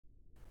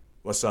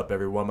What's up,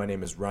 everyone? My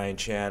name is Ryan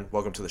Chan.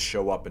 Welcome to the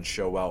Show Up and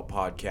Show Out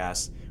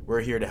podcast. We're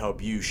here to help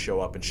you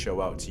show up and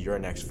show out to your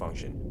next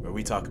function, where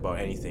we talk about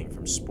anything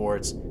from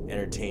sports,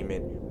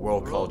 entertainment,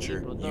 world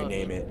culture, you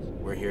name it.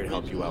 We're here to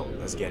help you out.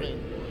 Let's get it.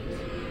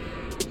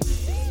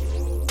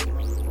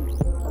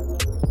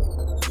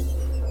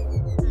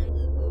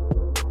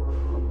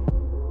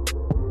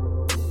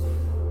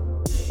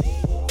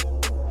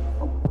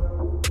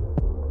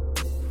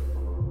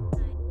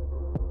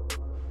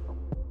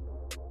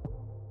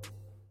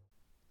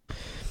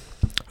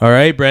 All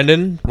right,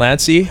 Brendan,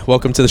 Lanci,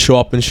 welcome to the Show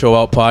Up and Show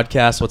Out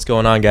podcast. What's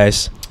going on,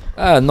 guys?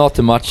 Not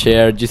too much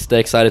here. Just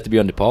excited to be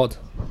on the pod.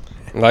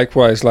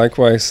 Likewise.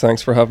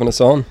 Thanks for having us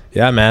on.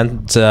 Yeah,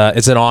 man.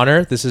 It's an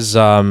honor. This is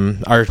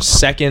our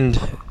second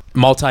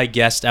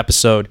multi-guest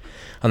episode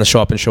on the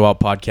Show Up and Show Out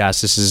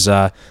podcast. This is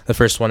the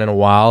first one in a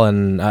while,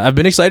 and I've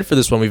been excited for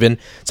this one. We've been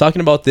talking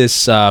about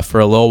this for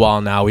a little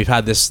while now. We've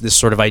had this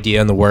sort of idea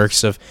in the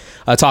works of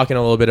talking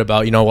a little bit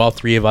about, all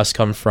three of us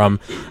come from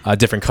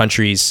different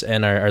countries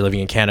and are living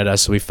in Canada,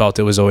 so we felt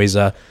it was always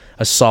a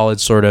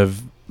solid sort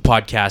of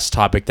podcast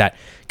topic that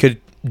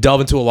could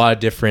delve into a lot of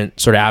different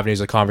sort of avenues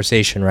of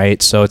conversation, right?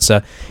 So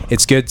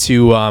it's good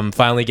to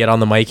finally get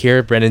on the mic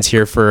here. Brendan's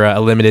here for a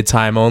limited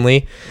time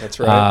only. That's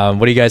right.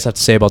 What do you guys have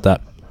to say about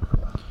that?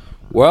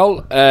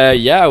 Well,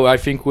 I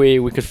think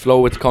we could flow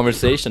with the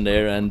conversation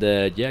there and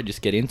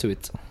just get into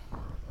it.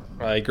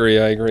 I agree.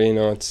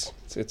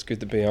 It's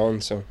good to be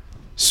on. So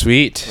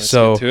sweet. Let's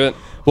so get to it.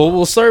 Well,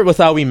 we'll start with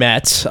how we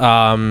met.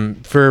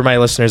 For my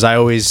listeners,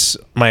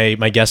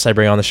 my guests I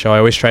bring on the show, I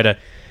always try to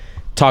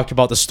talk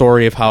about the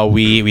story of how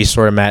we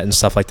sort of met and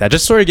stuff like that.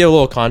 Just sort of give a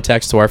little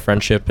context to our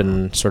friendship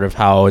and sort of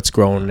how it's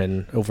grown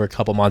and over a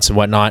couple months and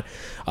whatnot.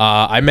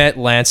 I met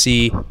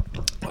Lanci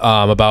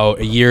about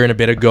a year and a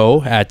bit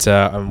ago at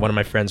one of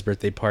my friend's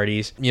birthday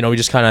parties. We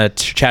just kind of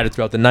chatted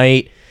throughout the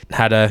night,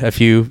 had a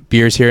few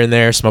beers here and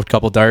there, smoked a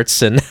couple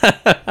darts, and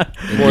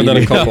more than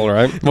a couple,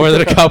 right? More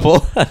than a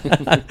couple.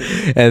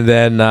 And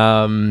then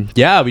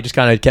we just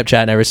kind of kept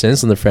chatting ever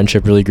since, and the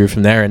friendship really grew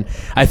from there. And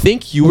I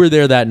think you were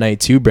there that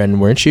night too, Brendan,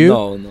 weren't you?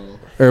 No.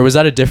 Or was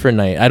that a different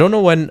night? I don't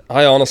know when.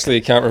 I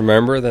honestly can't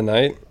remember the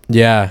night.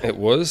 Yeah, it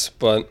was,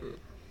 but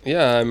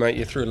yeah, I met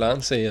you through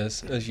Lanci,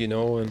 as you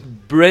know.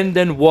 And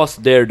Brendan was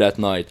there that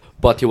night,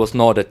 but he was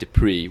not at the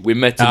pre. We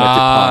met him at the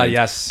pint.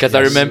 Yes. Because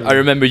I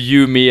remember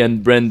you, me,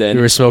 and Brendan.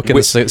 We were smoking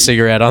a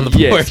cigarette on the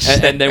porch.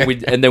 Yes, and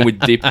then we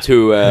dipped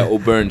to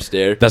O'Byrne's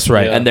there. That's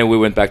right. And then we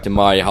went back to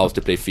my house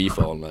to play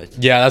FIFA all night.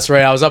 Yeah, that's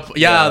right. I was up.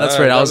 Yeah, that's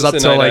right. I was up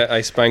till like. I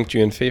spanked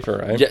you in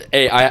FIFA, right? Yeah,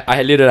 hey,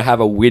 I literally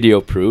have a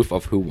video proof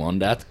of who won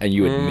that, and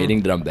you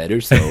admitting that I'm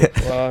better. So.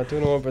 Well, I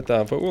don't know about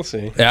that, but we'll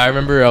see. Yeah, I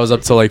remember I was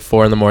up till like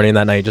 4 a.m.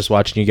 that night just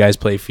watching you guys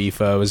play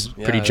FIFA. It was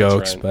pretty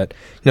jokes, right.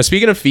 But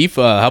speaking of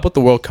FIFA, how about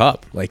the World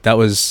Cup? Like that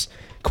was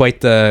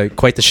quite the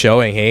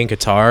showing, hey, in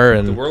Qatar.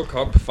 And the World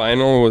Cup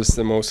final was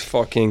the most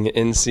fucking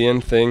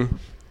insane thing.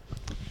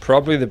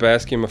 Probably the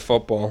best game of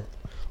football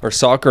or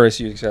soccer, as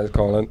you guys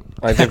call it,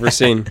 I've ever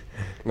seen.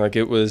 Like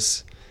it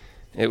was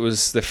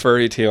the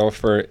fairy tale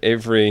for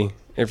every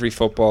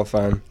football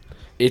fan.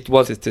 It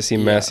was to see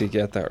Messi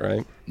get that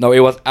right. No,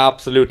 it was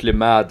absolutely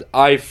mad.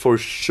 I for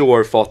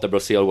sure thought that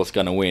Brazil was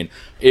gonna win.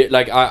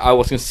 I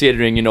was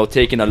considering,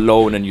 taking a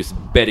loan and just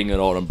betting it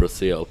all on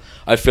Brazil.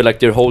 I feel like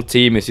their whole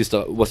team was just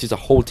a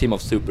whole team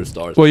of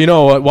superstars.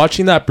 Well,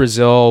 watching that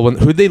Brazil,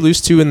 who'd they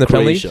lose to in the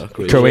penalty?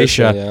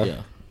 Croatia.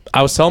 Yeah.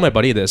 I was telling my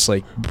buddy this,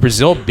 like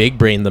Brazil big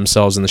brained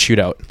themselves in the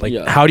shootout. Like,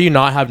 how do you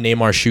not have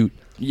Neymar shoot?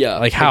 Yeah,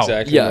 like how?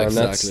 Exactly. Yeah, man.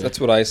 exactly. That's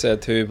what I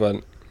said too.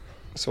 But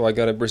so I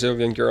got a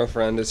Brazilian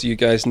girlfriend, as you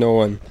guys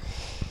know, and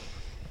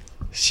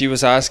she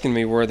was asking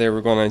me where they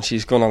were going, and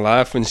she's going to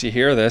laugh when she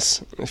hears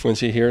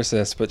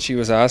this. But she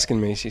was asking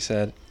me. She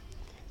said,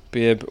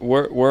 "Babe,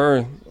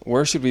 where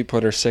should we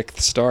put our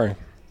 6th star?"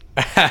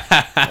 And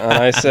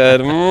I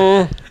said,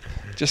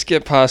 just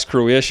get past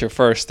Croatia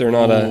first. They're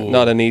not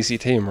an easy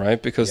team,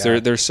 right? Because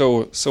they're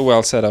so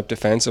well set up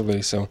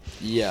defensively. So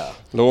yeah,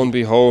 lo and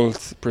behold,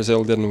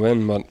 Brazil didn't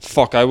win. But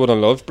fuck, I would have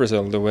loved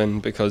Brazil to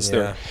win because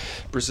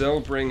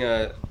Brazil bring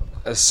a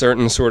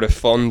certain sort of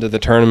fun to the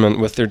tournament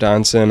with their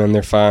dancing and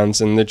their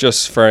fans, and they're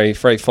just very,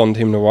 very fun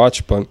team to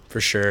watch. But for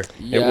sure,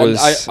 it was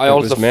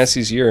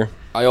Messi's year.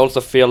 I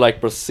also feel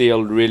like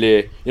Brazil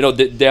really,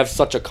 they have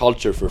such a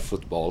culture for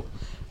football.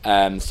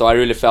 So I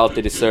really felt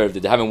they deserved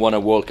it. They haven't won a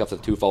World Cup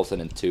since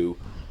 2002,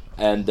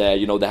 and they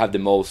have the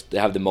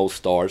most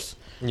stars.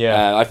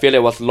 Yeah, I feel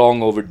it was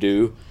long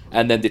overdue.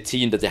 And then the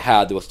team that they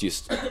had was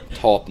just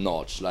top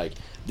notch. Like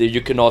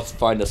you cannot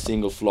find a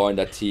single flaw in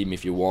that team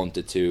if you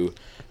wanted to.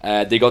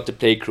 They got to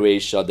play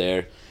Croatia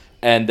there,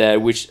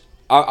 and which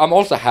I'm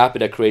also happy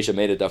that Croatia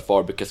made it that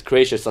far because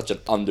Croatia is such an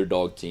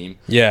underdog team.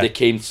 Yeah, they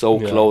came so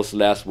close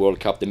last World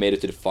Cup. They made it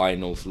to the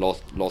finals,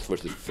 lost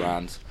versus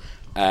France.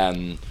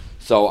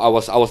 So I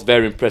was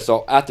very impressed.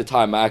 So at the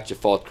time, I actually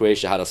thought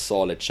Croatia had a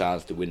solid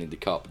chance to winning the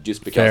cup,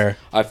 just because Fair.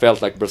 I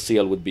felt like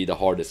Brazil would be the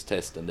hardest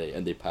test, and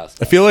they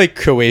passed. I feel like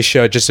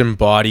Croatia just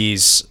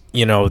embodies,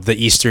 the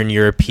Eastern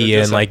European,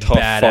 just a like, tough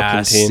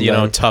badass, fucking team,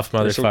 man. tough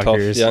They're so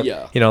motherfuckers.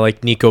 tough, Yeah.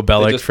 Like Nico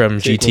Bellic just from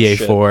take no GTA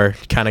shit. 4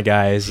 kind of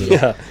guys.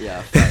 Yeah.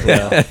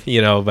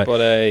 Yeah. But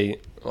But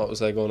what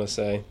was I going to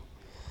say?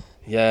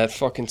 Yeah, it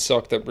fucking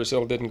sucked that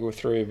Brazil didn't go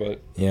through,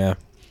 but yeah.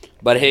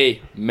 But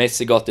hey,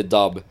 Messi got the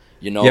dub.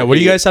 Yeah, what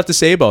do you guys have to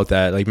say about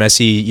that? Like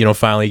Messi,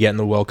 finally getting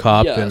the World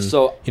Cup, Yeah, and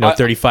so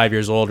 35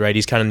 years old, right?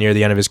 He's kind of near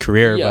the end of his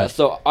career. Yeah, But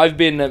so I've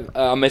been a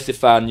Messi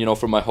fan,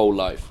 for my whole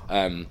life.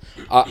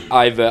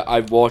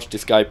 I've watched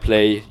this guy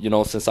play,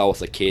 since I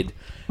was a kid.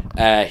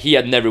 He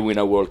had never won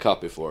a World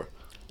Cup before,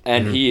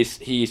 and he's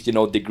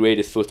the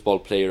greatest football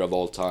player of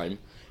all time.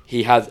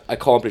 He has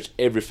accomplished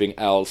everything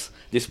else.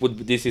 This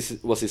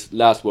was his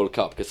last World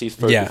Cup, because he's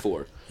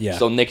 34. Yeah.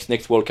 So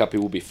next World Cup he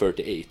will be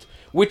 38,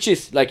 which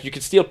is like, you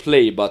can still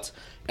play, but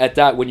at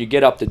that, when you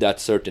get up to that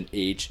certain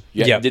age,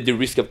 the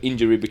risk of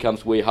injury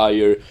becomes way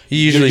higher. You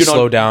usually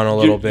slow down a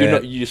little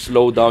bit. You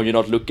slow down. You're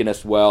not looking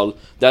as well.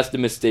 That's the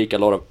mistake a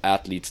lot of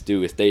athletes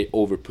do, is they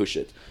over push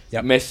it.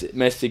 Yep.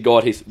 Messi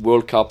got his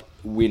World Cup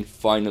win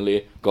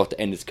finally, got to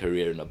end his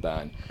career in a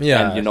bang.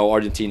 Yeah. And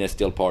Argentina is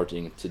still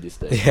partying to this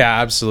day.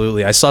 Yeah,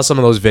 absolutely. I saw some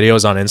of those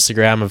videos on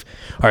Instagram of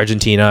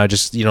Argentina,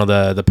 just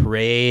the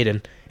parade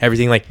and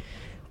everything. Like,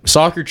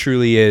 soccer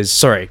truly is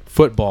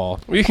football.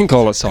 you can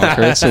call it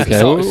soccer. It's okay.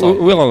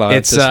 Soccer. We'll allow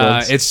It's it. This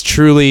once. it's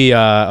truly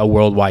a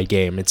worldwide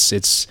game.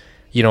 It's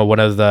one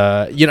of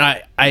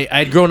the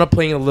I'd grown up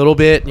playing a little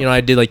bit.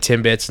 I did like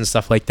Timbits and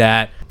stuff like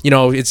that.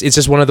 It's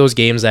just one of those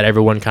games that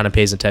everyone kind of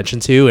pays attention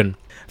to. And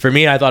for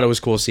me, I thought it was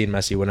cool seeing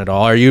Messi win it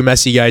all. Are you a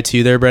Messi guy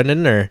too, there,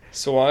 Brendan? Or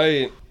So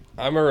I'm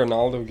a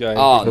Ronaldo guy.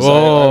 Oh, because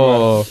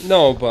whoa.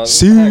 no, but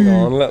hang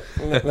on.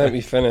 Let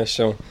me finish.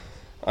 So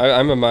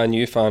I'm a Man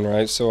U fan,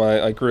 right? So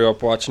I grew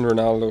up watching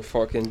Ronaldo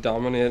fucking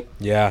dominate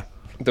yeah,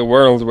 the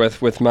world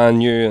with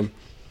Man U, and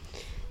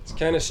it's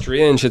kind of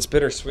strange. It's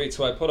bittersweet.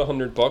 So I put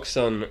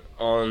 $100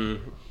 on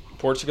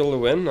Portugal to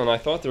win, and I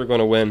thought they were going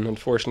to win.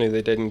 Unfortunately,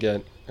 they didn't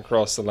get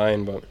across the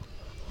line, but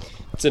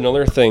it's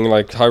another thing,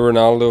 like how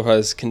Ronaldo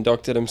has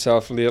conducted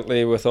himself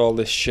lately with all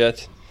this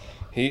shit.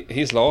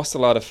 He's lost a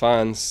lot of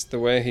fans. The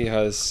way he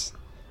has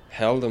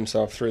held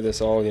himself through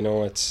this all,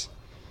 it's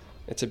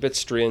a bit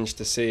strange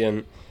to see.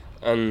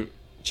 And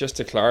just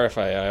to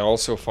clarify, I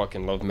also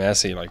fucking love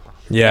Messi. Like,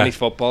 Yeah. any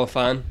football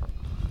fan,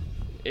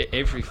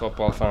 every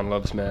football fan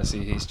loves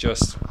Messi. He's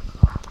just,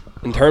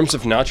 in terms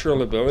of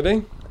natural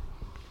ability,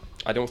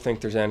 I don't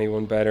think there's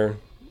anyone better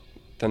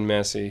than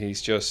Messi.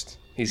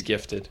 He's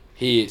gifted.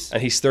 He is.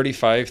 And he's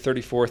 35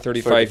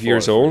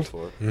 years old.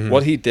 34.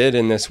 What he did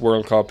in this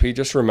World Cup, he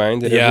just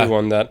reminded Yeah.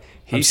 everyone that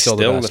he's still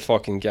still, the the best.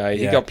 fucking guy.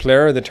 He Yeah. got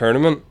player of the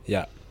tournament.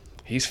 yeah.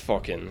 He's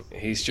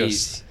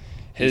just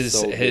He's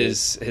so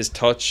his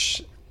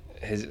touch,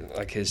 his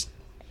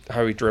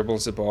how he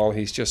dribbles the ball.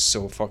 He's just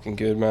so fucking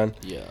good, man.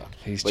 Yeah.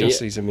 He's But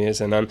he's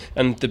amazing.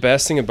 And the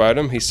best thing about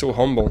him, he's so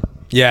humble.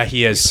 Yeah,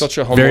 he is He's such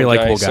a humble very guy.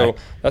 likable guy. So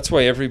that's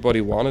why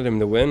everybody wanted him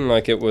to win.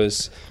 Like, it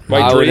was my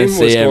I wouldn't dream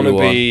was say going to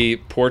everyone. be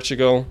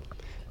Portugal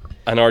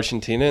and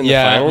Argentina in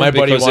Yeah, the final, my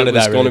buddy because wanted it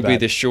was that going really to be bad.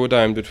 the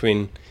showdown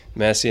between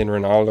Messi and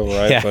Ronaldo,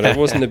 right? Yeah. But it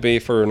wasn't to be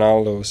for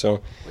Ronaldo. So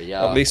But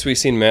yeah. at least we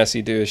seen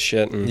Messi do his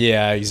shit. And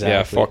yeah, exactly.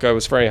 yeah, fuck, I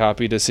was very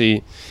happy to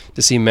see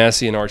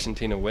Messi and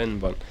Argentina win.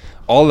 But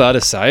all that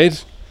aside,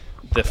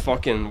 the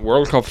fucking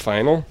World Cup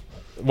final,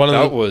 One of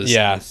that the, was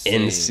yeah,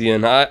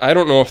 insane. I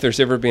don't know if there's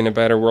ever been a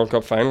better World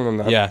Cup final than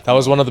that. yeah. That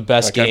was one of the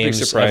best Like, I'd be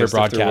games surprised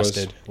ever if there was.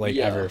 broadcasted, like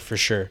Yeah. ever for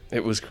sure.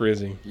 It was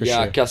crazy. Yeah,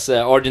 sure. because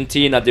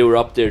Argentina, they were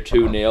up there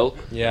 2-0.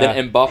 Yeah.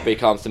 Then Mbappe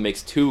comes and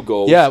makes 2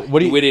 goals. Yeah, what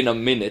do you- within a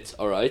minute,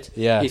 all right?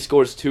 Yeah. He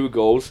scores 2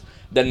 goals.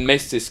 Then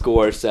Messi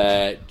scores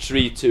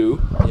 3-2.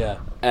 Yeah.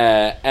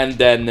 And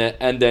then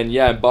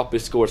Mbappe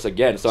scores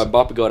again. So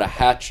Mbappe got a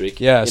hat trick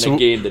Yeah, in so- a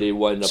game that he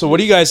won. So what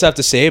do you guys have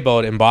to say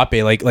about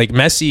Mbappe? Like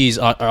Messi's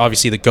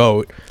obviously the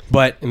GOAT,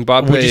 but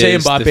Mbappe would you say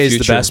is the Mbappe is the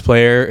future. best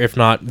player, if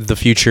not the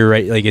future?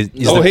 Right? Like,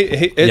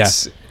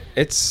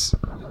 It's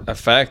a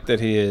fact that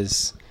he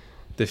is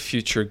the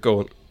future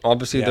GOAT.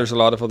 Obviously, Yeah. there's a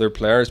lot of other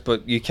players,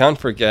 but you can't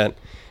forget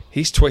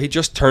he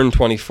just turned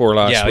 24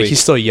 last yeah, like week. he's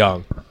still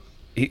young.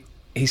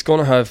 He's going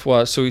to have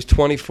what? So he's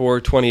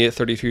 24, 28,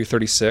 33,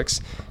 36.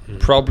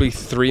 Probably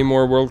 3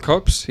 more World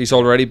Cups. He's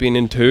already been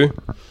in 2.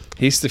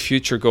 He's the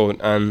future GOAT.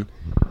 And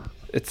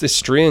it's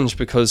strange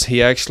because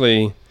he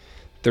actually...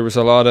 There was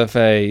a lot of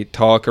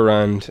talk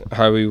around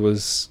how he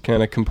was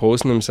kind of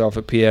composing himself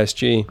at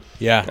PSG.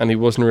 Yeah. And he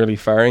wasn't really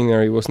firing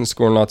there. He wasn't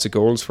scoring lots of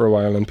goals for a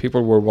while. And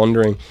people were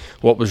wondering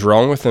what was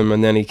wrong with him.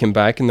 And then he came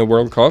back in the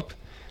World Cup.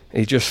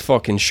 He just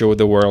fucking showed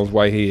the world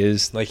why he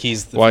is... Like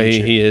he's the why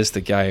future. he is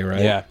the guy,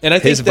 right? Yeah. And I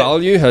think his that-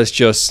 value has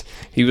just...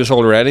 He was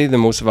already the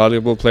most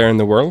valuable player in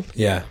the world.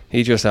 Yeah.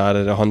 He just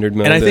added 100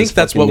 million. And I to think his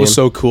that's fucking what was name.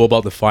 so cool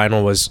about the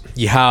final was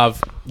you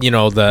have,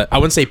 the I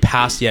wouldn't say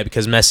past yet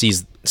because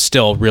Messi's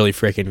still really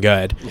freaking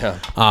good. Yeah.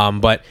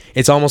 But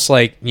it's almost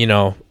like,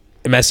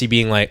 Messi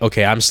being like,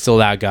 okay, I'm still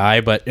that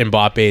guy, but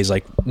Mbappe is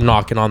like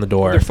knocking on the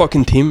door. They're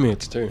fucking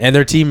teammates too. And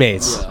they're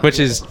teammates, which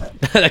is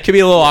that could be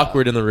a little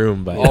awkward in the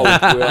room, but Oh,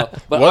 yeah.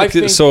 But What I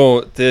think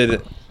so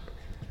did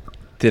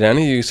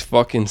any of you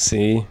fucking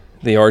see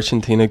the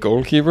Argentina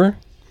goalkeeper?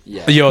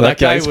 yeah. yo, that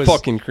guy guy's was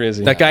fucking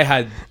crazy. that guy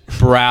had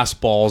brass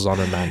balls on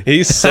him, man.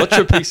 He's such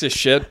a piece of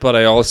shit, but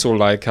I also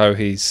like how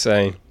he's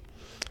saying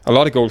a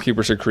lot of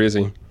goalkeepers are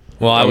crazy.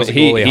 Well, I was a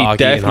he goalie hockey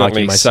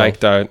definitely myself.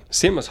 psyched out.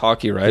 Same as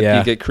hockey, right? Yeah.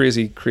 You get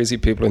crazy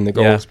people in the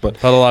Yeah. goals,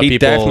 but a lot of he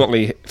people.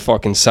 definitely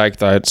fucking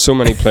psyched out so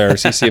many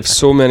players. He saved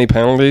so many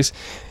penalties.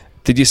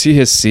 Did you see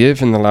his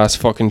save in the last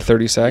fucking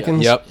 30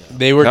 seconds? Yep,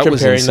 they were That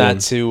was comparing that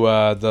insane. to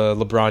the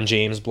LeBron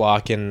James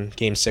block in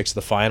Game 6 of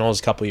the Finals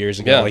a couple years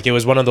ago. Yeah. Like it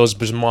was one of those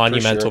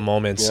monumental sure.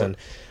 moments, Yeah.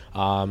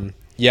 and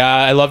yeah,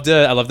 I loved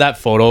that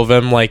photo of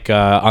him like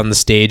on the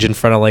stage in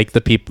front of like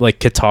the people like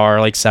Qatar,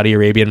 like Saudi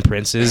Arabian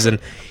princes, and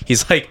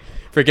he's like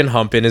freaking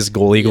humping his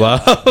goalie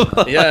glove.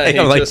 Yeah, he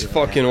I'm like, just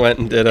fucking went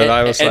and did it.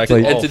 I was like,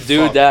 and oh, to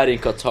do fuck. that in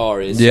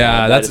Qatar is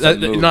Yeah, that is a that's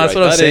move what I'm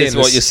right saying. That is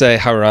what you say,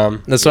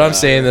 haram. that's what I'm Yeah.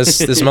 saying.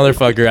 This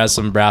motherfucker has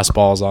some brass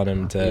balls on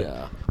him to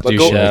Yeah. But do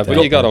go- shit. Yeah, like but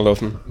that. you gotta love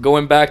him.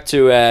 Going back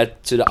to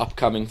the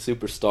upcoming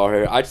superstar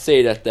here, I'd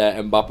say that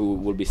Mbappe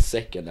will be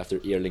second after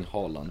Erling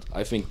Haaland.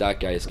 I think that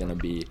guy is gonna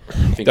be.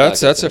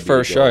 That's a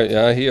fair shot.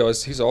 Yeah,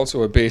 he's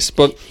also a beast.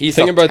 But He's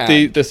thing a about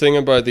tank. the thing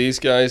about these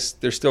guys,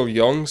 they're still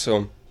young,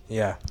 so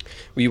Yeah,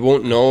 we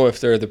won't know if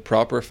they're the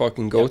proper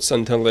fucking goats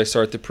until they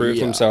start to prove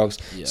Yeah. themselves.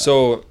 Yeah.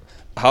 So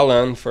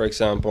Haaland, for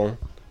example,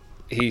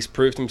 he's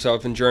proved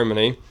himself in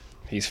Germany.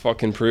 He's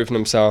fucking proven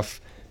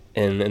himself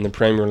in the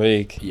Premier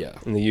League. Yeah.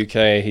 In the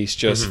UK, he's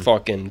just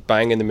fucking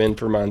banging them in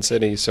for Man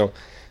City. So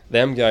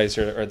them guys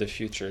are the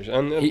futures.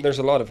 And there's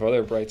a lot of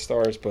other bright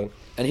stars, but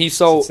And he's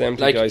so it's them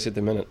two like guys at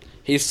the minute.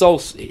 he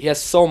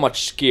has so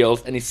much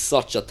skills, and he's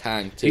such a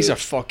tank too.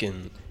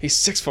 He's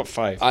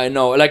 6'5". I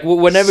know, like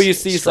whenever you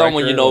see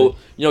someone, Striker.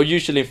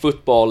 usually in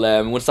football,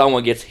 when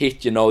someone gets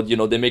hit,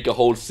 they make a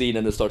whole scene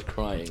and they start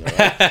crying.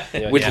 Right?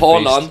 Yeah, With he's a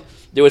Haaland, beast.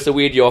 there was a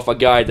video of a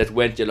guy that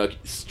went like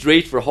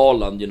straight for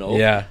Haaland,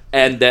 Yeah.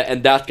 and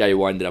that guy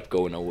ended up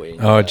going away.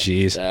 Oh,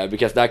 jeez.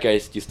 Because that guy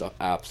is just an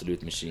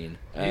absolute machine.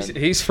 And,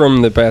 He's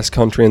from the best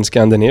country in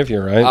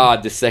Scandinavia,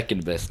 right? the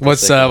second best.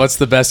 What's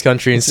the best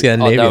country in Oh, that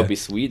Scandinavia? would be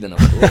Sweden, of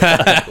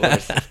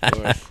course. Of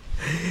course.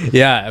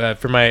 Yeah,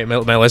 for my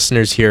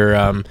listeners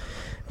here,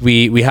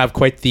 we have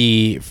quite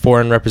the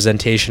foreign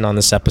representation on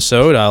this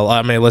episode. A lot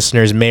of my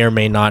listeners may or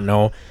may not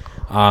know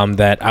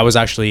that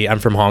I'm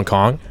from Hong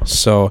Kong,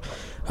 so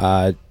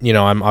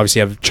I'm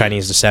obviously have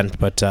Chinese descent,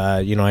 but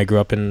I didn't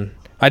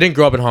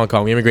grow up in Hong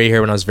Kong. We immigrated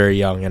here when I was very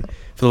young, and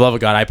for the love of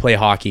God, I play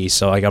hockey.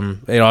 So like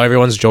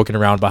everyone's joking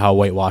around about how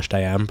whitewashed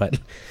I am, but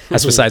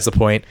that's besides the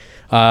point.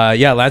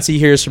 Lanci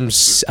here is from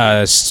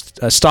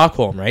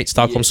Stockholm, right?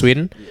 Stockholm, Yes.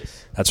 Sweden. Yes.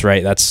 That's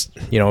right. That's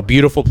a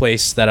beautiful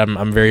place that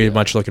I'm very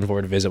much looking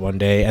forward to visit one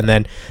day. And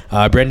then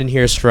Brendan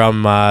here's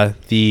from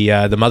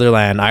the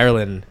motherland,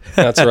 Ireland.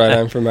 That's right.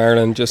 I'm from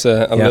Ireland, just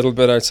a little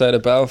bit outside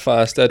of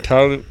Belfast. I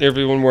tell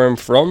everyone where I'm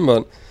from,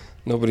 but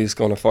nobody's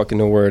gonna fucking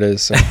know where it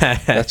is. So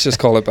let's just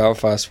call it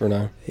Belfast for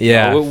now.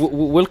 Yeah.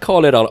 We'll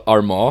call it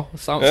Armagh.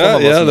 Some of Yeah,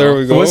 us there know.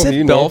 we go. Was it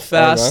You know,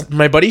 Belfast? Armagh.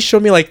 My buddy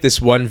showed me like this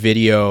one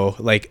video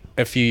like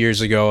a few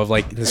years ago of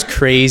like this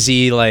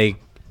crazy like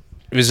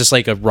it was just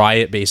like a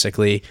riot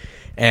basically,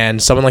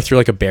 and someone like threw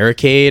like a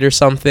barricade or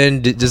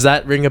something. Does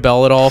that ring a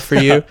bell at all for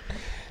you?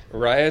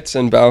 Riots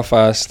in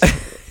Belfast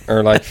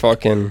are like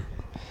fucking.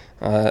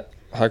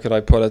 How could I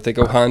put it? They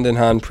go hand in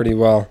hand pretty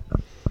well.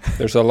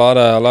 There's a lot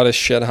of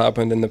shit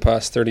happened in the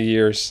past 30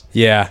 years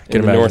Yeah,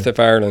 in the north of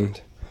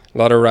Ireland. A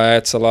lot of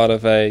riots. A lot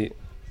of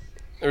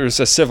There's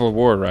a civil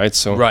war, right?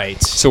 So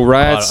right. So A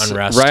lot of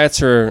unrest.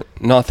 riots are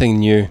nothing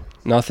new.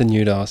 Nothing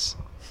new to us.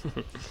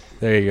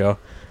 There you go.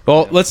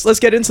 Well, let's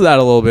get into that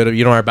a little bit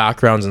of our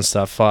backgrounds and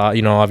stuff.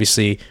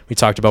 Obviously we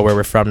talked about where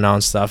we're from now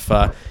and stuff.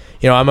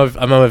 I'm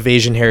of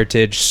Asian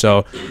heritage,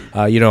 so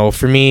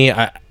for me,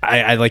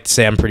 I like to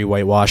say I'm pretty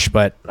whitewashed,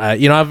 but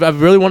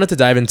I've really wanted to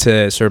dive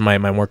into sort of my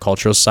more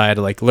cultural side,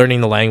 like learning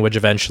the language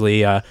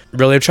eventually.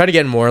 Really, I'm trying to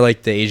get more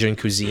like the Asian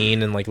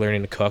cuisine and like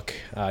learning to cook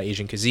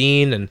Asian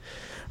cuisine and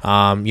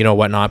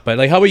whatnot. But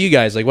like, how about you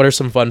guys? Like, what are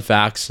some fun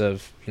facts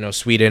of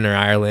Sweden or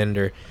Ireland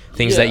or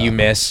things that you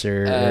miss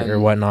or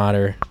whatnot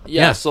or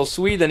So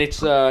Sweden,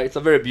 it's a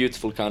very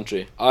beautiful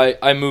country.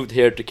 I moved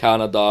here to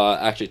Canada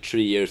actually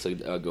 3 years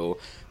ago,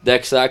 the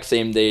exact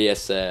same day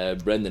as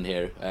Brendan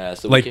here.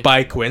 So like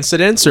by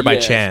coincidence or by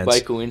chance? By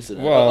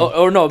coincidence. Well,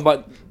 or no,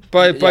 but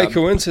By yeah,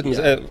 coincidence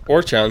yeah.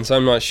 or chance,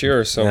 I'm not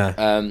sure. So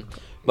Yeah.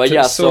 but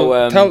yeah,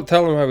 so tell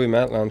them how we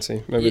met,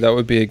 Lanci. Maybe that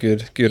would be a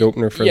good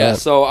opener for yeah, that.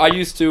 so I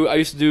used to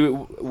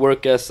do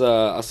work as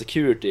a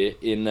security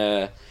in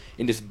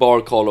this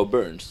bar called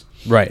O'Byrne's.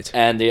 Right.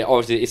 And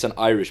obviously it's an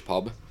Irish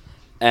pub,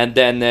 and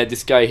then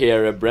this guy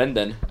here,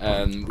 Brendan,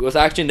 was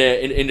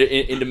actually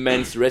in the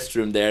men's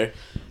restroom there.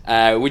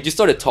 We just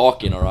started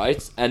talking, all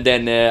right, and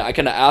then I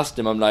kind of asked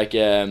him, I'm like,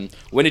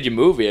 when did you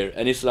move here?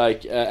 And he's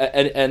like,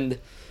 and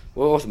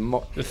what was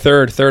The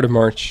 3rd of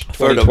March, 3rd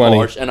 2020. of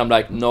March, and I'm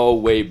like, no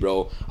way,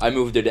 bro. I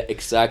moved there the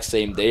exact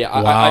same day.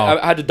 Wow.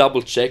 I had to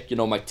double check,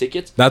 my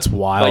ticket. That's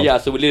wild. But yeah,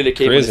 so we literally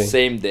came on Crazy. the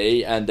same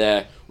day, and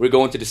we're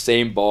going to the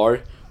same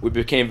bar. We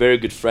became very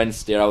good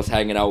friends there. I was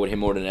hanging out with him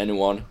more than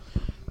anyone,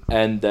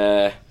 and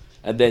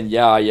then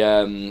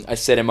I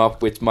set him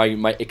up with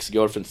my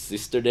ex-girlfriend's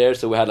sister there,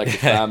 so we had like a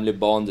family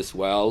bond as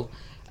well.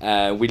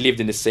 We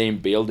lived in the same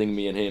building,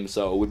 me and him,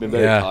 so we've been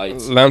very tight.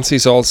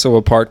 Lanci's also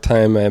a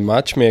part-time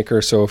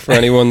matchmaker, so for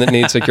anyone that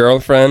needs a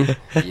girlfriend,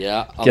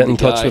 Yeah, I'm get in the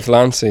touch guy. with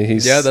Lanci.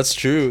 He's that's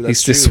true.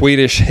 he's the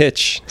Swedish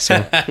Hitch.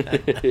 So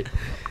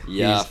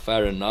Yeah,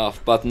 fair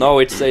enough. But no,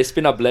 it's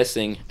been a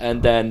blessing.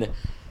 And then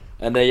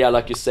yeah,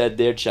 like you said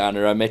there,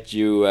 Chandler, I met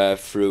you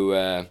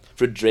through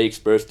Drake's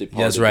birthday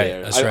party. That's right,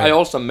 there. that's right. I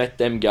also met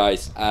them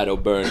guys at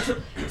O'Byrne's.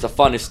 It's a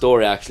funny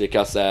story actually,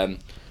 because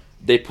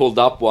they pulled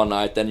up one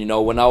night, and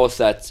when I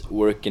was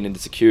working in the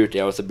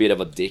security, I was a bit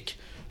of a dick.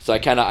 So I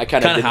kind of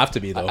have to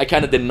be, though. I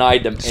kind of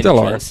denied them Still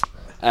are. entrance.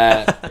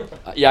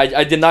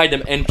 I denied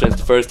them entrance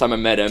the first time I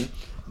met them.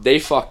 They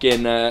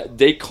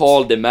they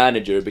called the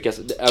manager, because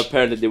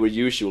apparently they were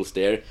usuals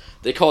there.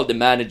 They called the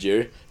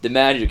manager. The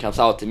manager comes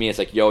out to me and is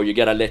like, yo, you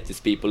gotta let these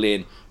people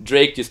in.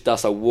 Drake just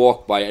does a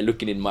walk by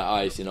looking in my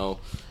eyes, So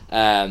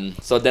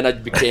then I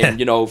became,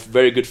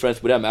 very good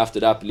friends with them after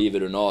that, believe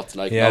it or not.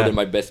 Like, now they're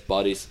my best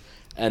buddies.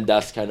 And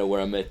that's kind of where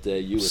I met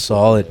you.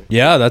 Solid.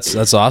 Yeah,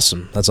 that's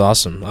awesome. That's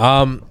awesome.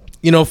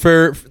 Let's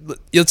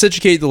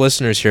educate the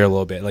listeners here a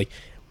little bit. Like,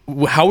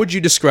 how would you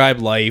describe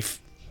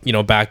life,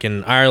 back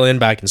in Ireland,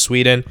 back in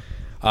Sweden?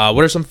 What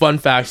are some fun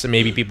facts that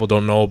maybe people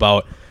don't know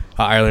about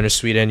Ireland or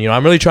Sweden?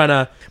 I'm really trying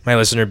to. My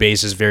listener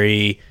base is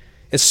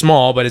it's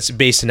small, but it's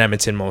based in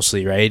Edmonton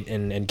mostly, right?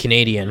 And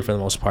Canadian for the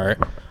most part.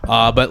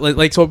 But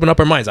like to open up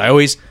our minds. I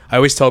always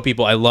tell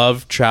people I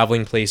love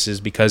traveling places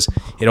because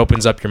it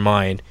opens up your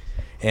mind.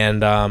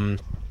 And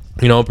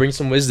bring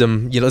some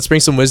wisdom. Let's bring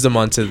some wisdom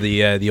onto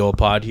the old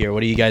pod here. What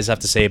do you guys have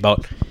to say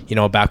about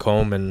back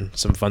home and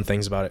some fun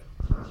things about it?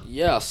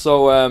 Yeah,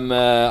 so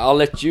I'll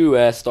let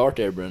you start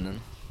there,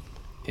 Brendan.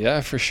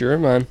 yeah, for sure,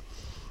 man.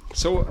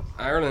 So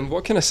Ireland,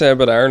 what can I say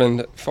about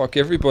Ireland? Fuck,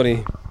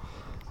 everybody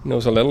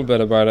knows a little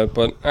bit about it,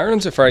 but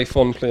Ireland's a very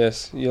fun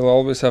place. You'll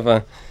always have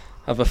a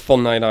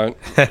fun night out.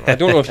 I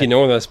don't know if you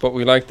know this, but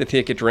we like to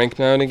take a drink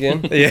now and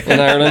again in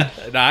Ireland.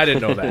 No, I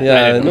didn't know that.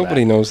 Yeah,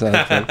 nobody knows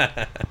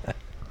that.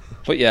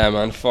 But yeah,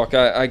 man, fuck.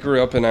 I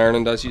grew up in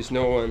Ireland, as you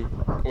know,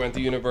 and went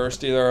to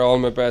university there. All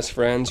my best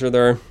friends are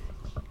there.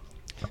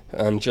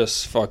 And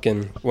just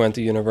fucking went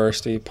to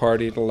university,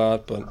 partied a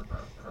lot. But,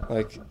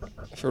 like,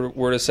 if I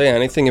were to say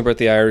anything about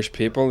the Irish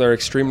people, they're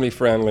extremely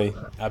friendly.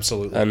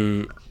 Absolutely.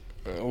 And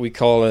we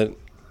call it,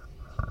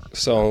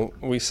 so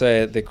we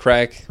say the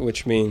crack,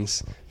 which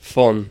means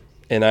fun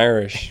in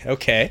Irish.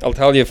 Okay. I'll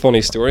tell you a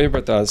funny story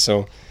about that.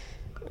 So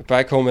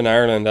back home in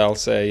Ireland, I'll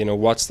say,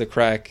 what's the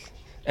crack?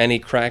 Any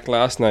crack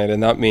last night?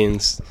 And that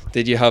means,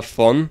 did you have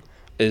fun?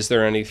 Is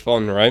there any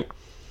fun, right?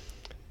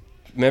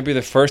 Maybe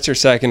the first or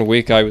second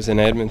week I was in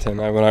Edmonton,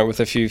 I went out with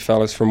a few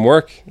fellas from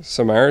work,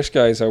 some Irish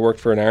guys. I worked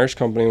for an Irish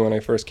company when I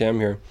first came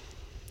here.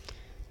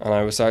 And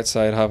I was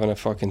outside having a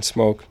fucking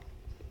smoke.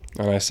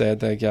 And I said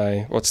to the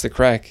guy, what's the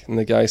crack? And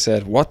the guy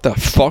said, what the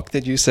fuck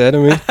did you say to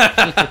me?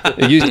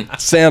 Are you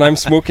saying I'm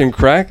smoking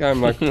crack?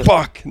 I'm like,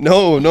 fuck,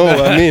 no,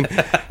 I mean,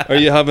 are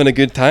you having a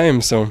good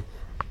time? So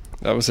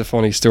that was a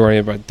funny story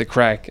about the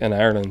crack in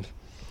Ireland.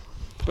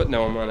 But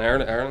no, man,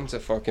 Ireland's a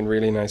fucking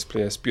really nice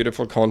place.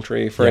 Beautiful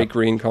country, very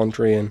green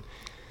country. And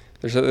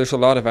there's a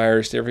lot of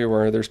Irish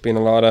everywhere. There's been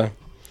a lot of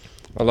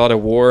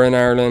war in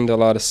Ireland, a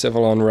lot of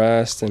civil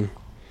unrest, and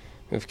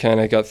we've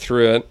kind of got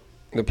through it.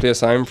 The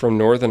place I'm from,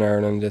 Northern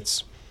Ireland,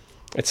 there's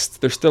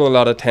still a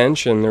lot of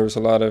tension. There was a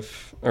lot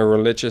of a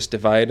religious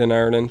divide in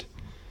Ireland,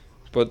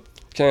 but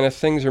kind of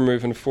things are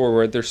moving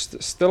forward. There's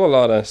still a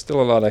lot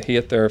of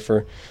hate there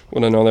for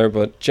one another,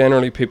 but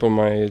generally people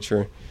my age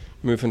are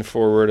moving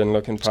forward and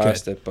looking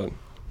past it. But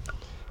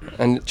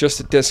and just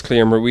a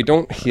disclaimer, we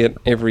don't hate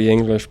every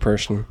English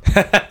person.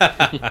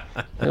 There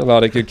are a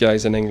lot of good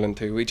guys in England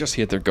too. We just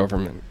hate their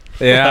government.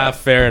 Yeah,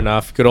 fair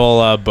enough. Good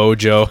old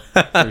Bojo.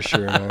 For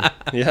sure, man.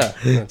 Yeah,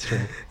 that's true.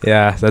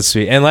 Yeah, that's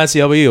sweet. And Lanci,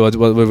 how about you?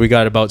 What we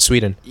got about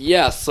Sweden?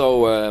 Yeah,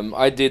 so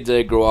I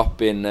did grow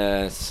up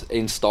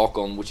in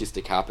Stockholm, which is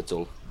the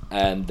capital,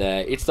 and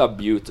it's a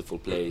beautiful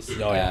place.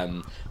 Oh,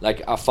 yeah.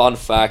 Like a fun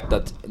fact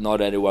that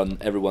not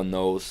everyone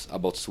knows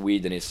about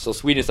Sweden is, so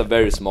Sweden is a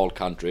very small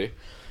country,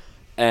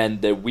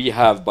 and we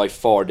have by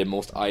far the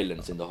most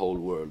islands in the whole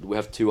world. We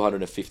have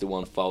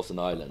 251,000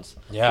 islands.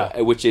 Yeah.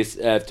 Which is,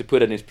 to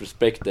put it in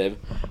perspective,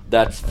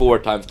 that's 4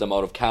 times the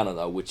amount of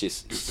Canada, which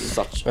is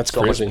so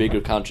much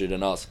bigger country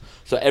than us.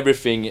 So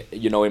everything,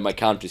 in my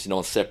country is,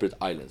 on separate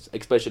islands,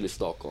 especially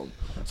Stockholm.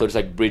 So there's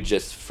like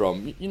bridges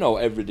from,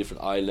 every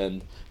different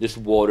island. There's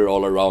water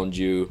all around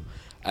you.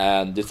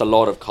 And there's a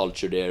lot of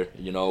culture there,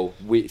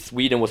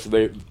 Sweden was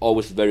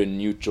always very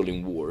neutral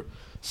in war.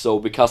 So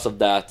because of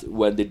that,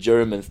 when the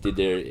Germans did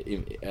their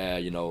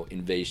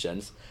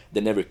invasions,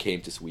 they never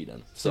came to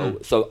Sweden.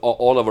 So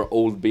all of our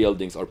old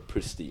buildings are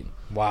pristine.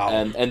 Wow.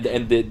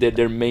 And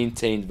they're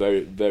maintained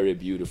very, very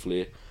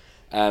beautifully.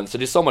 So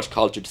there's so much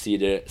culture to see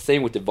there.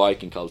 Same with the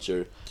Viking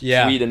culture.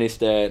 Yeah. Sweden is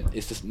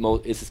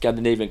the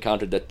Scandinavian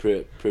country that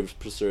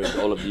preserved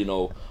all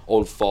of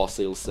old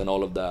fossils and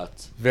all of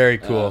that. Very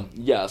cool.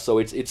 So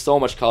it's so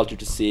much culture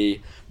to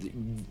see.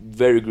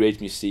 Very great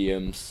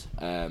museums.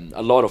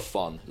 A lot of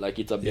fun. Like,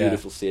 it's a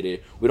beautiful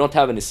city. We don't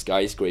have any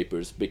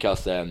skyscrapers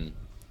because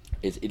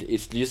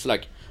it's just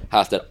like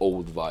has that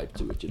old vibe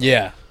to it.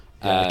 Yeah.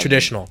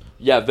 Traditional.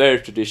 Yeah,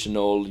 very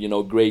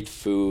traditional. Great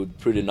food,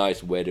 pretty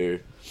nice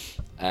weather.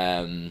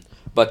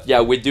 But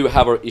yeah, we do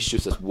have our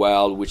issues as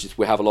well, which is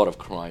we have a lot of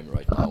crime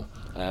right now.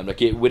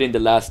 Within the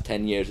last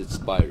 10 years, it's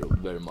spiraled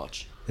very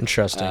much.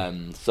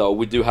 Interesting. So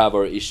we do have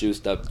our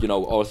issues that,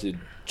 also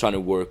trying to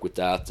work with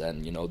that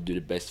and, do the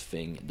best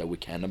thing that we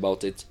can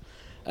about it.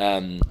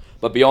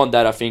 But beyond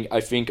that,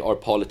 I think our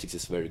politics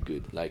is very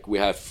good. Like, we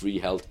have free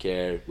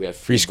healthcare, we have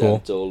free school,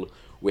 dental,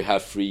 we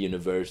have free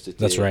university.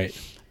 That's right.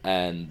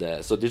 And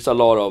so there's a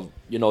lot of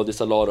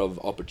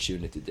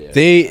opportunity there.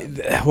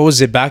 What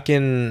was it, back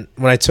in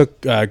when I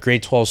took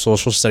grade 12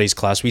 social studies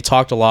class, we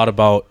talked a lot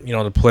about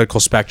the political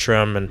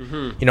spectrum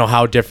and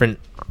how different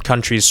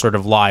countries sort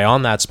of lie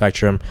on that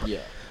spectrum.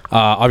 Yeah.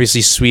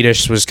 Obviously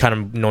Swedish was kind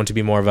of known to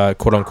be more of a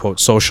quote unquote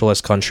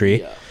socialist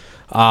country. Yeah.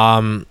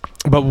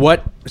 But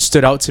what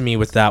stood out to me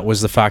with that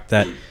was the fact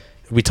that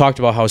we talked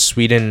about how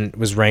Sweden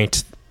was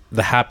ranked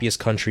the happiest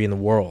country in the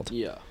world.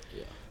 Yeah.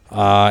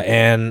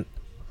 And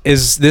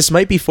this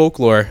might be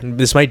folklore.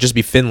 This might just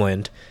be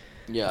Finland.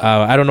 Yeah.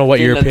 I don't know what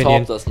your opinion.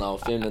 Finland topped us now.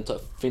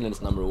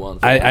 Finland's number one.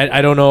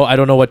 I don't know. I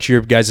don't know what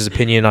your guys'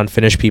 opinion on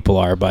Finnish people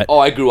are, but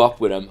I grew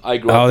up with them.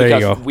 There you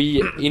go.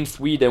 We in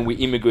Sweden we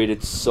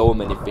immigrated so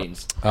many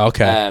Finns.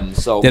 Okay.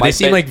 So they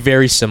seem like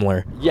very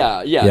similar.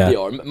 Yeah, they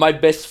are. My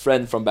best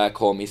friend from back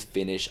home is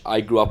Finnish.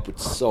 I grew up with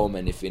so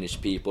many Finnish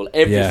people.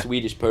 Every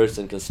Swedish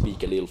person can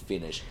speak a little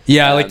Finnish.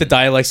 Yeah, like the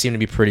dialects seem to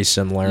be pretty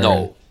similar.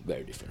 No.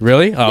 Very different.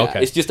 Really? Oh,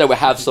 okay. It's just that we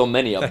have so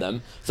many of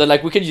them. So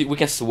like we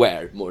can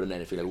swear more than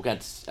anything. Like, we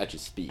can't actually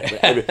speak.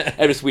 But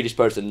every Swedish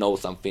person knows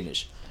some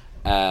Finnish.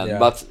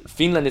 But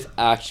Finland is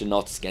actually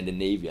not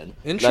Scandinavian.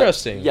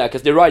 Interesting. Like,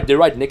 because they're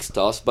right next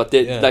to us, but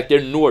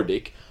they're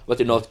Nordic, but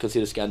they're not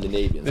considered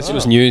Scandinavian. This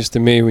was news to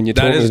me when you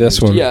told me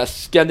this one. Yeah,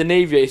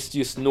 Scandinavia is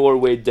just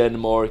Norway,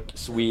 Denmark,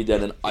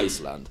 Sweden, and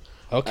Iceland.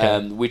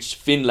 Okay. Which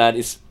Finland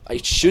is.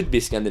 It should be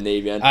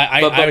Scandinavian.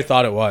 I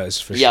thought it was,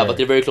 for sure. Yeah, but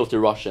they're very close to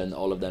Russia and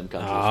all of them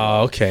countries.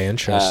 Oh, okay,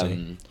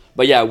 interesting.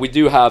 But yeah, we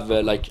do have,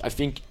 I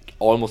think,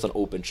 almost an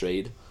open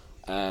trade.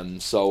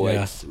 So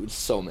it's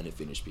so many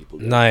Finnish people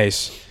there.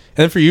 Nice.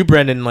 And then for you,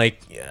 Brendan,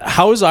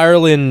 how is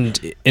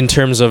Ireland in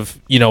terms of,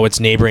 its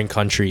neighboring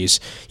countries?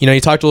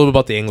 You talked a little bit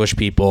about the English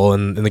people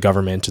and the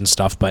government and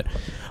stuff, but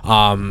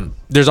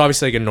there's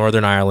obviously a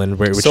Northern Ireland,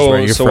 which is where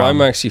you're from. So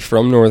I'm actually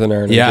from Northern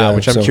Ireland. Yeah,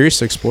 which I'm curious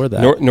to explore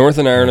that.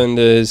 Northern Ireland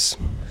is...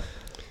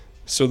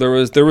 So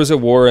there was a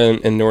war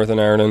in Northern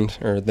Ireland,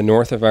 or the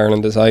north of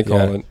Ireland as I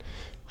call it,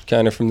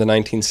 kind of from the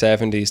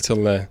 1970s till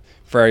the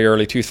very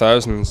early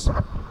 2000s.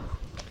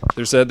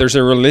 There's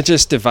a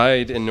religious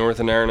divide in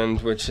Northern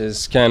Ireland, which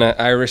is kind of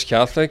Irish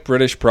Catholic,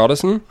 British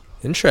Protestant.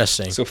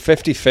 Interesting. So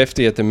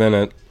 50-50 at the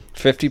minute.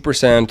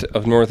 50%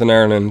 of Northern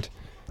Ireland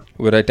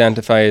would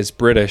identify as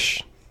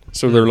British,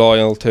 so they're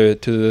loyal to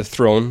the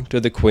throne,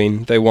 to the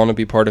Queen. They want to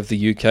be part of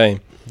the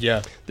UK.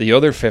 Yeah. The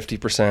other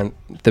 50%,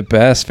 the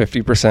best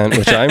 50%,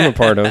 which I'm a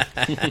part of,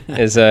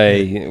 is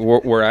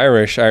we're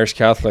Irish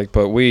Catholic,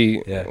 but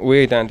we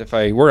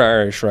identify, we're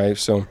Irish, right?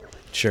 So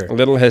sure. A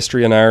little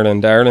history in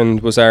Ireland.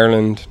 Ireland was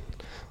Ireland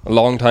a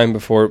long time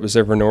before it was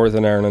ever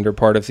Northern Ireland or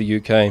part of the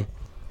UK.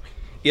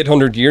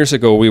 800 years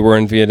ago, we were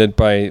invaded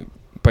by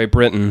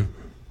Britain,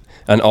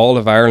 and all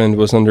of Ireland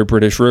was under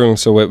British rule,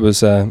 so it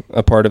was a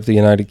part of the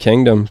United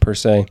Kingdom, per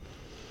se.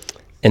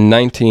 In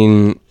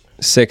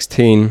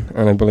 1916,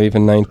 and I believe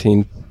in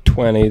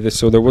 1920,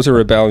 so there was a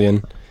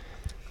rebellion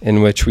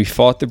in which we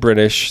fought the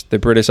British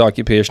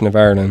occupation of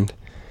Ireland,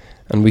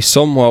 and we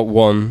somewhat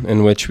won,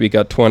 in which we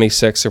got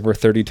 26 of our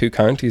 32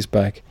 counties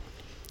back.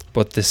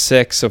 But the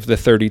 6 of the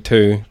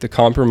 32, the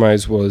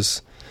compromise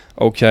was,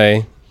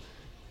 okay,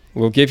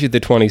 we'll give you the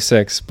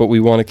 26, but we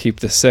want to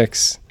keep the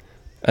 6.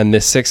 And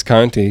the 6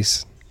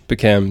 counties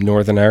became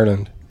Northern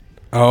Ireland.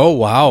 Oh,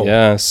 wow.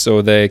 Yeah,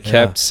 so they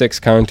kept 6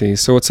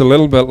 counties. So it's a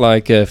little bit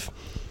like if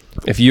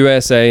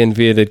USA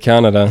invaded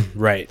Canada,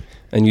 right,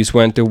 and you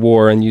went to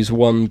war and you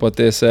won, but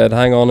they said,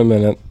 hang on a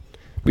minute,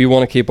 we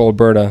want to keep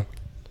Alberta.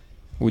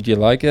 Would you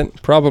like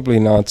it? Probably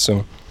not.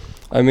 So,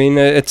 I mean,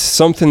 it's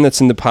something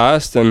that's in the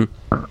past, and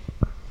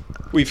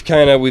we've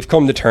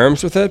come to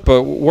terms with it.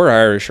 But we're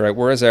Irish, right?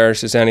 We're as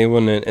Irish as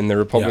anyone in the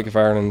Republic of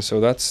Ireland. So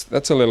that's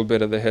a little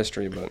bit of the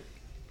history. But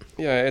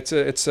yeah,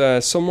 it's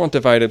a somewhat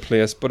divided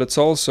place, but it's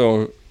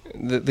also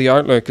the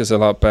outlook is a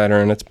lot better,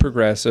 and it's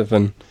progressive,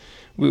 and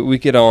we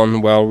get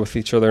on well with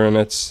each other, and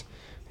it's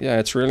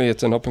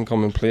an up and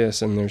coming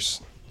place, and there's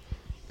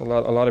A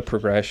lot of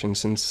progression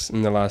since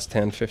in the last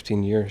 10,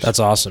 15 years. That's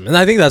awesome. And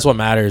I think that's what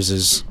matters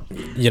is,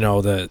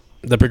 the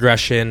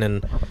progression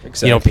and,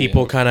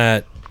 people kind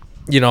of,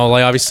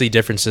 like obviously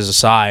differences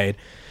aside,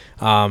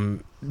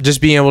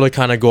 just being able to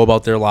kind of go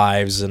about their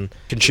lives and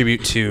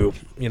contribute to,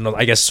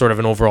 I guess sort of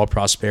an overall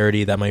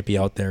prosperity that might be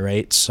out there,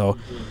 right? So,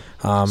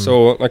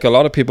 so like a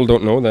lot of people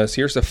don't know this.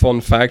 Here's a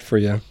fun fact for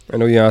you. I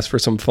know you asked for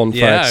some fun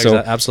facts. So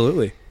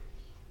absolutely.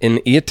 In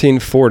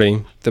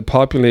 1840, the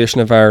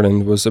population of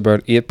Ireland was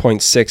about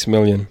 8.6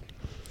 million.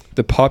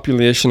 The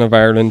population of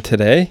Ireland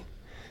today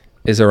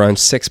is around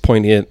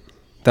 6.8.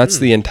 That's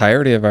the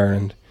entirety of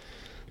Ireland.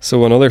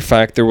 So another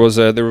fact, there was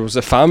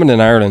a famine in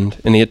Ireland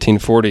in the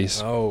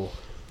 1840s. Oh.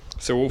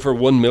 So over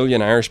 1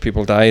 million Irish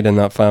people died in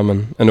that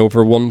famine, and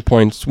over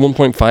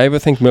 1.5, I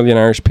think, million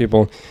Irish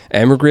people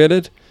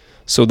emigrated.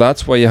 So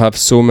that's why you have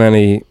so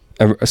many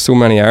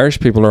Irish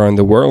people around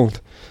the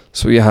world.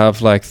 So you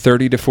have like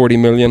 30 to 40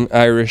 million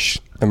Irish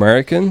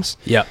Americans.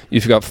 Yeah.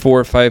 You've got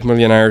 4 or 5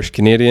 million Irish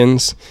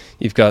Canadians.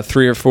 You've got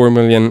 3 or 4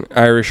 million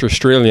Irish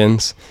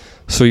Australians.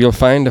 So you'll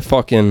find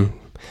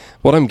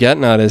what I'm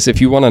getting at is if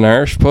you want an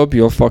Irish pub,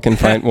 you'll fucking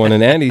find one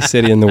in any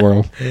city in the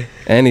world.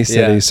 Any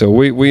city. Yeah. So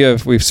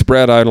we've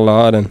spread out a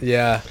lot, and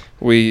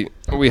we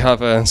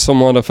have a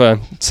somewhat of a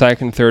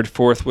second, third,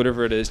 fourth,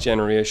 whatever it is,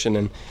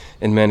 generation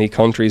in many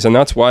countries. And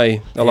that's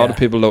why a lot of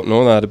people don't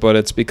know that, but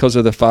it's because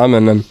of the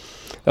famine, and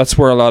that's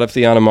where a lot of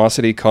the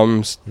animosity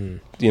comes,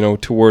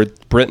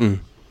 toward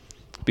Britain,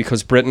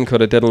 because Britain could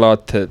have did a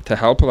lot to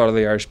help a lot of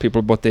the Irish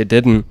people, but they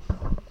didn't,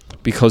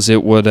 because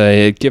it would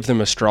give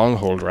them a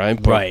stronghold,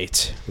 right?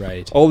 But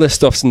right. All this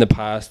stuff's in the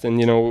past, and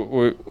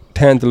we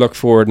tend to look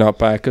forward, not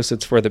back, because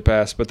it's for the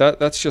best. But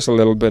that's just a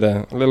little bit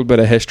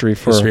of history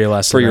for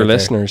your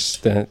listeners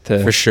to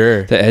for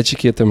sure to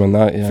educate them on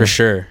that. Yeah, for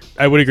sure.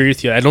 I would agree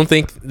with you. I don't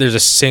think there's a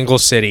single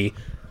city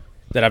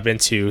that I've been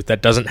to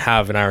that doesn't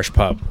have an Irish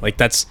pub.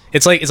 Like it's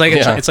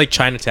like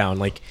Chinatown.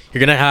 Like you're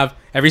gonna have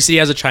every city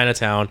has a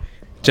Chinatown,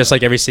 just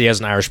like every city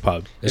has an Irish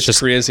pub. It's just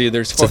crazy.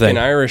 There's fucking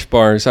Irish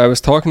bars. I was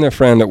talking to a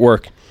friend at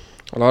work.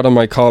 A lot of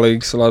my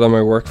colleagues, a lot of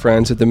my work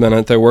friends at the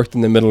minute, they worked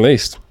in the Middle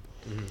East,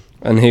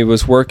 and he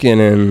was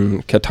working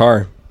in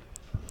Qatar,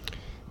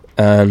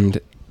 and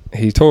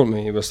he told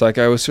me, he was like,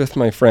 I was with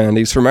my friend,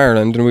 he's from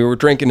Ireland, and we were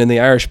drinking in the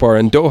Irish bar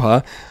in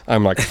Doha.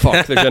 I'm like,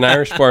 fuck, there's an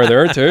Irish bar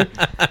there too.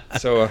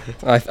 So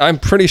I'm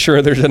pretty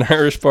sure there's an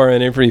Irish bar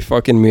in every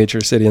fucking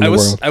major city in the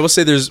world. I will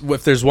say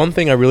if there's one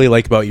thing I really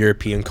like about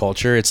European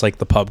culture, it's like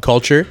the pub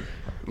culture.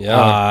 Yeah.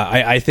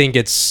 I think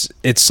it's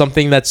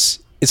something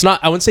it's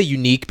not, I wouldn't say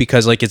unique,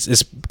 because like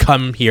it's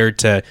come here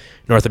to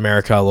North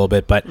America a little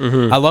bit, but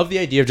I love the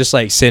idea of just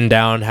like sitting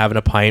down, having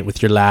a pint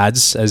with your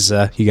lads, as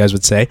you guys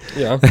would say.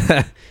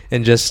 Yeah.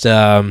 And just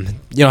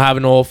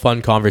having a whole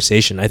fun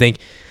conversation. I think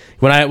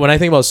when I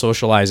think about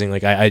socializing,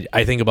 like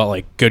I think about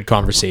like good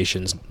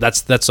conversations.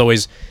 That's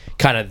always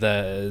kind of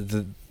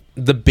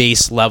the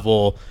base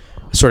level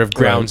sort of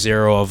ground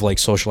zero of like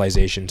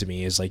socialization to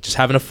me, is like just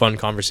having a fun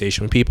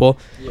conversation with people.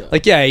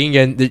 Like you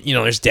can get,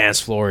 there's dance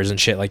floors and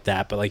shit like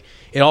that, but like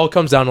it all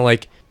comes down to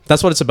like,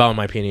 that's what it's about in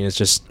my opinion. It's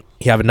just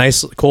you have a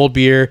nice cold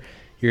beer,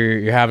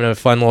 you're having a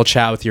fun little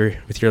chat with your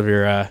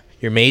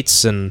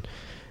mates, and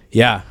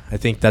I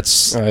think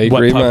that's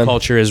what pub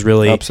culture is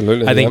really.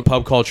 Absolutely. I think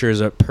pub culture is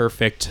a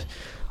perfect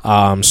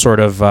sort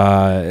of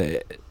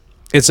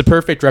it's a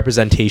perfect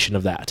representation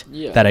of that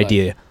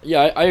idea.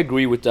 I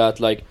agree with that.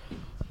 Like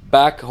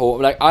back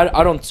home, like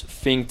I don't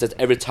think that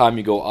every time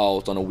you go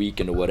out on a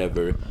weekend or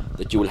whatever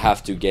that you will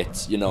have to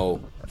get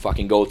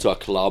fucking go to a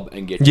club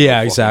and get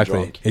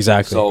exactly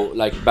drunk. So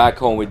like back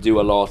home we do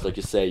a lot, like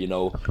you say,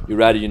 you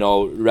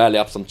rather rally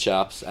up some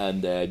chaps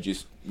and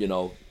just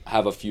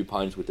have a few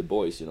pints with the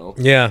boys,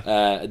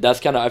 that's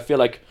kind of, I feel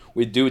like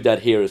we do that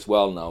here as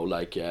well now,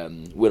 like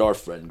with our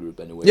friend group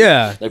anyway.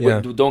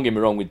 Don't get me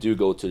wrong, we do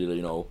go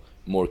to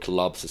more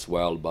clubs as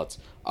well, but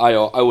I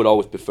would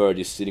always prefer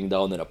just sitting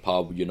down in a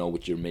pub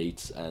with your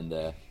mates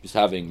and just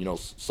having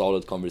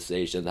solid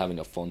conversations, having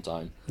a fun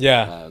time.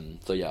 That's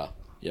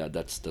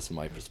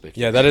my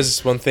perspective. That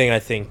is one thing I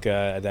think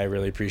that I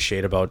really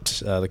appreciate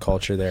about the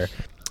culture there.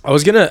 I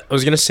was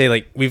gonna say,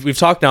 like, we've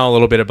talked now a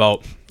little bit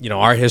about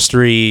our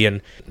history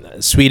and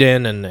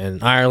Sweden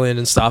and Ireland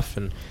and stuff,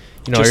 and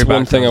just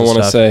one thing I want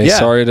to say.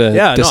 Sorry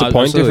to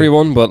disappoint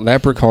everyone, but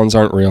leprechauns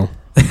aren't real.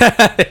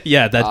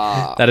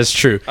 That is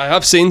true. I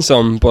have seen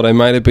some, but I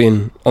might have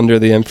been under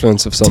the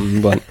influence of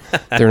something, but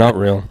they're not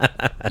real.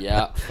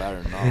 Fair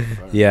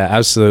enough.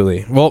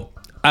 Absolutely. Well,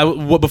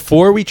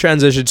 before we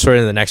transition sort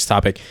of to the next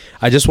topic,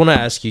 I just want to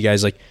ask you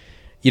guys, like,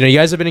 you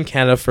guys have been in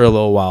Canada for a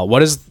little while.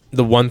 What is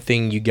the one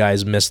thing you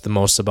guys miss the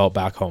most about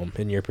back home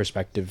in your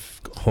respective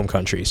home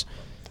countries?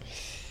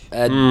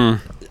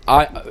 If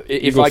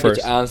I get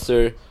to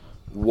answer,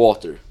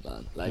 water,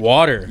 man. Like,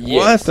 water?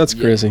 Yes, what? That's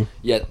crazy.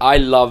 Yeah, I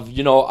love,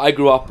 I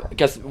grew up,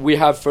 because we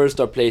have first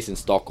our place in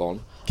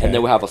Stockholm. and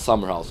then we have a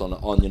summer house on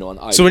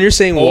island. So when you're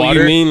saying Oh, you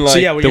water, mean so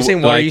like yeah, when you're the-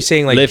 saying water, like are you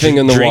saying like living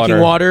in the drinking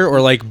water? water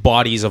or like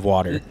bodies of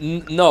water?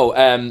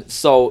 No,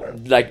 so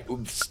like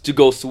to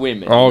go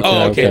swimming. Oh,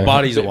 Oh, okay, okay.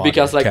 bodies of water.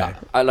 Because like okay.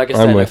 like I I'm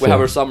said, like with we have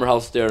you. our summer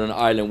house there on an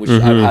island, which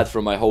I've had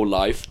for my whole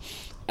life,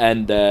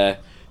 and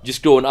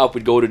just growing up,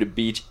 we'd go to the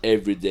beach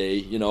every day.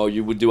 You know,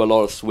 you would do a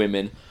lot of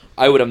swimming.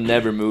 I would have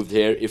never moved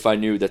here if I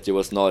knew that there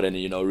was not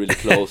any, really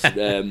close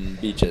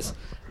beaches.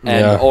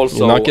 And also,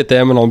 you not get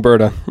them in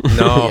Alberta.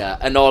 No. yeah,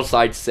 and also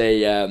I'd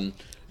say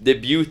the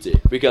beauty,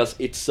 because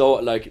it's so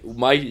like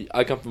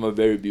I come from a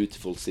very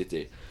beautiful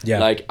city. Yeah.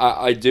 Like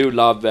I do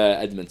love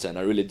Edmonton,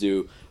 I really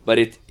do, but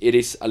it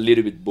is a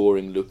little bit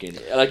boring looking.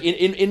 Like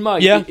in my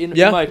in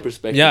my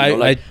perspective. Yeah,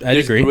 I'd agree.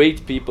 There's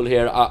great people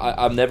here.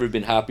 I've never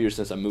been happier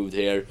since I moved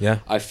here. Yeah.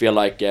 I feel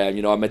like I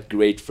met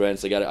great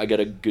friends. I got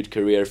a good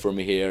career for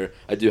me here.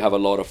 I do have a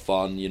lot of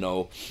fun.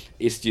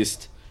 It's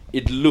just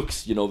it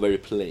looks very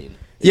plain.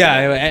 Yeah,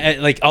 I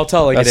like I'll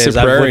tell like That's it is.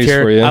 the prairies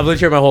for you. I've lived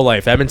here my whole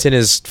life. Edmonton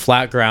is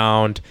flat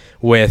ground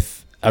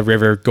with a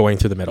river going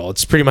through the middle.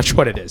 It's pretty much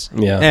what it is.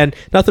 Yeah. And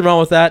nothing wrong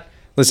with that.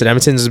 Listen,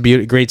 Edmonton's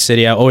a great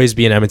city. I'll always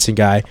be an Edmonton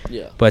guy.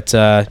 Yeah. But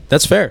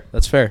that's fair.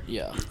 That's fair.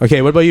 Yeah.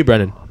 Okay, what about you,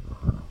 Brendan?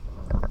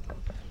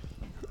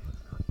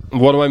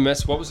 What do I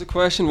miss? What was the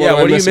question? What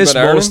do you miss most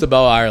Ireland?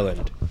 about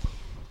Ireland?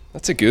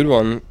 That's a good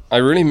one. I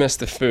really miss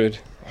the food.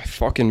 I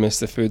fucking miss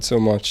the food so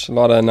much. A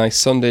lot of nice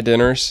Sunday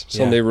dinners,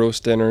 Sunday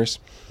roast dinners.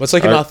 What's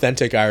like an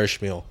authentic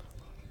Irish meal?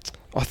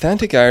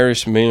 Authentic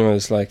Irish meal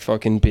is like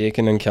fucking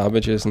bacon and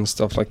cabbages and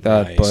stuff like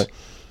that. Nice.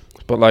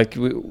 But like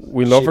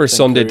we love our Chips and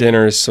Sunday curry.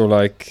 dinners, so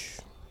like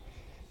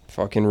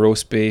fucking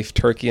roast beef,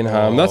 turkey and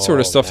ham, that sort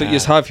of Oh, stuff that you man.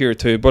 have here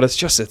too. But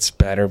it's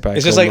better back.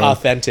 It's just home, like man.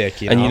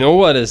 authentic, And you know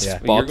what is? Yeah.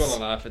 You're Bops.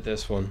 gonna laugh at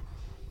this one.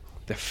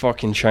 The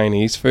fucking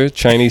Chinese food,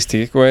 Chinese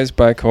takeaways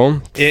back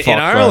home. In Fuck, man.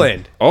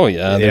 Ireland? Oh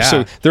yeah,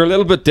 Yeah. they're a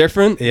little bit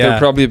different. Yeah. They're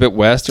probably a bit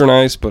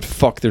westernized, but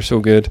fuck, they're so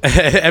good.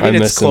 I mean,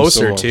 miss it's them so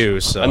closer much. too.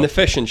 So And the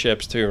fish and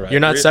chips too, right?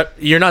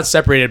 you're not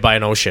separated by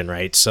an ocean,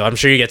 right? So I'm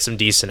sure you get some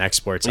decent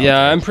exports. out Yeah,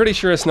 there. I'm pretty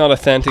sure it's not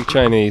authentic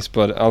Chinese,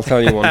 but I'll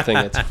tell you one thing: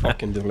 it's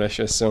fucking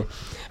delicious. So,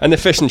 and the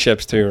fish and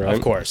chips too, right?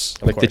 Of course.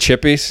 Like the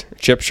chippies,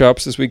 chip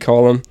shops as we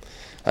call them.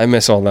 I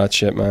miss all that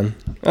shit, man.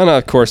 And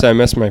of course, I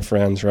miss my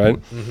friends, right?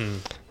 Mm-hmm.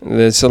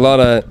 There's a lot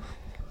of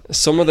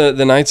some of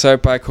the nights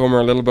out back home are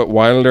a little bit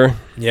wilder,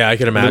 Yeah, I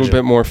can a imagine. little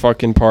bit more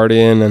fucking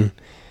partying, and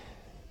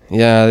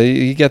yeah,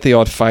 you get the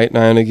odd fight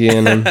now and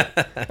again. And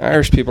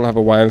Irish people have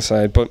a wild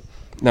side, but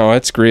no,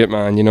 it's great,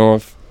 man.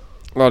 I've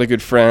a lot of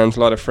good friends, a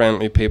lot of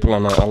friendly people,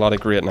 and a lot of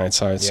great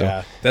nights out. So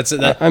Yeah, that's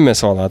it. I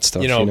miss all that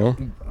stuff.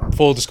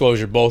 Full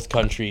disclosure, both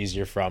countries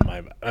you're from,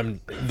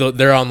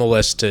 they're on the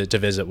list to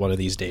visit one of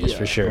these days Yeah.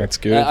 for sure. That's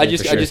good. I for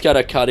just sure. I just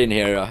gotta cut in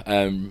here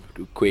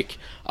quick.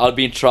 I'll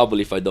be in trouble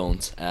if I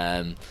don't.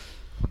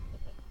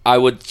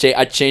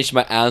 I'd change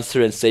my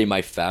answer and say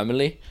my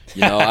family.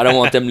 I don't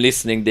want them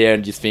listening there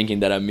and just thinking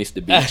that I missed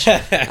the beach.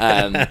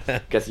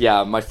 Because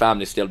my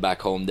family's still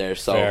back home there.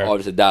 So Fair.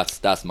 obviously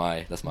that's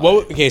my.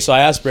 Okay, so I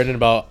asked Brendan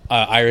about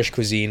Irish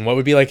cuisine. What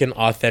would be like an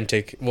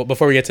authentic? Well,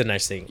 before we get to the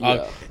next thing,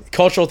 Yeah.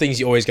 cultural things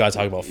you always gotta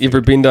talk about. You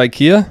ever been to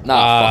IKEA?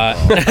 Nah,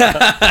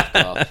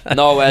 fuck off.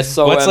 No,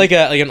 so What's like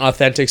an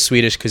authentic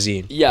Swedish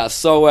cuisine? yeah,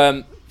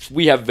 so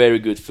we have very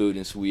good food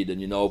in Sweden.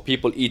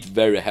 People eat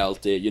very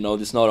healthy.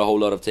 There's not a whole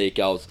lot of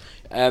takeouts.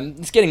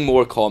 It's getting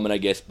more common, I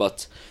guess,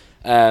 but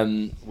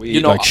We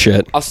eat like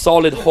shit. A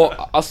solid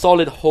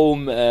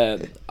home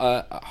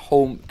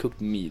home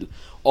cooked meal.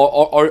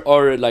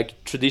 Or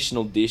like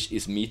traditional dish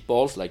is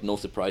meatballs, like no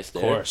surprise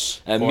there. Of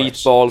course.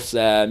 Meatballs,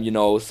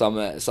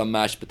 some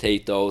mashed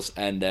potatoes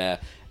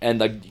and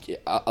like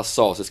a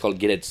sauce. It's called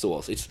gräddsås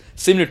sauce. It's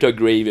similar to a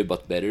gravy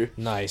but better.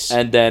 Nice.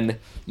 And then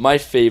my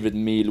favorite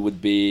meal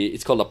would be,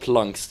 it's called a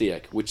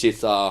plankstek, which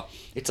is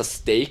it's a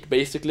steak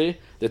basically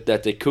that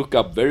they cook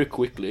up very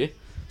quickly,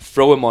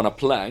 throw them on a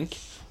plank,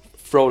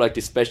 throw like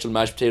the special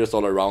mashed potatoes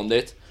all around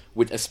it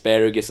with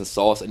asparagus and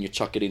sauce, and you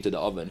chuck it into the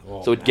oven.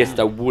 Oh, So it gets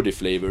that woody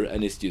flavor,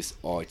 and it's just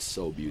it's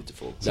so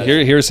beautiful. So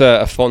here's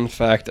a fun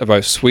fact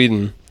about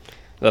Sweden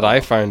that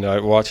I found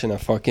out watching a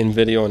fucking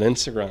video on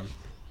Instagram.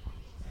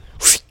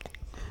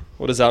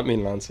 What does that mean,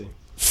 Lanci?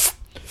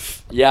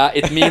 Yeah,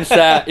 it means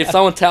if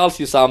someone tells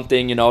you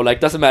something, like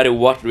doesn't matter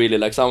what really,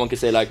 like someone can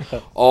say like,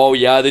 "Oh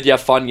yeah, did you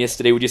have fun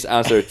yesterday?" We just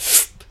answer.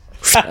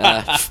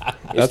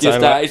 It's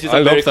just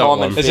a very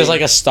common. It's just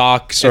like a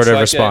stock sort of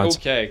response.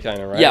 Okay, kind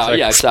of right. Yeah, It's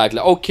like, exactly.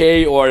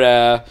 Okay,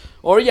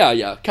 or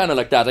yeah, kind of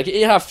like that. Like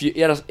it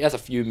has a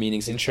few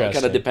meanings. It kind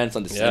Interesting. of depends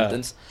on the Yeah.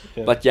 sentence.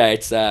 Yeah. But yeah,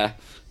 it's that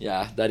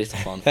is a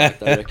fun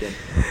fact, I reckon.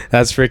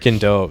 That's freaking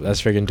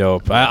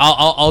dope.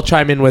 I'll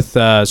chime in with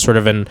sort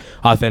of an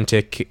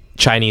authentic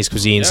Chinese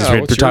cuisine since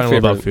we're what's talking your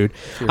about favorite-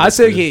 food. I'd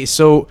say okay,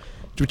 so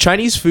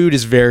Chinese food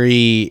is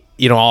very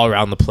all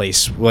around the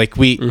place. Like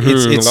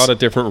it's a lot of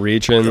different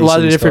regions. a lot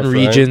of and different stuff,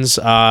 right? regions.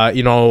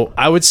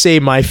 I would say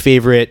my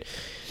favorite.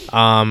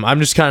 I'm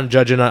just kind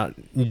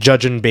of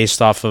judging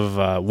based off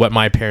of what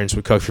my parents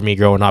would cook for me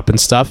growing up and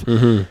stuff.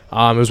 Mm-hmm.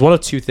 It was one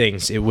of two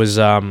things. It was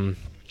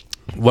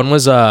One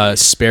was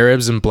spare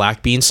ribs and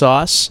black bean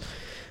sauce.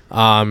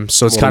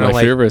 So it's kind of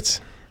like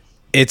favorites.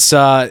 It's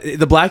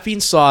the black bean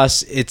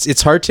sauce.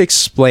 It's hard to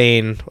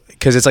explain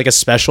because it's like a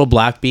special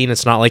black bean.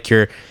 It's not like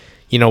your,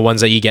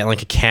 ones that you get in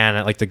like a can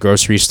at like the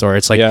grocery store.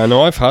 It's like, yeah, I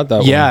know, I've had that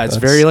one. Yeah, it's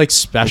very like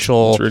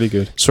special. It's really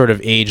good. Sort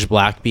of aged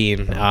black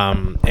bean.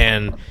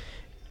 And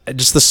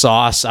just the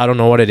sauce, I don't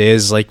know what it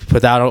is. Like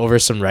put that over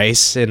some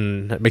rice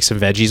and make some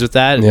veggies with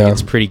that. Yeah.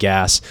 It's pretty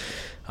gas.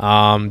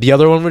 The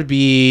other one would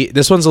be,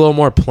 this one's a little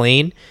more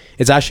plain.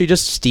 It's actually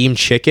just steamed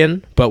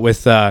chicken, but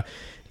with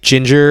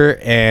ginger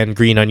and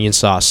green onion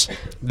sauce.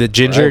 The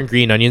ginger and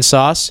green onion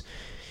sauce,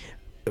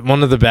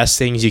 one of the best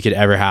things you could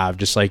ever have.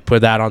 Just like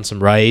put that on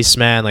some rice,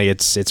 man. Like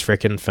it's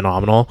freaking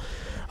phenomenal.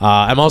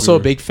 I'm also a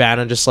big fan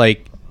of just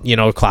like,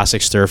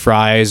 classic stir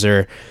fries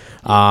or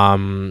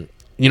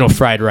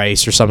fried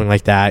rice or something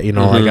like that.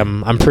 Like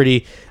I'm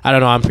pretty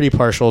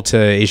partial to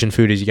Asian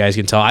food, as you guys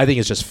can tell. I think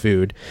it's just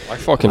food. I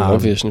fucking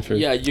love Asian food.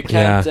 Yeah, you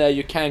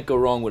can't go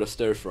wrong with a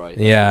stir fry.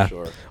 Yeah. For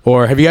sure.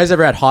 Or have you guys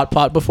ever had hot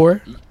pot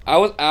before? I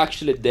was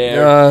actually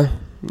there.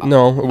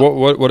 No.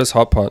 What is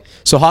hot pot?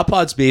 So hot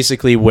pot's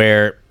basically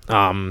where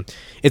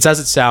it's as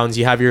it sounds.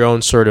 You have your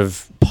own sort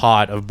of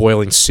pot of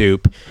boiling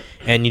soup,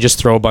 and you just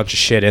throw a bunch of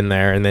shit in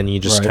there, and then you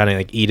just kind of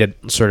like eat it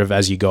sort of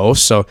as you go.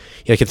 So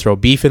you can throw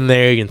beef in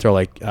there, you can throw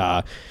like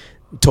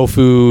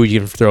tofu, you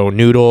can throw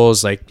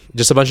noodles, like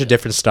just a bunch of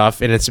different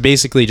stuff, and it's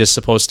basically just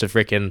supposed to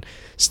freaking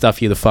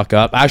stuff you the fuck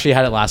up. I actually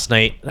had it last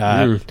night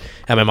at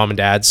my mom and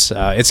dad's.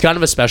 It's kind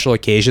of a special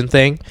occasion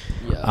thing,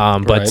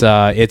 but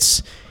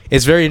it's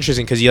very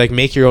interesting because you like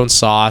make your own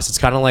sauce. It's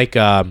kind of like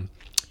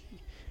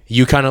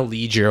you kind of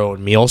lead your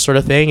own meal sort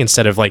of thing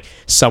instead of like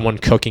someone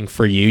cooking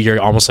for you.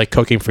 You're almost like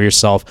cooking for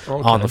yourself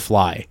on the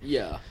fly.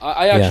 Yeah,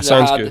 I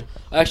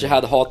actually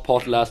had a hot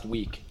pot last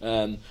week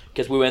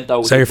because we went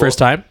out. Is that your first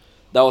time?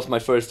 That was my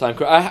first time.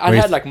 I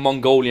had like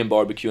Mongolian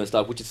barbecue and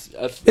stuff, which is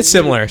it's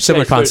similar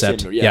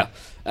concept. Similar,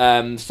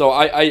 yeah. So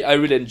I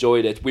really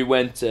enjoyed it. We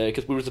went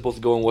because we were supposed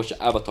to go and watch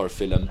the Avatar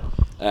film.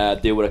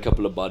 There were a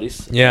couple of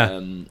buddies. Yeah.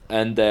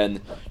 And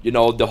then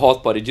the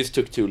hot pot, it just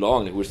took too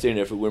long. We were sitting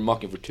there we were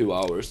mocking for 2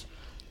 hours.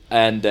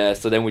 And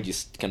so then we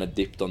just kind of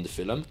dipped on the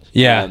film.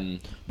 Yeah.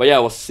 But yeah,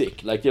 it was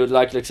sick. Like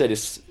I said,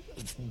 it's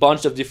a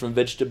bunch of different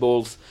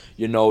vegetables.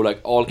 Like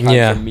all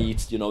kinds of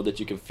meats. That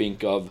you can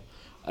think of.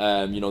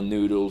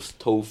 Noodles,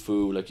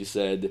 tofu, like you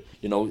said.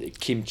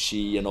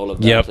 Kimchi and all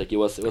of that. Yep. Like it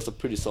was a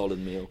pretty solid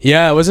meal.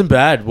 Yeah, it wasn't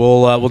bad.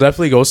 We'll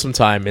definitely go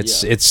sometime.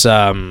 It's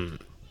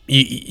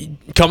you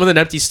come with an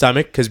empty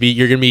stomach because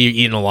you're gonna be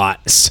eating a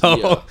lot.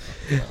 So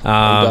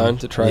I'm down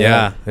to try.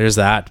 Yeah, there's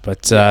that.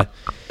 But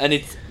and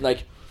it's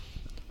like.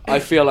 I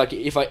feel like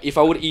if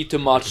I would eat too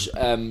much,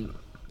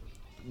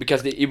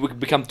 because it would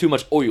become too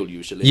much oil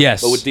usually.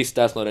 Yes. But with this,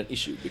 that's not an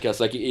issue because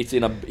like it's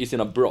in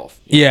a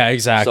broth. Yeah,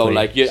 exactly. So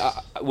like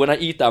when I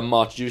eat that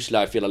much, usually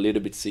I feel a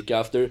little bit sick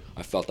after.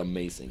 I felt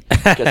amazing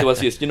because it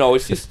was just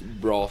it's just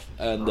broth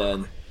and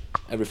then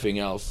everything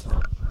else.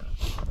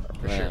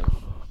 For sure.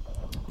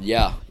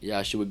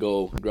 Yeah. Should we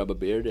go grab a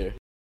beer there?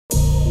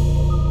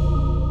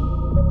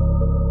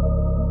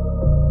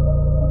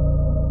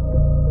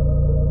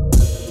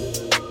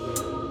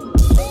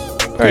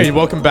 All right,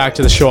 welcome back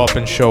to the Show Up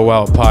and Show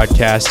Out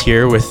podcast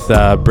here with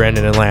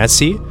Brendan and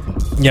Lanci.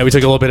 Yeah, we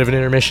took a little bit of an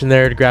intermission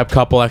there to grab a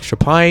couple extra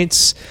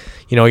pints,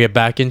 get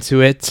back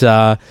into it.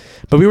 But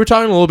we were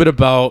talking a little bit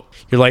about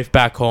your life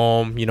back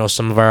home,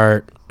 some of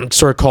our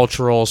sort of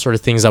cultural sort of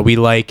things that we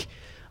like,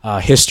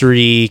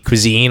 history,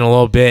 cuisine a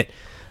little bit.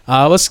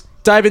 Let's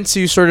dive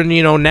into sort of,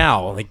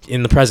 now, like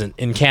in the present,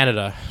 in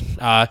Canada.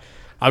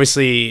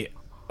 Obviously,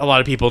 a lot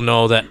of people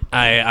know that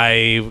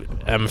I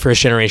am a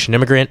first-generation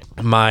immigrant.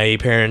 I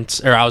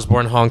was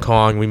born in Hong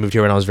Kong. We moved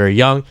here when I was very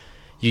young.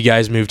 You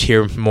guys moved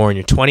here more in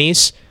your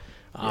 20s.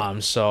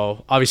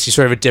 So obviously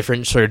sort of a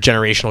different sort of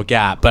generational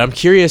gap. But I'm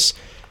curious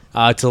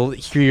to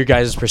hear your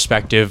guys'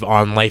 perspective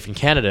on life in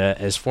Canada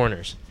as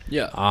foreigners.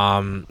 Yeah.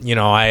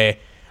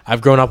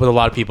 I've grown up with a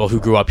lot of people who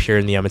grew up here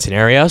in the Edmonton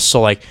area.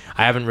 So like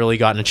I haven't really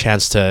gotten a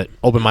chance to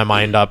open my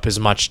mind up as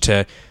much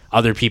to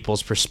other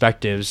people's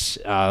perspectives,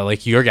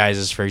 like your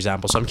guys's, for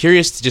example. So I'm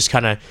curious to just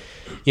kind of,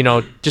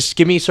 just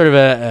give me sort of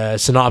a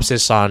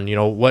synopsis on,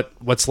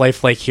 what's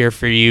life like here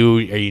for you?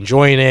 Are you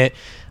enjoying it?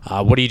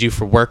 What do you do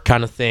for work,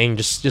 kind of thing?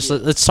 Just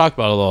let's talk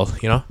about it a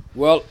little,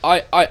 Well,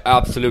 I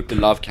absolutely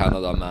love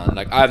Canada, man.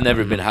 Like I've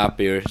never been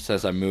happier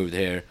since I moved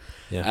here.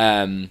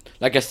 Yeah.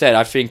 Like I said,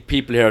 I think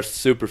people here are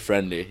super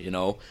friendly,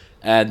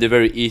 and they're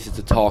very easy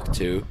to talk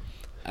to.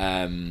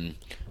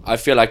 I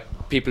feel like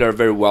people are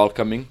very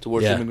welcoming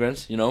towards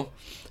immigrants,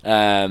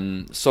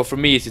 so for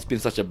me it's been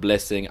such a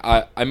blessing.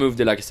 I moved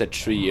there, like I said,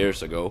 3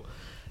 years ago,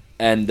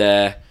 and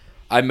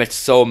I met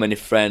so many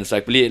friends.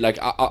 Like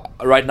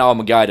right now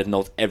I'm a guy that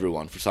knows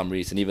everyone for some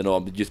reason, even though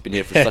I've just been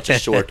here for such a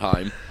short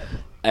time.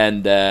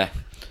 And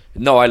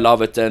no, I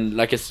love it. And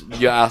like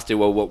you asked me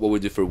what we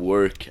do for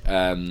work,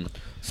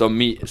 So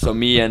me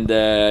and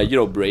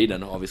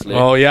Braden, obviously.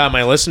 Oh yeah,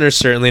 my listeners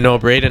certainly know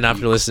Braden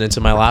after listening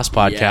to my last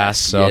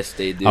podcast. Yes,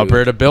 they do.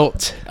 Alberta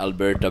built.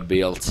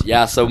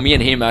 Yeah, so me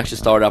and him actually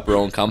started up our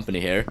own company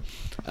here.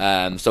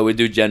 So we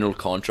do general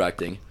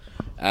contracting,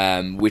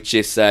 which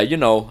is a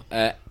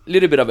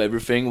little bit of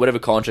everything, whatever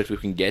contract we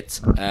can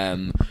get.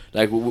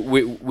 Like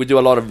we do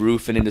a lot of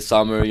roofing in the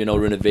summer,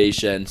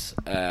 renovations,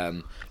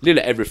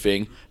 little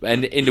everything.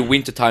 And in the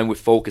winter time we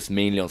focus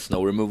mainly on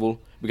snow removal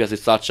because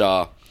it's such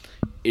a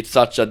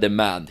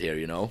demand here,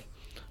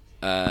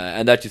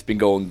 and that's just been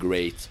going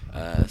great.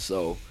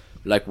 So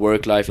like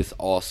work life is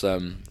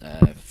awesome,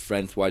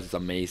 friends wise it's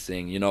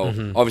amazing,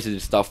 obviously the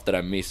stuff that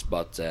I miss,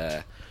 but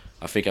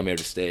I think I'm here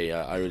to stay.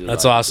 I really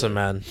that's like awesome,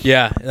 man.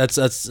 Yeah, that's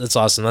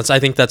awesome. I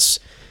think that's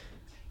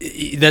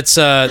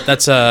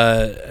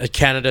a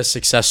Canada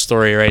success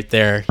story right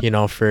there,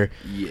 for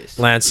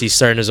Lanci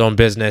starting his own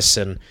business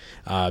and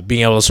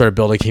being able to sort of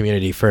build a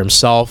community for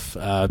himself,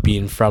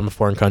 being from a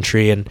foreign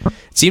country. And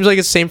it seems like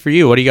it's the same for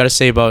you. What do you got to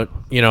say about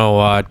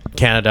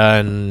Canada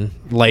and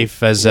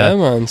life as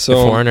a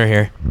foreigner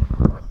here?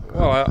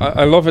 Well,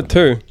 I love it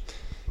too.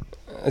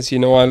 As you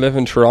know, I live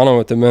in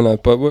Toronto at the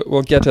minute, but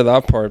we'll get to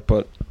that part.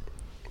 But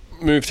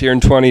moved here in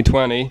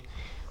 2020.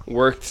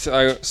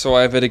 So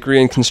I have a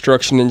degree in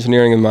construction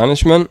engineering and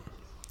management.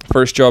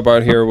 First job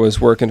out here was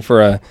working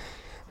for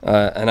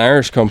an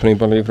Irish company,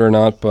 believe it or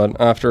not. But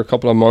after a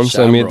couple of months,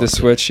 I made the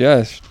switch.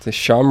 Yeah, the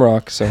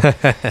Shamrock. So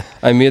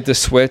I made the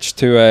switch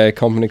to a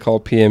company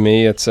called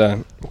PME. It's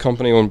a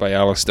company owned by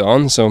Alice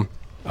Dunn. So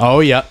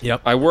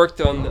yep. I worked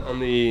on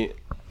the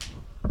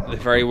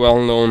very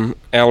well-known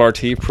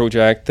LRT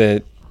project,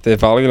 the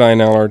Valley Line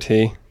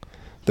LRT,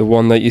 the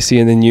one that you see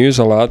in the news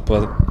a lot,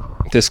 but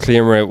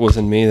disclaimer, it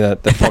wasn't me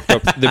that fucked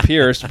up the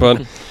piers.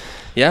 But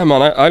yeah,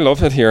 man, I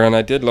love it here, and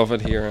I did love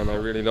it here, and I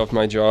really loved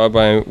my job.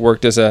 I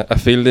worked as a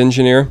field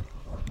engineer,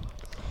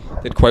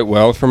 did quite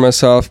well for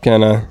myself,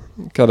 kind of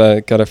got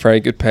a very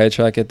good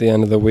paycheck at the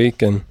end of the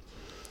week. And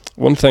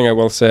one thing I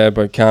will say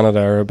about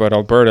Canada, or about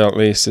Alberta at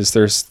least, is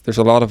there's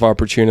a lot of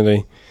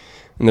opportunity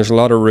and there's a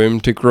lot of room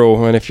to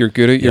grow, and if you're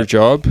good at your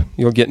job,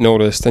 you'll get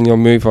noticed and you'll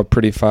move up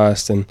pretty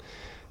fast. And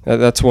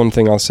that's one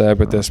thing I'll say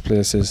about this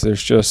place, is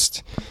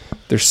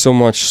there's so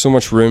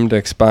much room to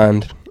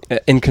expand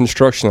in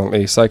construction. At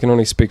least I can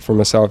only speak for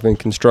myself in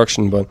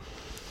construction, but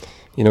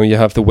you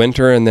have the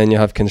winter and then you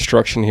have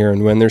construction here,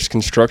 and when there's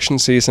construction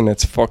season,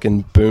 it's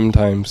fucking boom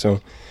time.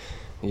 So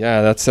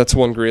yeah, that's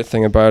one great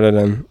thing about it.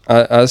 And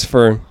as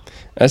for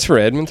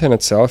Edmonton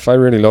itself, I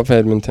really love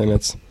Edmonton.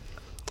 It's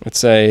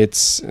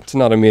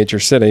not a major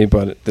city,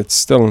 but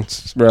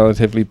it's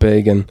relatively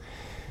big, and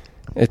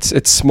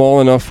it's small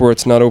enough where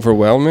it's not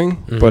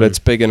overwhelming, but it's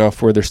big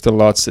enough where there's still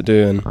lots to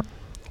do. And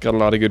got a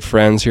lot of good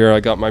friends here. I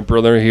got my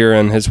brother here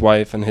and his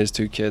wife and his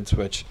 2 kids,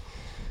 which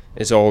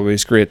is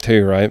always great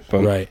too, right?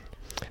 But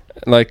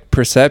like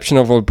perception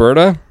of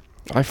Alberta,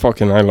 I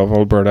love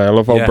Alberta. I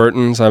love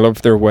Albertans. I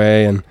love their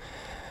way, and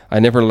I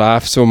never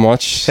laughed so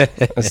much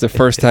as the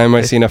first time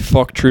I seen a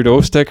 "fuck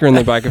Trudeau" sticker in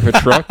the back of a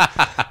truck.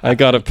 I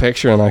got a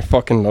picture and I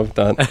fucking loved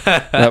that.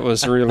 That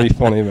was really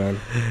funny, man.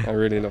 I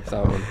really loved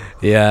that one.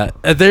 Yeah,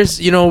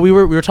 there's we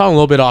were talking a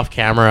little bit off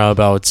camera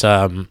about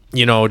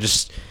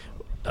just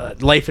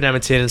life in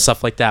Edmonton and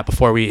stuff like that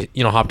before we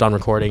hopped on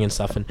recording and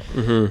stuff. And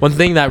one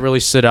thing that really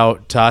stood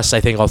out to us,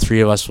 I think all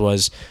 3 of us,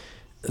 was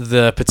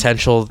the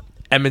potential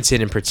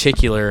Edmonton in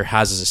particular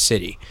has as a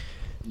city.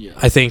 Yeah.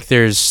 I think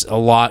there's a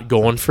lot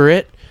going for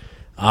it.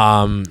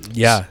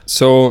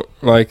 So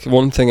like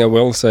one thing I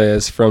will say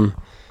is from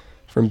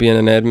being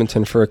in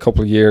Edmonton for a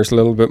couple of years, a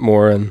little bit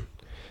more, and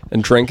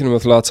drinking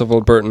with lots of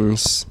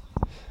Albertans,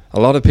 a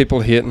lot of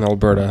people hate in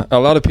Alberta. A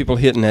lot of people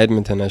hate in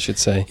Edmonton, I should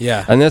say.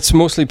 Yeah. And that's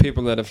mostly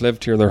people that have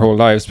lived here their whole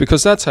lives,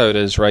 because that's how it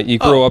is, right? You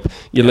grow up,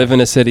 you live in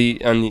a city,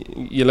 and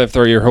you live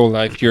there your whole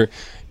life. You're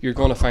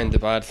going to find the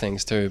bad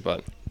things too,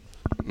 but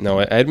no,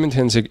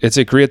 Edmonton's it's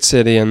a great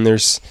city, and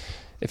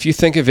if you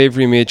think of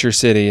every major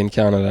city in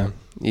Canada,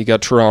 you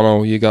got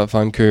Toronto, you got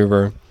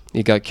Vancouver,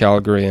 you got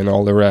Calgary, and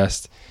all the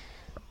rest.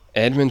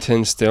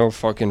 Edmonton's still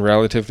fucking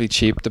relatively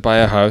cheap to buy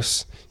a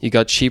house. You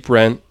got cheap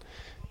rent,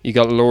 you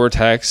got lower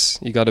tax,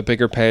 you got a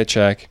bigger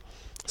paycheck.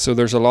 So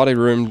there's a lot of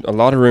room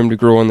to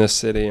grow in this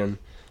city, and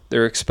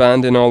they're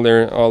expanding all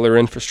their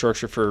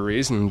infrastructure for a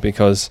reason,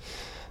 because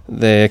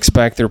they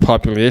expect their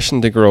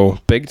population to grow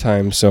big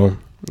time. So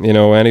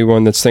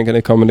anyone that's thinking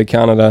of coming to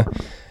Canada,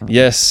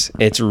 yes,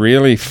 it's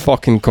really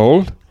fucking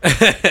cold.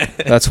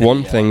 That's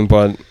one thing,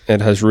 but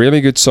it has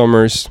really good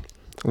summers,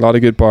 a lot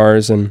of good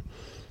bars, and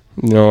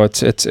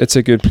it's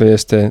a good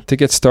place to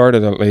get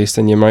started at least.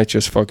 And you might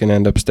just fucking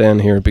end up staying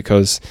here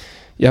because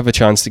you have a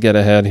chance to get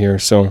ahead here.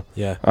 So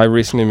yeah, I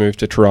recently moved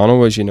to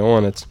Toronto, as you know,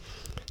 and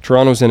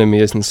Toronto's an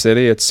amazing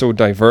city. It's so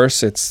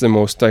diverse. It's the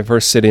most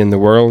diverse city in the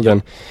world. Yep.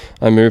 And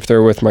I moved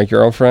there with my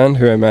girlfriend,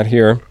 who I met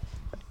here.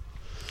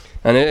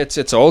 And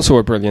it's also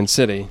a brilliant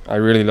city. I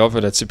really love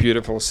it. It's a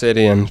beautiful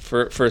city, and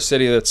for a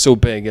city that's so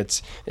big,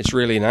 it's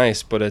really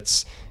nice. But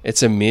it's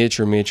a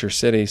major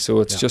city, so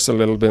it's just a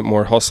little bit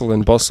more hustle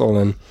and bustle,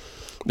 and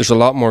there's a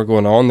lot more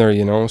going on there,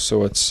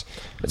 So it's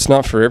it's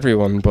not for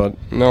everyone. But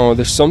no,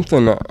 there's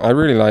something I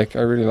really like.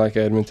 I really like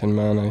Edmonton,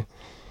 man.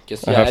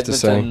 Because I have to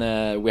say.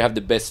 Edmonton, we have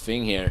the best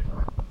thing here.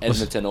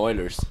 Edmonton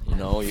Oilers, you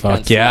know. You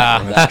Fuck can't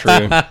yeah. that's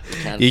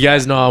true. You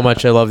guys know how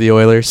much I love the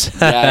Oilers.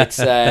 Yeah,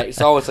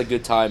 it's always a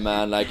good time,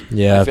 man. Like,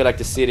 Yeah. I feel like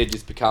the city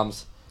just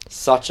becomes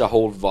such a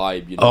whole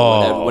vibe, you know.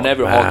 Oh,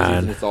 whenever man. hockey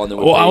season is on, then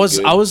Well, I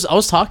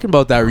was talking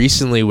about that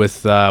recently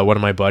with one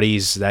of my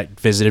buddies that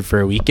visited for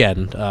a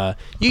weekend.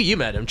 You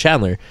met him,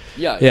 Chandler.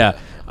 Yeah.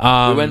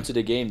 Yeah. We went to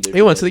the game.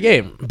 We went to the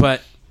game,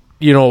 but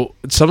you know,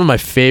 some of my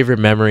favorite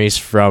memories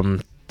from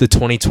the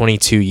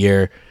 2022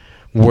 year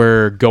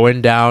were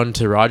going down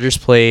to Rogers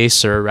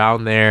Place or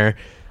around there,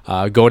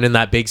 going in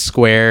that big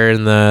square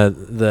and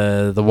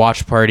the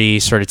watch party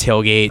sort of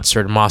tailgate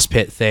sort of moss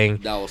pit thing.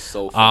 That was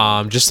so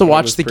fun. Just to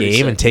watch the pretty game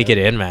sick, and take yeah. it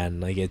in, man.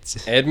 Like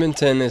it's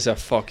Edmonton is a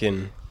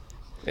fucking.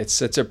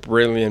 It's a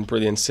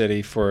brilliant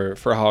city for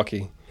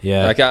hockey.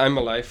 yeah. Like I'm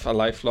a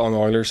lifelong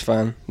Oilers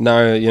fan.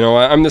 Now you know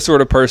I'm the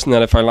sort of person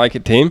that if I like a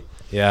team,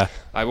 Yeah.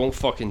 I won't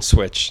fucking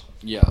switch.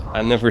 Yeah.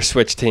 I never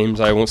switch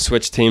teams. I won't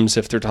switch teams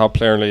if their top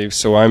player leaves.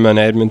 So I'm an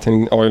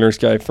Edmonton Oilers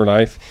guy for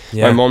life.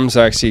 Yeah. My mum's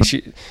actually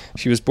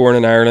she was born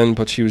in Ireland,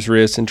 but she was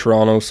raised in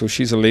Toronto, so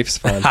she's a Leafs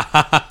fan.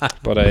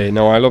 But I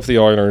love the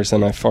Oilers,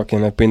 and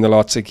I've been to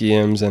lots of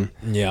games, and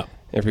Yeah.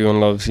 everyone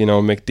loves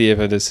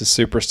McDavid is a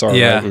superstar.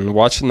 Yeah. Right? And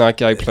watching that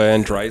guy play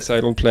and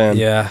Draisaitl playing,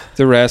 Yeah.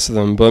 the rest of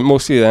them, but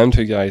mostly them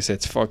two guys,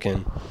 it's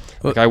fucking.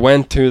 Like I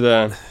went to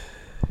the.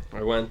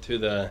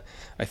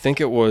 I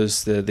think it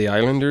was the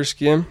Islanders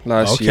game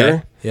last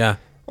year. Yeah.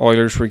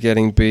 Oilers were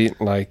getting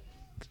beat like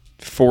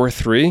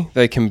 4-3.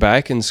 They came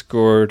back and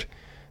scored.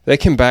 They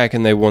came back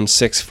and they won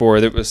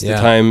 6-4. That was the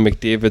time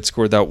McDavid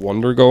scored that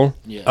wonder goal.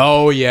 Yeah.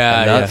 Oh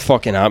yeah. And that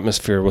fucking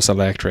atmosphere was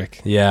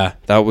electric. Yeah.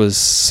 That was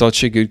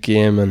such a good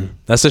game, and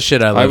That's the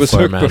shit I live I was for,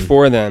 hooked man.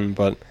 before then,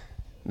 but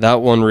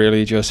that one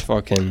really just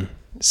fucking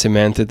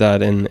cemented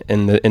that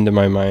into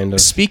my mind.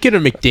 Of Speaking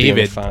of being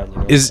a McDavid,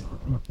 fan, you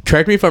know.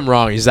 correct me if I'm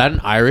wrong, is that an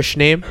Irish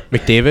name,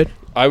 McDavid?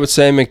 I would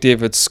say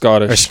McDavid's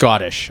Scottish. Or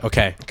Scottish?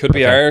 Okay. Could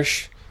be Okay.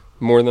 Irish,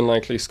 more than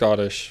likely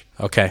Scottish.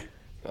 Okay.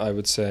 I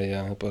would say,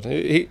 yeah, but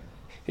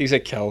he's a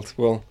Celt.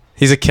 Well,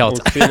 He's a we'll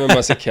Celt. treat him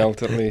as a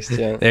Celt at least.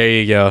 Yeah. There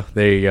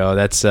you go.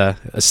 That's a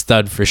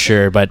stud for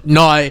sure. But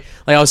no, I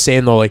was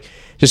saying though, like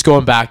just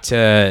going back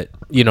to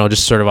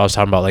just sort of I was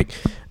talking about like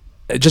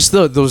just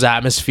those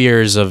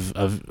atmospheres of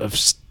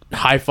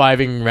high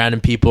fiving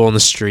random people in the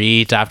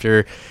street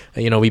after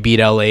we beat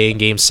LA in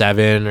Game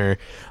 7 or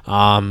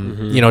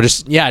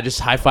just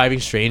high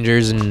fiving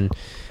strangers and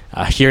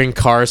hearing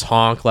cars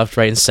honk left,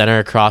 right, and center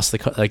across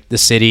the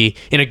city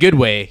in a good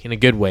way,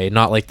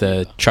 not like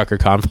the trucker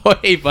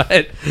convoy,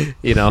 but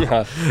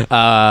Yeah,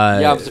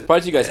 I'm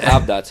surprised you guys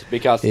have that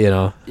because you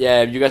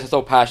guys are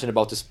so passionate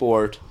about the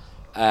sport,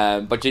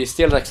 but you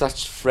still like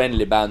such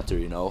friendly banter,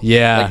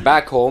 Yeah. Like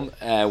back home,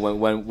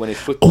 when it's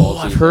football.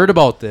 I've heard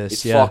about this.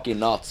 It's Yeah. fucking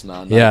nuts,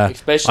 man. Like, Yeah.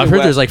 especially I've heard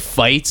when, there's like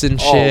fights and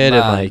shit man,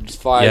 and like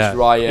fights,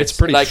 riots. It's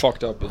pretty like,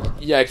 fucked up.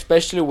 Yeah,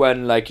 especially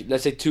when like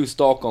let's say two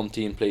Stockholm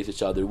teams plays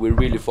each other, we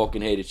really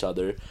fucking hate each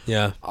other.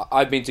 Yeah.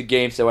 I've been to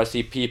games where I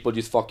see people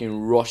just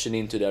fucking rushing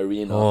into the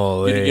arena,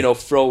 Holy.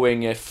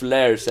 throwing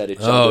flares at each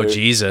Oh, other.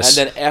 Jesus.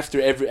 And then after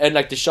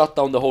like they shut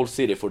down the whole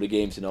city for the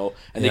games, and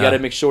they Yeah. gotta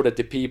make sure that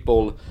the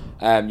people,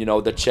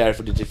 that cheer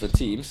for the different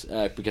teams,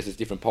 because it's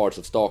different parts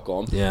of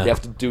Stockholm, Yeah. they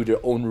have to do their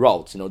own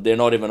routes. They're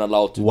not even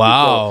allowed to.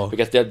 Wow.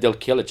 Because they'll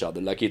kill each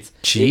other. Like it's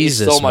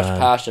Jesus, so much man.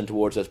 passion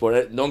towards that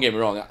sport. Don't get me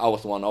wrong, I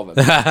was one of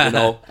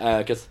them.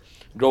 Because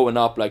growing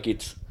up, like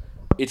it's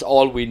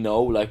all we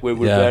know. Like we're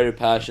Yeah. very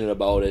passionate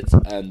about it,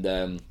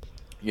 and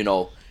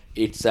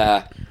it's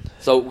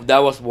so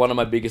that was one of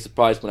my biggest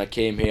surprises when I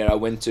came here. I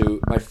went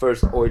to my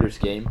first Oilers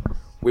game.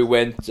 We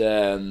went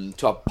to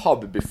a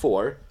pub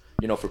before,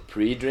 for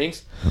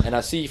pre-drinks, and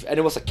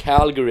it was a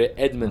Calgary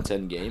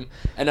Edmonton game,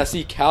 and I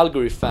see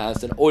Calgary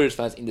fans and Oilers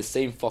fans in the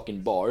same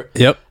fucking bar.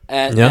 Yep.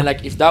 And Yeah. and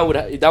like if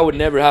that would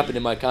never happen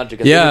in my country,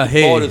 because Yeah, the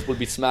hey. borders would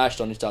be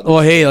smashed on each other.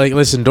 Well, hey, like,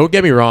 listen, don't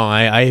get me wrong.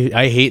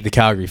 I hate the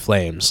Calgary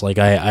Flames. Like,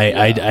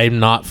 I'm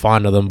not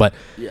fond of them. But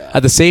Yeah.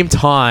 at the same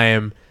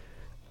time,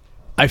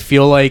 I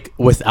feel like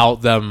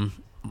without them,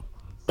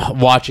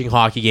 watching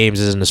hockey games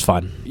isn't as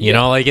fun. You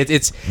know, like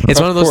it's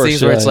one of those course,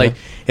 things where yeah, it's like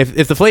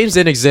if the Flames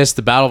didn't exist,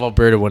 the Battle of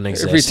Alberta wouldn't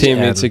exist. Every team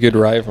And needs a good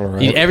rival,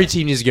 right? Every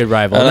team needs a good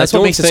rival, And and that's I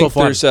what don't makes it so think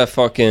fun. there's a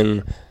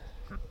fucking.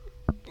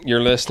 Your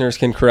listeners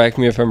can correct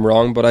me if I'm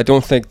wrong, but I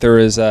don't think there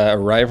is a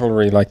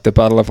rivalry like the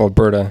Battle of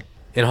Alberta.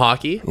 In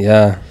hockey.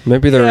 Yeah,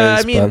 maybe there is. Yeah,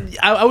 I mean,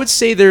 but I would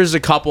say there's a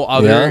couple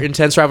other Yeah.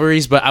 intense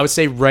rivalries, but I would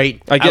say I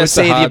would guess the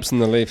say Habs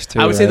and the Leafs too.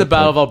 I would say the right?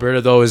 Battle of But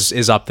Alberta though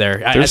is up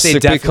there. I'd there's say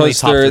sick definitely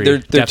because top they're three. they're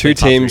Definitely two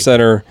top teams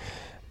three.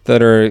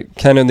 that are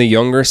kind of the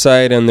younger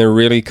side, and they're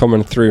really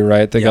coming through.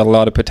 Right, they Yeah. got a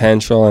lot of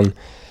potential, and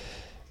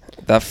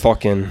that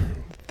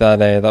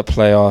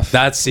playoff.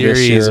 That this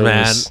series, year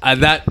man. was-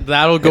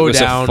 That'll it go was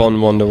down. a fun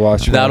one to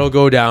watch. man. That'll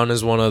go down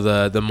as one of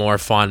the more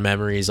fond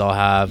memories I'll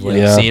have. Like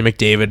Yeah. seeing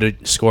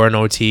McDavid score an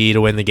OT to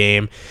win the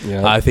game.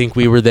 Yeah. I think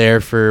we were there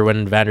for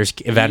when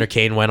Vander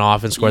Kane went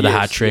off and scored the Yes,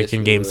 hat trick yes, in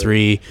we Game were.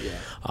 3. Yeah.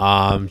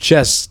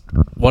 Just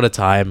what a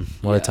time.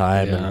 What a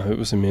time. Yeah, it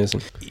was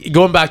amazing.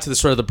 Going back to the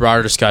sort of the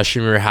broader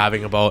discussion we were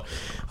having about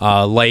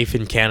life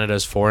in Canada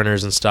as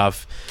foreigners and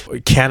stuff,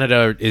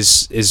 Canada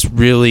is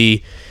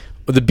really,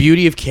 the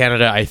beauty of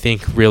Canada, I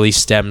think, really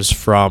stems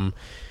from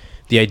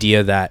the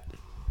idea that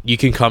you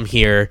can come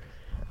here,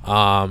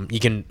 you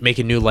can make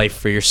a new life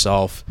for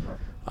yourself,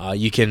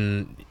 you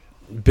can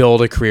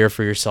build a career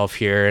for yourself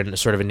here and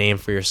sort of a name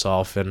for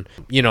yourself, and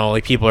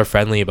like people are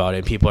friendly about it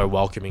and people are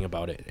welcoming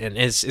about it, and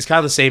it's kind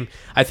of the same,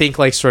 I think,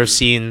 like sort of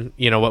seeing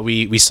what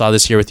we saw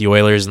this year with the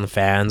Oilers and the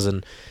fans,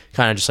 and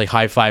kind of just like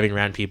high-fiving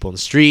around people in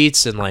the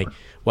streets and like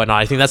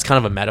whatnot. I think that's kind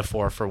of a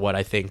metaphor for what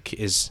I think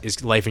is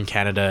life in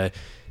Canada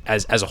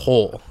as a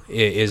whole,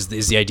 is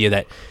the idea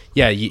that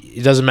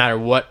it doesn't matter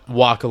what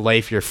walk of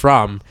life you're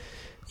from,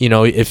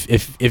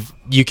 if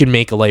you can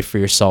make a life for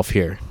yourself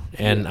here.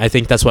 And I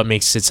think that's what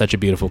makes it such a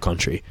beautiful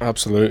country.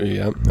 Absolutely,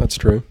 yeah, that's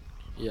true.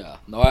 Yeah,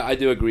 no, I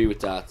do agree with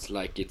that.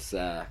 Like, it's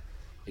a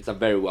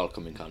very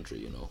welcoming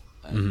country,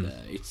 and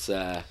it's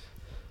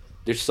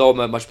there's so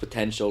much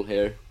potential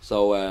here.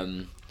 So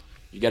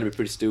you gotta be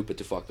pretty stupid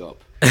to fuck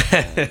up.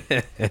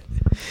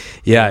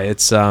 Yeah,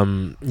 it's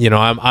I'm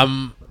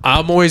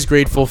always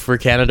grateful for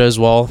Canada as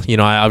well.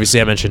 I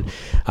mentioned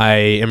I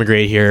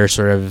immigrated here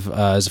sort of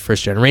as a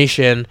first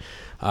generation.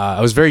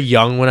 I was very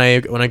young when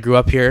I grew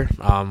up here,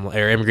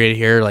 or immigrated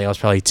here. Like I was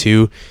probably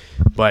 2,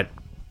 but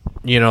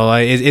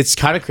it's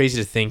kind of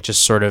crazy to think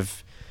just sort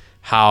of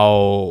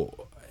how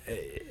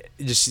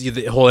just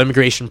the whole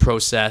immigration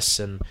process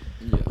and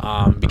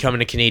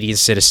becoming a Canadian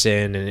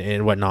citizen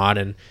and whatnot,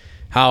 and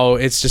how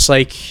it's just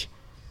like,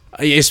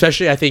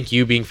 especially I think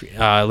you being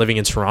living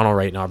in Toronto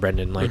right now,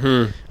 Brendan. Like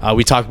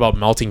we talk about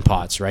melting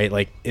pots, right?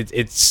 Like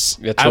it's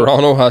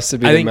Toronto has to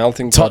be the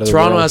melting pot.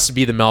 Toronto has to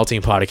be the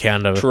melting pot of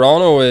Canada.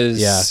 Toronto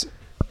is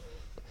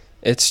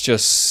it's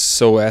just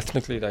so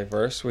ethnically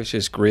diverse, which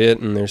is great,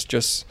 and there's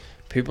just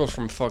people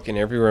from fucking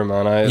everywhere,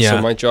 man.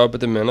 So my job at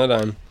the minute,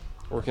 I'm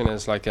working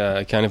as like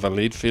a kind of a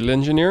lead field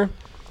engineer,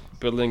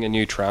 building a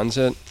new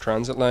transit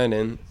line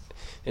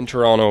in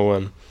Toronto,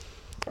 and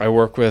I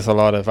work with a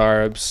lot of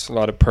Arabs, a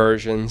lot of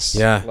Persians,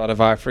 a lot of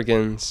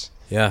Africans,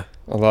 a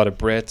lot of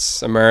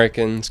Brits,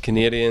 Americans,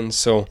 Canadians.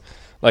 So,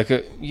 like,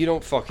 you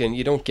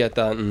don't get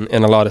that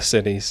in a lot of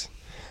cities,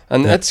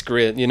 and that's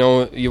great. You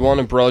want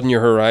to broaden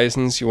your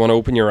horizons. You want to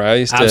open your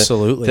eyes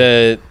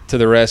to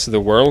the rest of the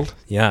world.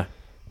 Yeah,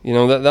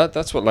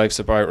 that's what life's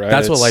about, right?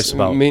 That's what life's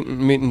about.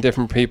 Meeting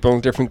different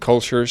people, different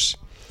cultures.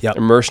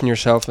 Immersing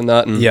yourself in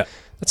that, and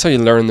that's how you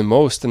learn the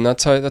most, and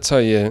that's how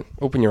you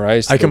open your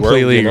eyes to the world. I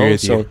completely agree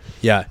with you.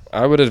 So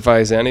I would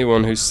advise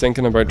anyone who's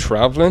thinking about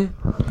traveling,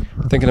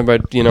 thinking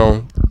about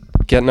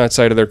getting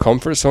outside of their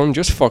comfort zone,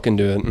 just fucking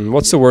do it. And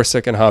what's the worst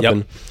that can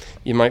happen?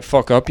 You might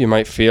fuck up, you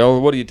might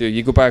fail. What do?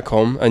 You go back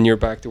home and you're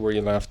back to where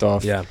you left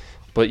off.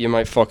 But you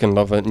might fucking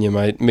love it, and you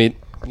might meet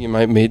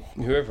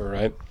whoever,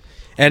 right?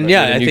 And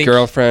I think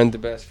girlfriend, the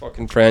best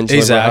fucking friend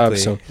you'll ever have.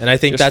 So and I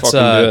think that's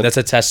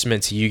a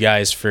testament to you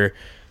guys for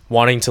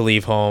wanting to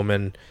leave home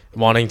and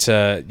wanting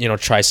to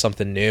try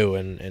something new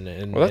and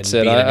that's be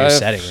it. in a new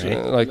setting,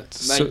 right?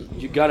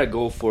 You gotta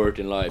go for it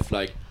in life.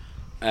 Like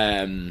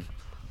I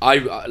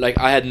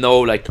had no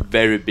like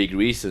very big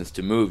reasons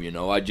to move.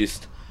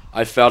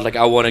 I felt like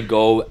I want to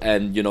go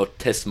and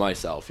test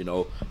myself.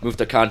 Move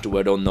to a country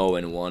where I don't know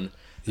anyone.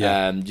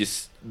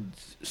 This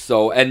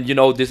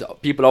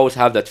people always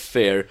have that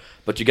fear,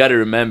 but you gotta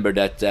remember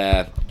that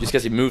just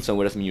because you move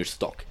somewhere doesn't mean you're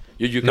stuck.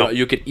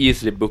 You could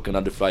easily book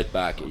another flight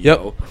back. You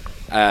know?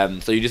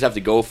 So you just have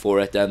to go for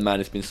it, and man,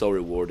 it's been so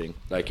rewarding.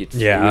 Like it's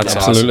really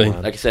absolutely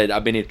awesome. Like I said,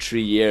 I've been here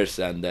 3 years,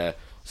 and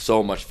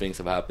so much things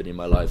have happened in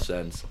my life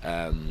since.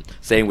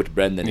 Same with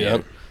Brendan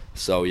here.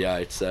 So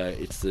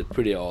it's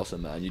pretty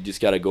awesome, man. You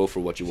just gotta go for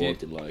what you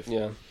want in life.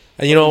 Yeah,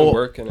 and it'll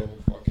work, and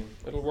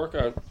it'll work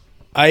out.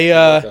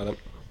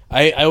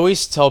 I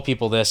always tell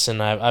people this, and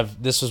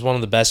this was one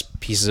of the best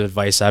pieces of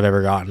advice I've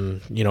ever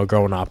gotten.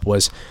 Growing up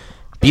was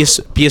be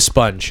a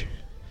sponge,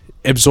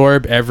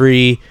 absorb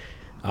every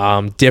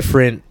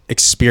different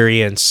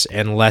experience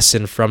and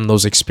lesson from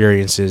those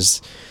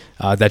experiences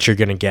that you're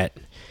gonna get.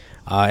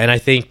 And I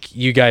think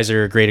you guys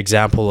are a great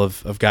example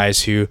of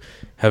guys who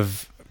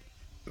have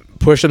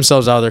pushed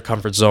themselves out of their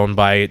comfort zone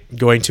by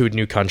going to a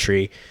new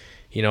country,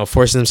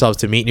 forcing themselves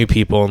to meet new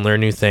people and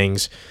learn new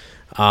things.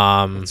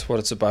 That's what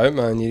it's about,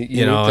 man.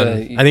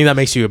 I think that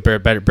makes you a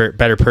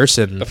better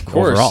person. Of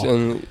course, overall.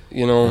 And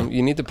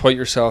you need to put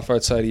yourself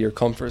outside of your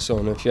comfort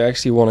zone if you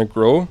actually want to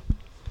grow.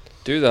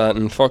 Do that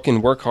and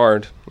fucking work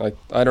hard. Like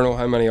I don't know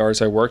how many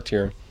hours I worked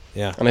here.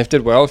 Yeah, and I've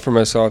did well for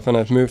myself, and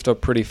I've moved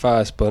up pretty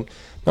fast, but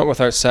not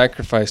without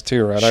sacrifice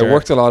too, right? Sure. I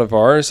worked a lot of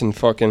hours and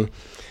fucking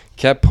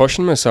kept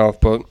pushing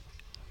myself, but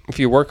if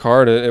you work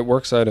hard, it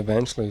works out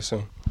eventually.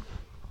 So.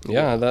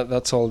 Yeah,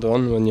 that's all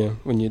done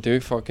when you do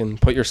fucking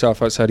put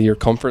yourself outside of your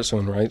comfort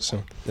zone, right?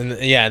 So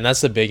and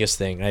that's the biggest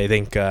thing, I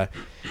think, and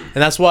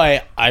that's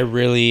why I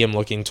really am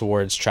looking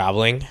towards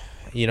traveling.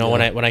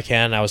 When I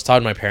can. I was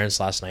talking to my parents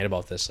last night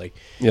about this. Like,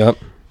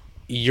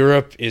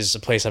 Europe is a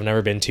place I've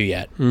never been to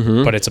yet,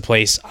 but it's a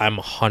place I'm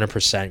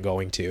 100%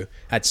 going to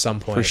at some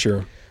point. For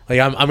sure. Like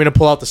I'm gonna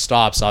pull out the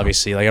stops,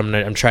 obviously. Like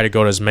I'm trying to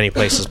go to as many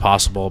places as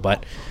possible,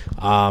 but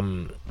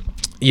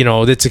you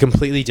know, it's a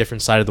completely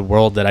different side of the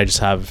world that I just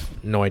have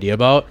no idea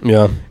about.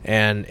 Yeah.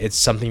 And it's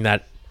something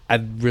that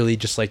I'd really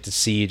just like to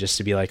see, just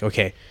to be like,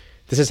 okay,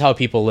 this is how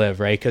people live,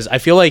 right? Because I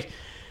feel like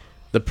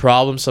the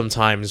problem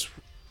sometimes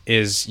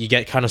is you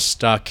get kind of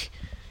stuck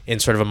in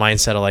sort of a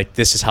mindset of like,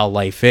 this is how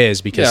life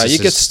is, because you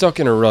get stuck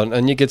in a rut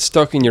and you get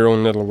stuck in your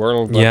own little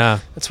world. Yeah.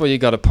 That's why you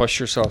got to push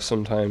yourself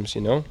sometimes,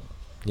 you know?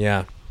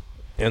 Yeah.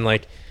 And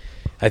like,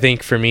 I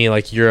think for me,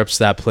 like, Europe's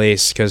that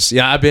place, because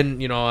I've been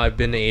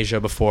to Asia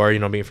before,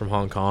 being from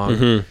Hong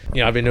Kong.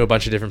 I've been to a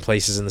bunch of different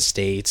places in the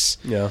States.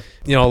 Yeah.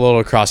 A little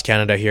across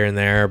Canada here and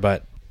there,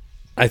 but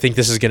I think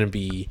this is gonna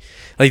be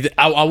like,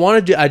 I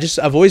want to do.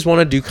 I've always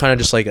wanted to do kind of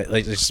just like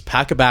just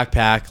pack a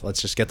backpack.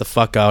 Let's just get the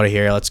fuck out of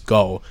here. Let's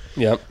go.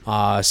 Yep.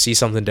 See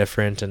something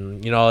different,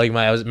 and like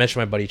I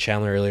mentioned my buddy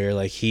Chandler earlier.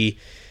 Like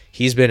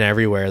he's been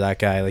everywhere. That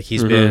guy, like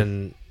he's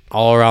been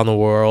all around the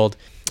world.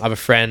 I have a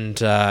friend,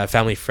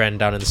 family friend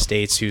down in the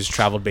States who's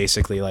traveled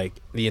basically like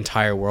the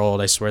entire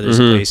world. I swear there's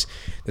a place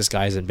this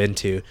guy hasn't been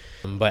to.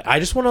 But I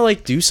just want to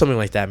like do something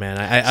like that, man.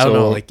 I don't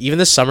know. Like even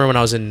this summer when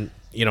I was in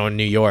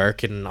New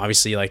York, and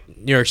obviously like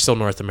New York's still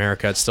North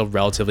America, it's still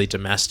relatively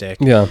domestic.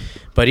 Yeah.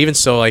 But even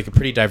so, like a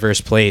pretty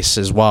diverse place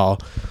as well.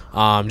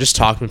 Just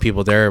talking to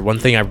people there, one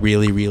thing I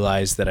really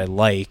realized that I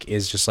like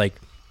is just like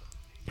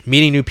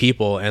meeting new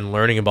people and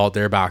learning about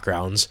their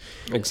backgrounds,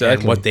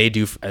 and what they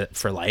do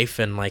for life,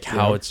 and like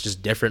how it's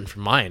just different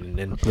from mine,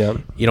 and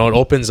it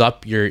opens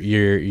up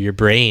your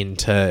brain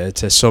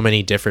to so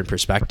many different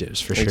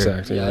perspectives, for sure.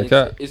 Exactly.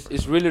 Yeah,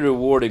 it's really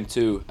rewarding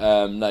too.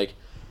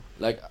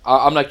 Like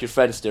I'm like your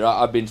friends there.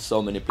 I've been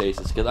so many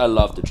places because I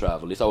love to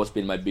travel. It's always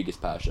been my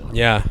biggest passion.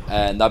 Yeah.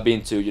 And I've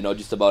been to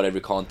just about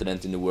every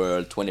continent in the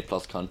world, 20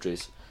 plus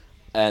countries,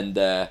 and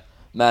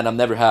man, I'm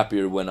never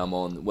happier when I'm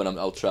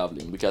out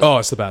traveling, because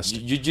it's the best.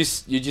 You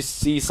just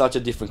see such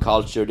a different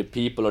culture. The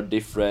people are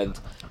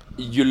different.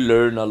 You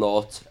learn a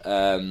lot,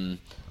 and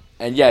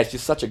yeah, it's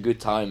just such a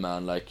good time,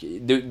 man. Like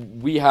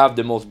we have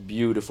the most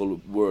beautiful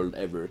world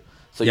ever.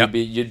 So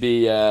you'd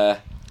be.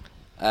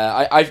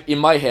 I in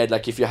my head,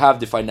 like if you have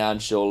the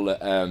financial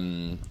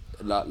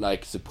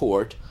like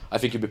support, I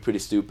think you'd be pretty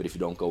stupid if you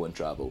don't go and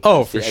travel.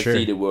 Oh, for sure.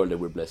 See the world that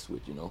we're blessed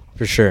with,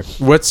 For sure.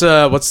 What's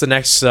the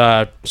next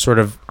sort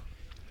of,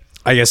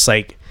 I guess,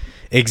 like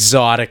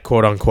exotic,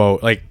 quote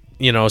unquote, like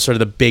sort of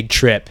the big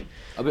trip?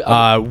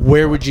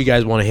 Where would you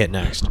guys want to hit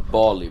next?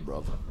 Bali,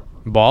 bro.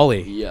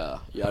 Bali. Yeah.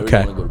 I really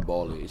want to go to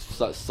Bali.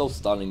 It's so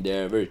stunning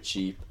there, very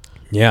cheap.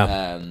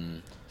 Yeah.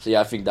 So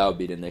yeah, I think that would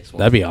be the next one.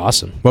 That'd be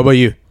awesome. What about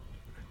you?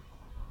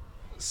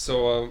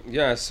 So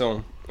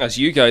so as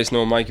you guys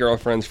know, my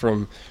girlfriend's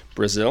from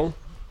Brazil.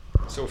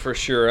 So for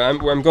sure, I'm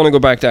going to go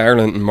back to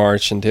Ireland in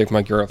March and take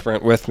my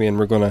girlfriend with me,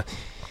 and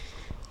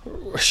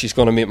she's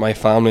going to meet my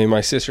family.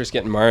 My sister's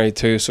getting married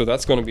too, so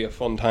that's going to be a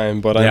fun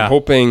time. But I'm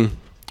hoping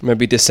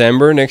maybe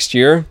December next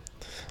year,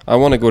 I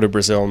want to go to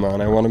Brazil,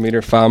 man. I want to meet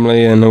her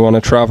family, and I want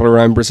to travel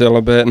around Brazil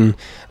a bit. And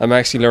I'm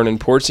actually learning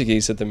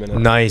Portuguese at the minute.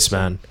 Nice,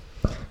 man.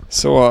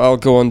 So I'll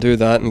go and do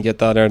that and get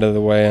that out of the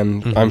way,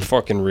 and I'm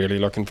fucking really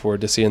looking forward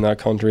to seeing that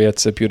country.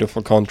 It's a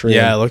beautiful country.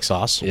 Yeah, it looks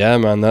awesome. Yeah,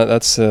 man,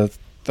 that's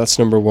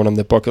number one on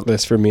the bucket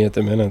list for me at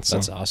the minute. So.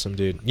 That's awesome,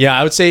 dude. Yeah,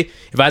 I would say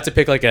if I had to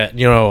pick like I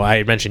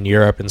mentioned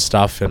Europe and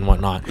stuff and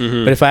whatnot,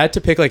 but if I had to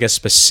pick like a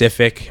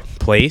specific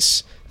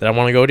place that I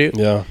want to go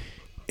to,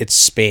 it's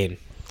Spain.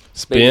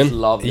 Spain is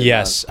lovely.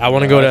 Yes, man. I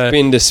want to go to. I've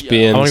been to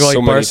Spain. I want to go so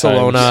like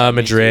Barcelona,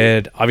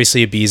 Madrid,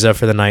 obviously Ibiza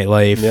for the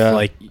nightlife. Yeah,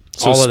 like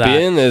so all of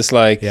Spain that. is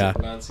like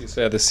Lanci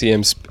said, the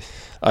same.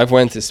 I've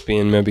went to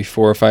Spain maybe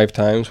 4 or 5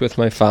 times with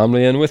my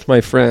family and with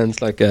my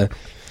friends. Like a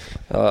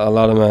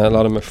lot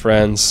of my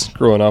friends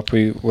growing up,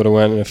 we would have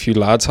went on a few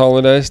lads'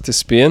 holidays to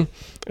Spain.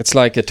 It's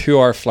like a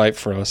 2-hour flight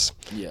for us.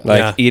 Yeah.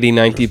 Like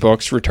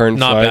 $80-$90 return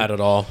flight. Not bad at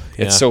all.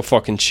 Yeah. It's so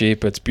fucking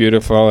cheap. It's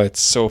beautiful.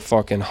 It's so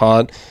fucking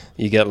hot.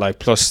 You get like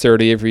plus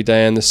 30 every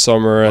day in the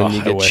summer, and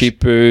you get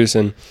cheap booze,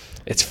 and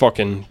it's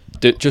fucking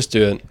just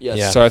do it. Yes.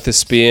 Yeah. South of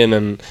Spain,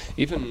 and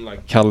even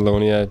like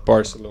Catalonia,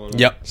 Barcelona,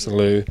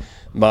 Salou,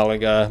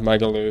 Malaga,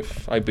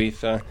 Magaluf,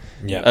 Ibiza.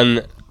 Yeah.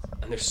 And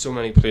there's so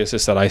many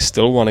places that I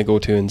still want to go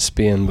to in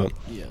Spain, but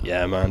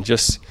yeah man,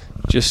 just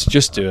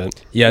do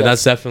it. Yeah,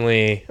 that's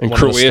definitely. And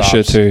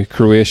Croatia too.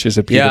 Croatia's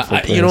a beautiful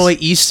place.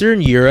 Like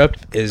Eastern Europe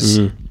is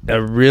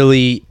a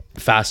really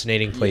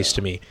fascinating place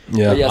to me.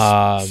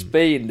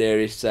 Spain there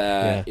is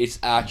it's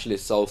actually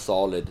so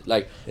solid.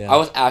 Like I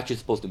was actually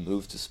supposed to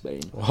move to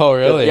Spain. Oh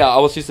really? But, I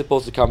was just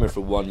supposed to come here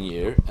for 1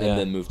 year and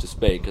then move to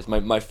Spain, because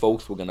my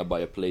folks were gonna buy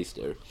a place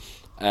there,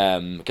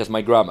 because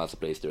my grandma has a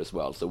place there as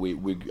well, so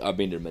I've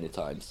been there many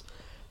times,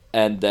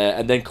 and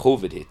then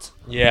COVID hit.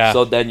 Yeah.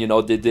 So then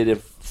they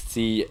didn't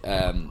see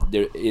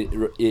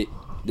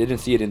they didn't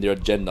see it in their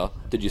agenda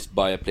to just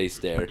buy a place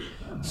there.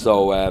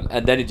 So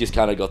and then it just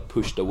kind of got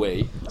pushed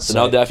away. So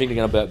now I think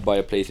they're gonna buy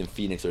a place in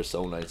Phoenix or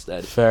Arizona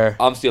instead. Fair.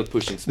 I'm still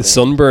pushing Spain. The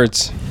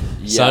Sunbirds.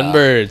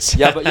 Sunbirds.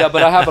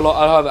 but I have a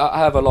lot. I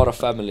have a lot of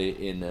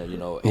family in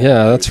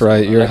Yeah, that's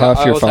right. You're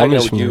half your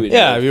family's from here.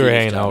 Yeah, we were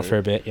hanging out for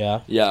a bit.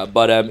 Yeah. Yeah,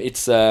 but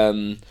it's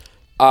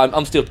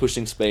I'm still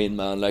pushing Spain,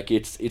 man. Like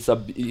it's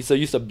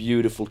just a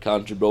beautiful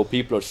country, bro.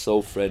 People are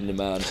so friendly,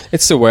 man.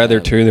 It's the weather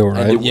too, though,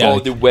 right?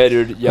 The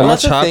weather. Yeah. How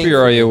much happier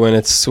are you when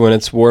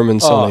it's warm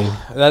and sunny?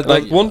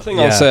 One thing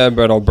I'll say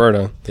about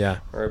Alberta,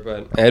 or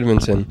about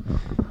Edmonton,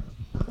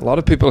 a lot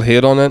of people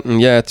hate on it,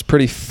 and it's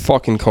pretty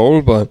fucking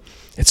cold, but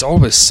it's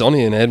always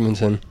sunny in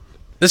Edmonton.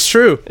 That's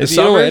true.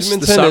 Edmonton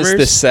is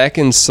the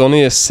second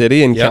sunniest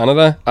city in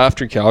Canada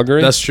after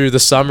Calgary. That's true. The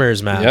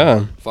summers, man.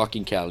 Yeah.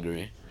 Fucking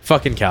Calgary.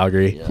 Fucking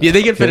Calgary. Yeah,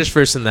 they can finish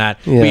first in that.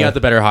 Yeah. We got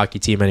the better hockey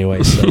team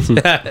anyway. So.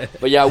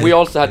 But yeah, we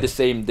also had the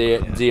same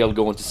deal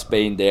going to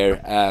Spain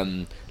there.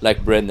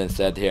 Like Brendan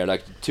said here,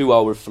 like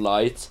 2-hour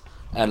flight.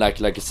 And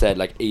like I said,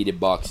 like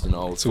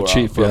 $80, so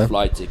cheap, for a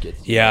flight ticket.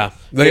 Yeah,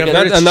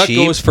 that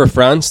goes for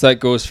France.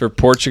 That goes for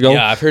Portugal.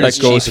 Yeah, I've heard that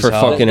goes for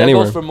fucking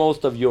anywhere. That goes for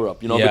most of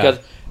Europe, because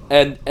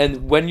and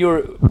when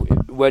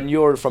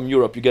you're from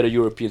Europe, you get a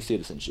European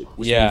citizenship,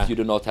 which means you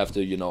do not have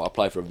to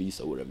apply for a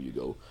visa wherever you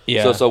go.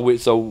 Yeah.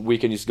 So we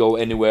can just go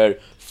anywhere.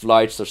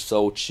 Flights are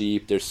so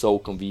cheap, they're so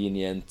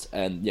convenient,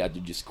 and they're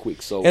just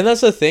quick. So and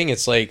that's the thing.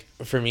 It's like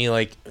for me,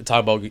 like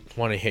talk about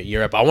want to hit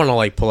Europe. I want to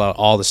like pull out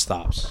all the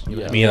stops. You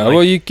know what I mean? Yeah.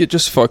 Well, you could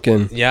just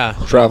fucking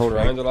travel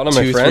around. A lot of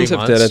my friends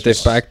have did it. They've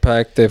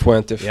backpacked. They've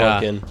went to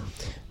fucking.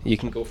 You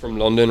can go from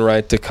London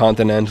right to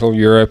continental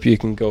Europe. You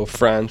can go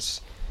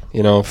France.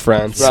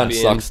 France,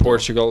 Spain,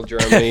 Portugal,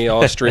 Germany,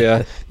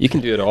 Austria. You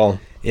can do it all.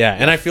 Yeah,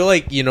 and I feel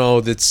like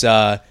that's.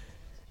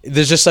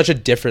 There's just such a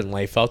different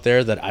life out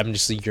there that I'm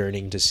just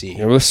yearning to see.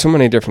 Yeah, there's so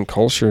many different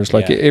cultures.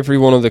 Like every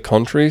one of the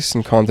countries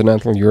in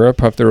continental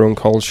Europe have their own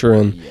culture,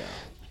 and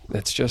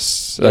it's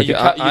just like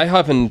I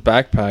haven't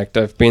backpacked.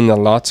 I've been to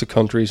lots of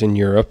countries in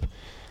Europe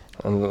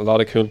and a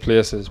lot of cool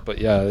places. But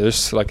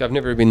there's like I've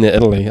never been to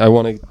Italy. I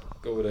want to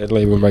go to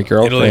Italy with my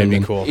girlfriend. Italy would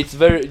be cool. It's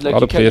very like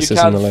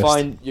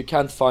you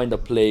can't find a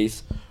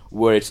place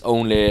where it's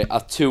only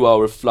a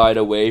 2-hour flight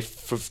away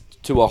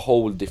to a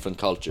whole different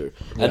culture,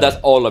 and that's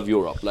all of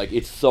Europe. Like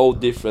it's so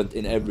different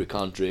in every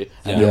country,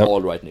 and they're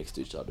all right next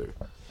to each other.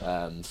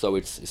 So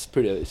it's a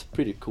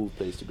pretty cool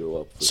place to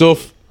grow up.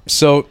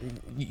 So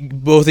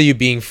both of you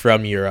being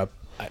from Europe,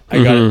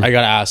 I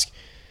gotta ask,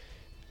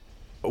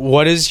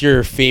 what is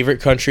your favorite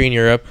country in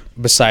Europe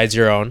besides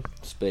your own?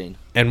 Spain.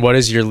 And what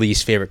is your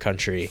least favorite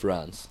country?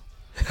 France.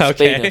 Okay.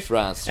 Spain and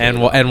France.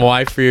 And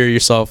why for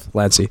yourself,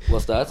 Lanci?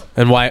 What's that?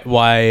 And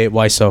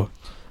why so?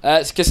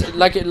 Because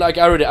like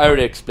I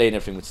already explained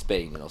everything with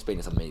Spain. Spain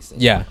is amazing.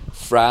 Yeah.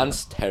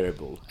 France,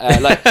 terrible.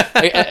 Because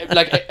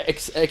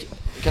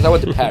I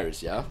went to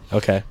Paris,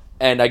 Okay.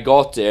 And I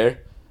got there,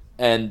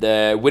 and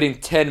within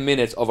 10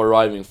 minutes of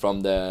arriving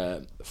from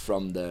the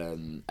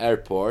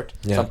airport,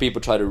 some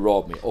people tried to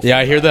rob me.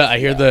 I hear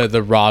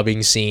the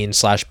robbing scene /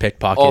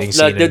 pickpocketing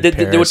scene in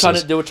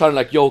Paris. They were trying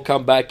like, yo,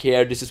 come back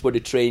here. This is where the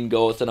train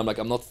goes, and I'm like,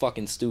 I'm not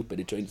fucking stupid.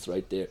 The train's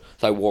right there.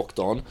 So I walked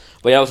on.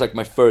 But that was like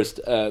my first,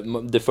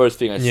 the first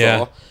thing I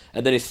saw.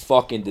 And then it's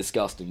fucking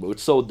disgusting, bro.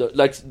 It's so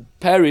like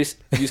Paris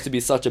used to be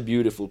such a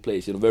beautiful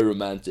place, very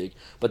romantic.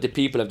 But the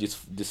people have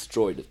just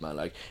destroyed it, man.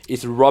 Like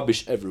it's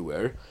rubbish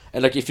everywhere.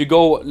 And like if you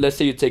go, let's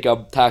say you take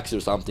a taxi or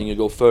something, you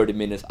go 30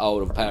 minutes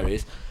out of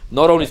Paris.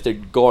 Not only is there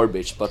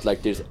garbage, but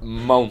like there's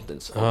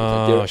mountains.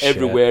 They're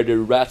everywhere. There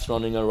are rats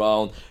running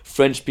around.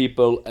 French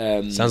people.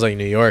 Sounds like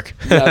New York.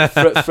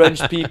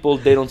 French people,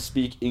 they don't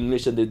speak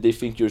English, and they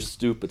think you're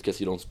stupid because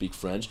you don't speak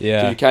French.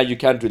 Yeah. So you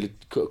can't really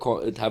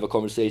have a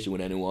conversation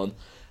with anyone.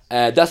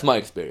 That's my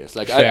experience.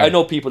 Like I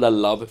know people that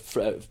love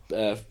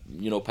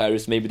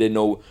Paris. Maybe they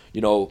know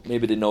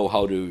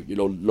how to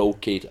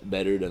locate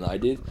better than I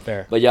did.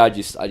 Fair. But I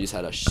just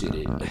had a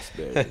shitty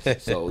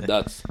experience. So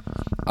that's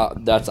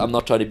I'm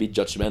not trying to be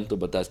judgmental,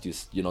 but that's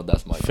just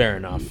that's my fair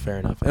enough.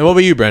 And what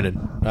about you,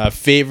 Brendan?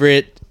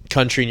 Favorite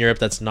country in Europe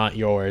that's not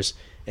yours,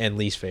 and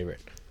least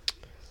favorite?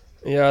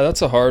 Yeah,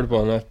 that's a hard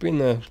one. I've been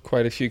to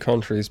quite a few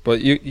countries,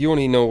 but you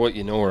only know what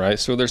you know, right?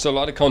 So there's a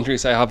lot of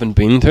countries I haven't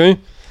been to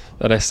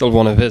that I still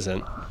want to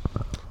visit.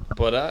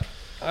 But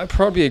I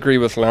probably agree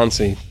with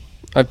Lanci.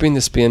 I've been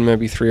to Spain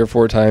maybe 3 or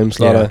 4 times.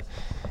 A lot of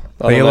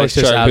nice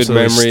childhood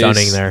memories.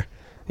 Stunning there.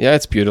 Yeah,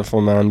 it's beautiful,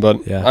 man.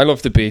 But I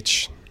love the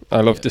beach. I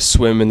love to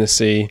swim in the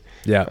sea.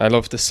 Yeah. I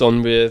love to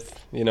sunbathe,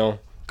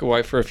 go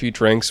out for a few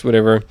drinks,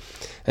 whatever.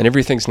 And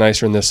everything's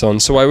nicer in the sun.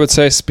 So I would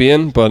say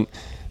Spain, but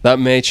that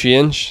may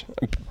change.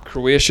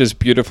 Croatia's a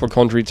beautiful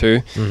country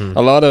too. Mm-hmm.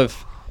 A lot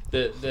of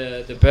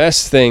the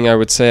best thing I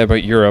would say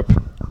about Europe,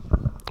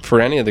 for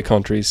any of the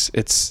countries,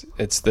 it's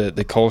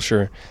the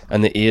culture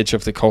and the age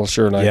of the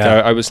culture. Like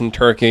I was in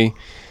Turkey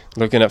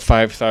looking at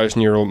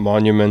 5,000-year-old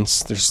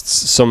monuments. There's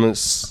some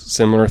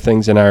similar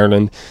things in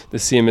Ireland. The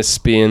same as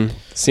Spain,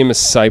 same as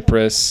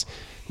Cyprus.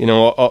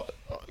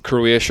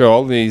 Croatia.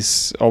 All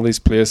these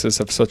places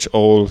have such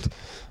old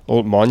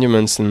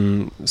monuments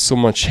and so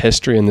much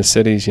history in the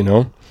cities.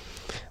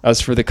 As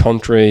for the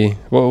country,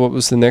 what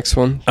was the next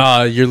one?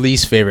 Your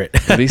least favorite.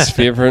 Least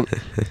favorite.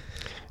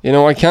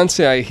 I can't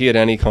say I hate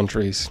any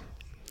countries.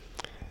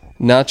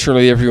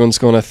 naturally everyone's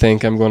going to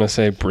think I'm going to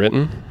say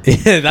Britain,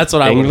 Yeah, that's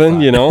what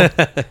England, you know,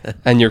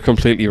 and you're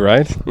completely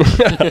right.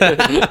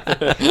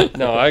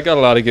 No, I got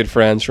a lot of good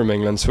friends from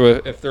England,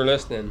 so if they're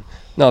listening,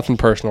 nothing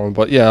personal,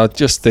 but yeah,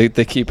 just they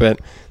keep it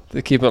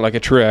like a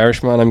true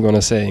Irishman. I'm going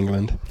to say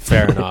England.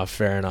 Fair enough.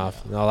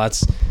 No,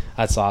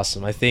 that's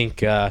awesome. I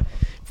think for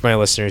my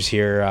listeners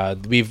here,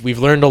 we've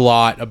learned a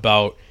lot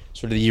about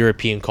sort of the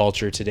European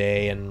culture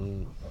today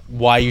and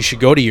why you should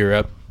go to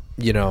Europe.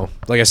 You know,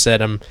 like I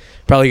said, I'm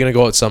probably going to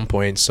go at some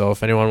point. So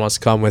if anyone wants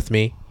to come with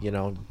me, you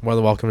know, more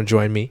than welcome to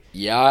join me.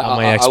 Yeah, on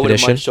my I wouldn't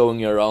expedition. mind showing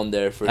you around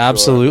there for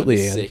Absolutely.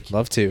 sure. That'd be sick. I'd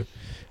love to.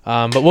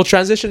 But we'll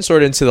transition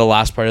sort of into the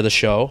last part of the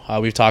show.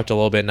 We've talked a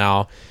little bit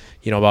now,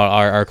 you know, about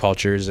our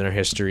cultures and our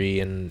history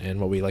and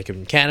what we like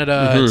in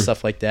Canada and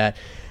stuff like that.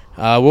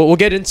 We'll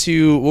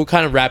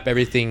kind of wrap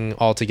everything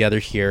all together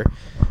here.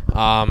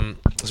 So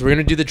we're going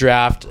to do the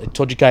draft. I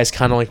told you guys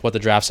kind of like what the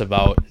draft's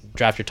about.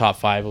 Draft your top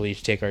 5. We'll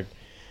each take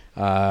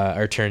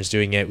our turns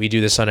doing it. We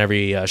do this on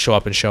every show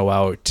up and show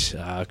out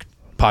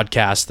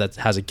podcast that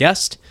has a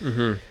guest.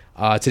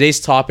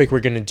 Today's topic, we're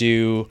going to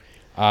do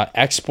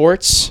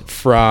exports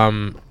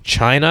from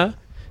China.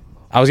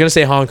 I was going to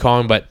say Hong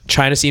Kong, but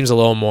China seems a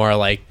little more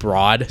like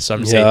broad. So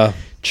I'm going to say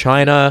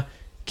China,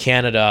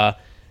 Canada,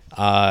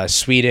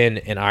 Sweden,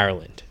 and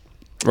Ireland.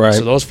 Right.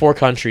 So those 4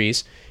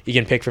 countries, you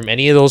can pick from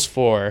any of those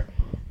 4,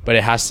 but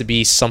it has to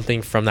be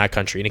something from that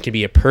country. And it can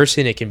be a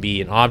person, it can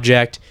be an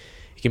object,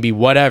 it can be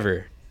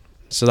whatever.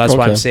 So that's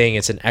why I'm saying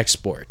it's an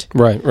export.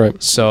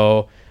 Right.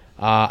 So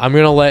I'm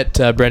going to let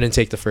Brendan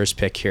take the first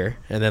pick here,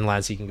 and then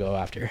Lanci can go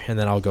after, and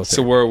then I'll go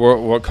through. So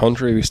what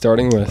country are we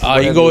starting with?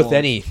 You can go with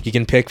any. You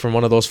can pick from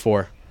one of those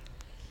 4.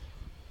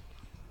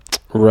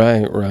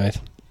 Right.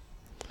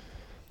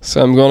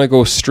 So I'm going to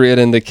go straight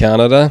into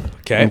Canada.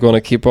 Okay. I'm going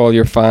to keep all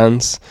your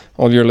fans,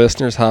 all your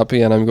listeners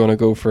happy, and I'm going to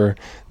go for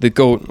the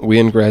GOAT,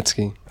 Wayne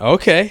Gretzky.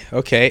 Okay.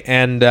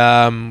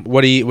 And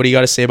what do you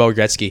got to say about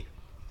Gretzky?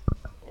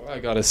 I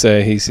got to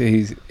say, he's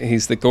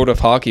the GOAT of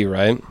hockey,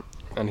 right?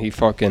 And he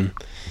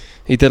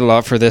did a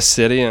lot for this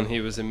city, and he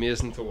was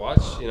amazing to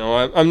watch. You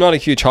know, I'm not a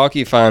huge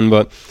hockey fan,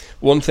 but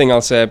one thing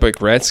I'll say about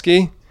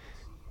Gretzky,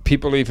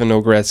 people even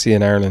know Gretzky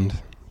in Ireland.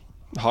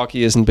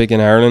 Hockey isn't big in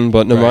Ireland,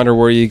 but no matter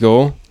where you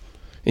go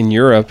in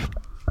Europe,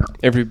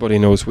 everybody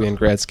knows Wayne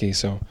Gretzky,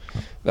 so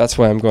that's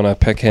why I'm going to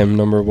pick him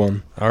number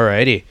 1.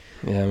 Alrighty.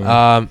 Yeah,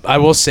 man. I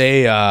will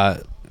say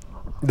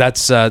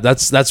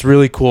that's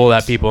really cool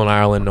that people in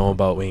Ireland know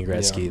about Wayne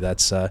Gretzky.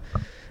 Yeah.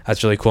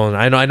 That's really cool,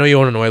 and I know you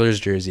own an Oilers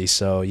jersey,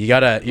 so you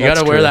gotta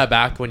wear that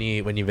back when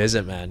you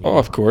visit, man. Oh,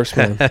 of course,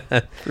 man,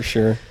 for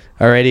sure.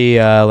 Alrighty,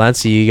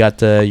 Lanci, you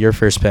got your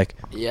first pick.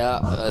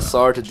 Yeah,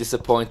 sorry to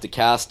disappoint the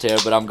cast here,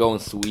 but I'm going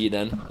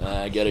Sweden.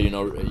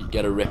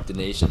 Gotta rep the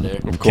nation there.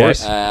 Of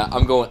course.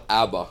 I'm going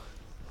ABBA.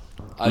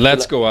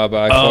 Let's go ABBA.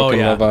 I fucking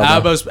love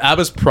ABBA.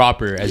 ABBA's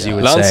proper, as you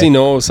would Lanci say.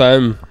 knows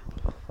I'm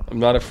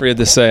not afraid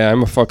to say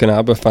I'm a fucking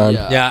ABBA fan.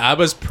 Yeah,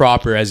 ABBA's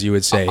proper, as you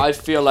would say. I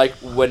feel like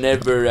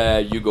whenever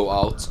you go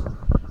out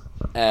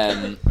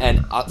and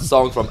a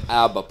song from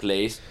ABBA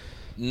plays,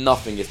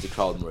 nothing gets the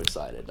crowd more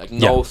excited. Like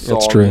no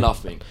song,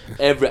 nothing.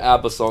 Every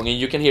ABBA song, and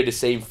you can hear the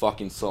same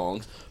fucking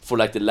songs for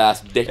like the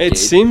last decade. It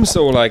seems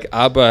so like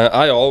ABBA.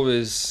 I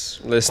always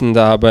listened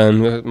to ABBA,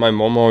 and my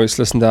mom always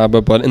listened to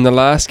ABBA. But in the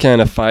last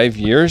kind of 5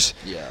 years,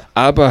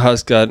 ABBA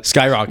has got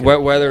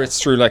skyrocketed. Whether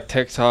it's through like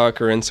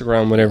TikTok or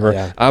Instagram,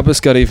 whatever, ABBA's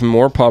got even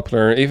more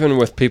popular, even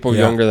with people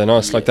younger than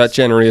us, like that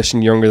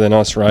generation younger than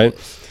us, right?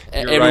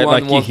 You're right.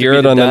 Like you hear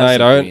it on the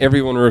night out,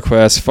 everyone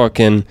requests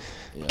fucking.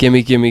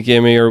 Gimme, gimme,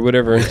 gimme, or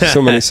whatever. So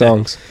many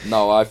songs.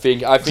 No, I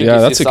think it's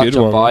just such a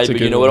vibe.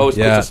 But it always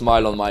puts a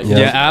smile on my face.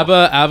 Yeah,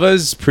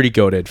 ABBA's pretty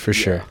goated for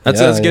sure. That's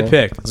a good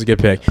pick. That's a good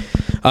pick.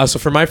 So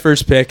for my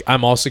first pick,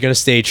 I'm also gonna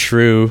stay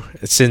true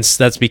since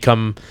that's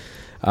become,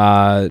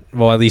 at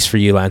least for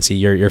you, Lanci,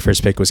 your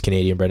first pick was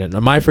Canadian,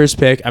 Brendan. My first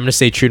pick, I'm gonna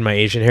stay true to my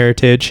Asian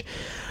heritage.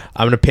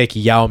 I'm gonna pick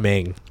Yao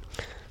Ming.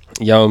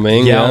 Yao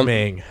Ming. Yao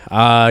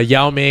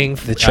Ming,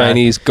 the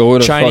Chinese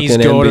goat of fucking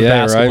NBA,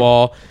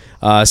 basketball. Right?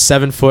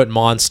 7-foot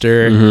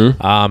monster.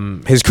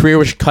 His career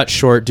was cut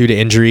short due to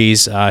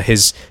injuries.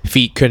 His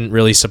feet couldn't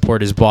really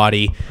support his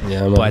body.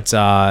 But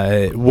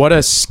what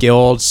a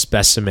skilled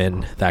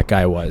specimen that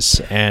guy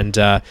was. And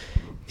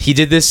he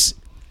did this.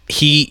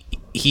 He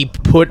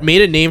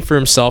made a name for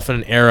himself in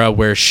an era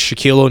where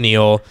Shaquille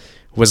O'Neal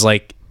was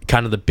like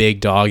kind of the big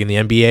dog in the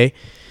NBA.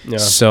 Yeah.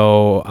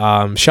 So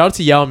shout out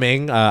to Yao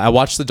Ming. I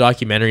watched the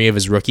documentary of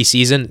his rookie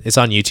season. It's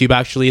on YouTube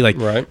actually.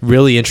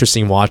 Really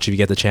interesting watch if you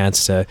get the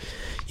chance to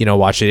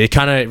watch it. It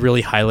kind of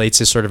really highlights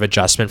his sort of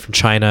adjustment from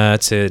China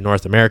to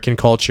North American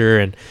culture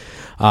and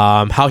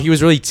how he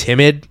was really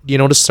timid,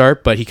 to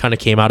start, but he kind of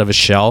came out of his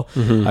shell.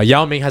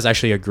 Yao Ming has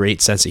actually a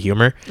great sense of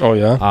humor. Oh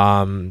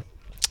yeah.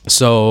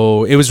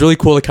 So it was really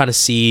cool to kind of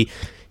see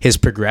his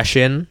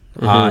progression.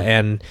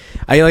 And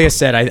like I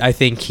said, I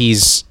think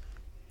he's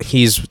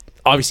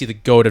obviously the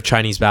GOAT of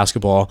Chinese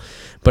basketball,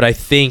 but I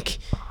think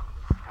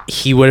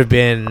he was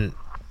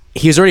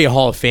already a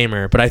Hall of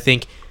Famer, but I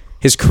think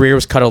his career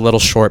was cut a little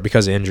short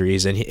because of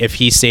injuries, and if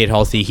he stayed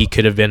healthy, he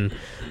could have been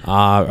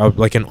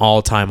like an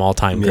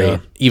all-time great,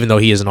 even though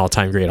he is an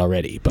all-time great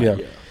already.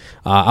 But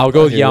I'll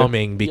go with Yao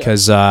Ming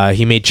because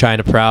he made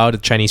China proud, the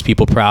Chinese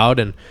people proud,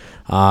 and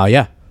I'll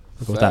go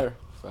with that.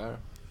 Fair.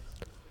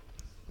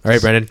 All right,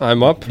 Brendan.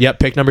 I'm up. Yep,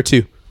 pick number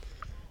 2.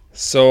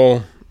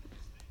 So,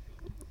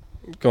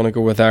 gonna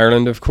go with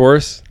Ireland, of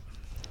course.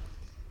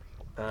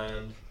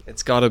 And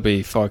it's gotta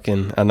be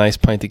fucking a nice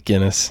pint of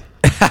Guinness.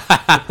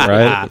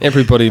 Right?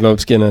 Everybody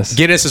loves Guinness.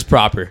 Guinness is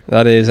proper.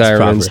 That is It's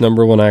Ireland's proper.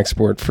 number 1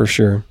 export for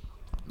sure.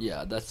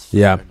 Yeah, that's fair.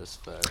 Yeah. That's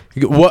fair.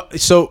 What?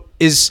 So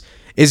is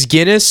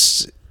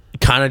Guinness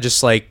kind of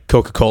just like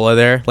Coca-Cola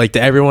there? Like,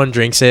 everyone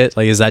drinks it?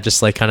 Like, is that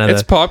just like kind of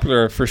It's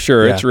popular for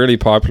sure. Yeah. It's really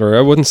popular.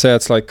 I wouldn't say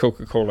it's like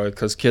Coca-Cola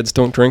because kids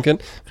don't drink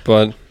it,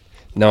 but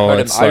no, Heard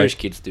it's them Irish like,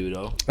 kids do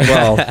though.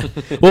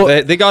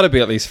 well, they got to be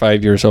at least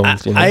 5 years old.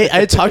 You know?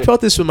 I talked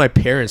about this with my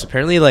parents.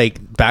 Apparently,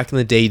 like, back in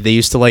the day, they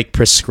used to like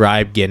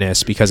prescribe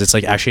Guinness because it's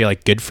like actually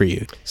like good for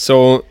you.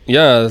 So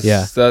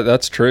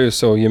that's true.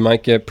 So you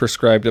might get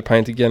prescribed a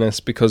pint of Guinness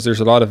because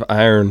there's a lot of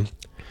iron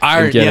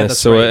in Guinness. Yeah, that's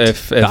so right.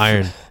 if the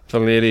iron. if a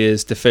lady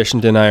is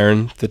deficient in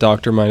iron, the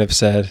doctor might have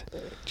said,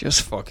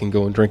 just fucking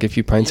go and drink a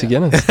few pints of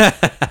Guinness.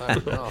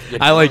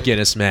 I like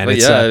Guinness, man. But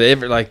It's,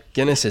 like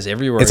Guinness is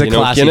everywhere. it's a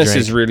classy Guinness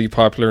drink. is really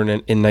popular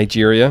in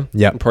Nigeria,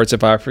 Yep. in parts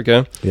of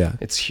Africa. Yeah.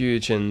 It's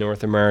huge in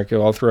North America,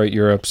 all throughout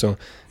Europe. So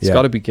it's Yeah.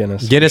 got to be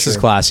Guinness. Guinness for is sure.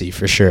 classy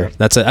for sure.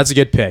 That's a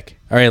good pick.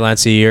 All right,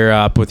 Lanci, you're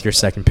up with your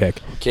second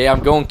pick. Okay,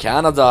 I'm going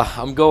Canada.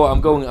 I'm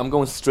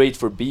going straight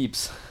for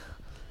Beeps.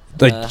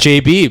 Like J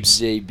Beebs.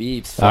 J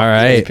Beeps. All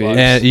right. Beebs.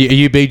 And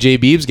you a big J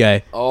Beebs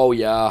guy? Oh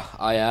yeah,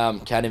 I am.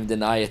 Can't even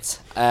deny it.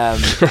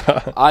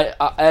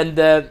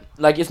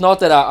 Like it's not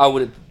that I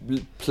would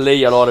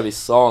play a lot of his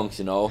songs,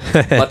 you know,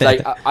 but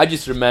like I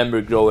just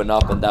remember growing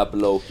up and that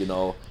bloke, you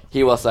know,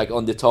 he was like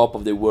on the top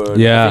of the world.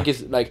 Yeah. I think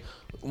he's like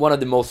one of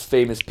the most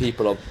famous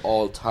people of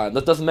all time.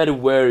 That doesn't matter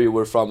where you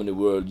were from in the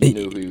world, you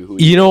knew who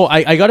You know,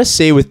 I gotta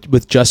say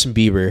with Justin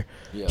Bieber,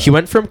 Yeah. he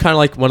went from kind of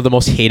like one of the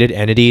most hated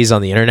entities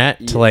on the internet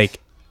to Yes. like,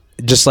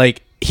 just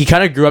like he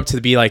kind of grew up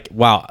to be like,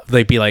 wow,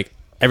 like be like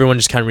everyone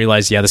just kind of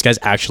realized, yeah, this guy's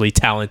actually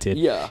talented.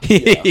 Yeah, You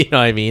yeah. know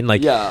what I mean?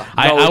 Like, Yeah.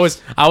 I No,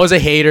 I was a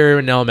hater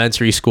in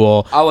elementary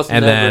school. I was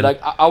and never then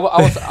like I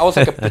was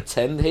like a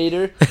pretend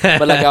hater,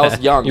 but like I was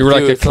young. You were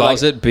like too, a so,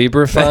 closet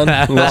Bieber fan,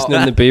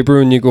 listening to Bieber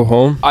when you go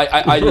home.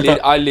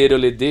 I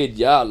literally did,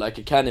 yeah. Like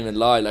I can't even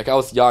lie. Like I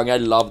was young, I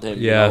loved him,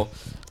 Yeah. you know.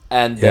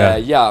 And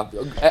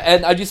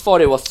and I just thought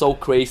it was so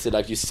crazy,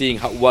 like you seeing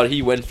what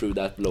he went through,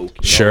 that bloke.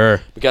 You know?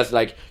 Sure. Because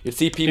like you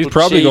see people. He's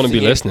probably gonna chasing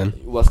be him. listening.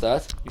 What's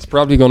that? He's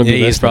probably going to be yeah,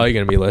 he's listening. probably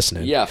gonna be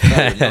listening. Yeah,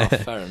 fair enough.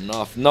 Fair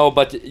enough. No,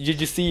 but you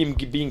just see him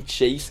being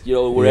chased, you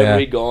know, wherever Yeah.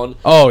 he gone.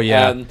 Oh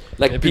yeah. And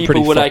like It'd be people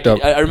pretty were like,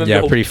 fucked up. I remember Yeah,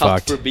 the pretty whole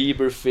cut fucked. for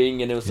Bieber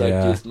thing, and it was like,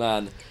 Yeah. just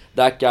man,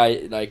 that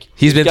guy, like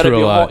He's been gotta through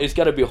be a lot. It's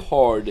gotta be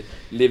hard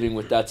living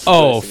with that. Stress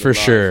Oh, in for your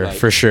life, sure, like-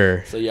 for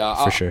sure. So yeah,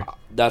 For sure.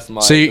 that's my.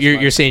 So that's my-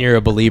 you're saying you're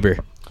a believer?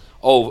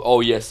 Oh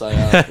yes, I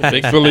am.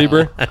 Big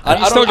believer.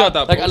 I still don't- got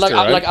that like, poster, like,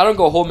 right? like I don't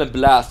go home and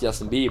blast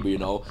Justin Bieber, you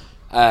know.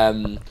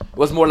 It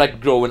was more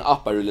like growing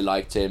up. I really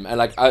liked him, and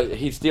like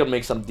he still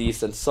makes some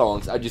decent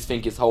songs. I just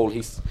think his whole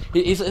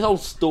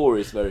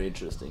story is very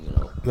interesting, you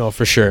know. No,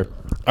 for sure.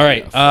 All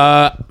right.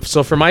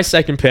 So for my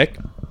second pick,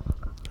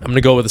 I'm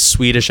gonna go with a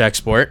Swedish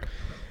export.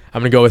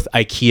 I'm gonna go with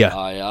IKEA.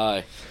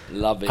 Aye,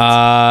 love it.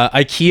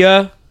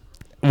 IKEA.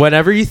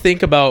 Whenever you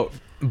think about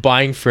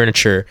buying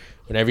furniture,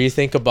 whenever you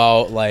think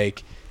about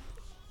like,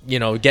 you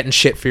know, getting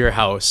shit for your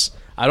house,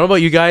 I don't know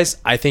about you guys.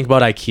 I think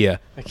about IKEA.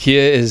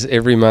 IKEA is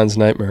every man's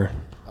nightmare.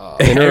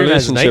 In a Every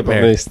man's relationship,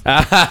 nightmare.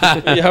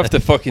 at least. You have to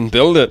fucking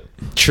build it.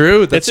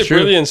 True. That's It's a true.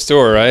 brilliant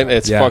store, right?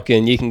 It's Yeah.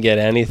 fucking, you can get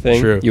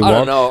anything True. you I don't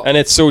want. know. And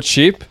it's so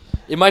cheap.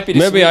 It might be the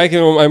Maybe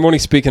I'm only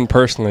speaking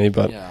personally,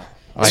 but Yeah.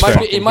 I It might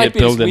fucking be get the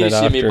building it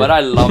Swedish in me, after. but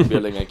I love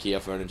building IKEA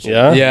furniture.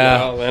 Yeah? Yeah.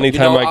 Well,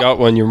 anytime You know, I got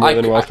one, you're more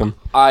than welcome.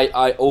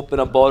 I open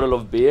a bottle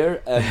of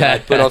beer and I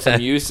put on some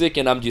music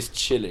and I'm just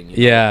chilling. You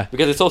know? Yeah.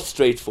 Because it's so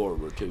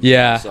straightforward too.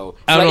 Yeah. So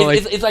I don't know,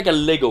 it's like a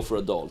Lego for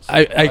adults.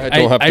 I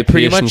don't have I the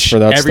pretty patience much for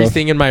that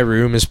everything in my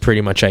room is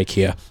pretty much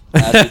IKEA.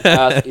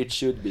 as it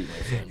should be, my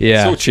friend.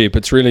 Yeah. So cheap.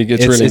 It's really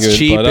good. It's Really good.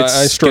 cheap, But it's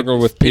I struggle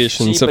with it's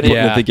patience cheap of and putting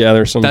yeah. it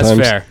together sometimes.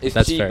 That's fair. It's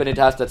That's cheap fair. and it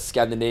has that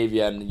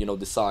Scandinavian, you know,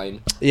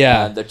 design.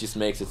 Yeah. And that just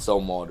makes it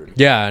so modern.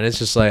 Yeah, and it's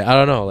just like I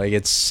don't know, like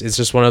it's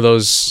just one of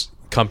those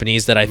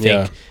companies that I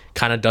think Yeah.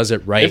 kind of does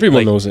it right. Everyone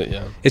Like, knows it,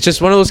 yeah. It's just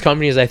one of those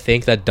companies I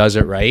think that does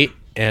it right.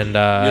 And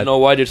You know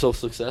why they're so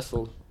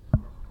successful?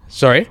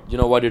 sorry, You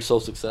know why they're so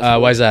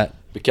successful? why is that?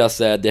 Because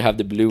they have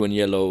the blue and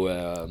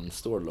yellow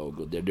store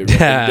logo. They're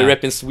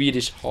repping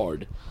Swedish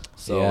hard.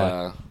 So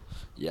Yeah.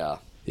 yeah.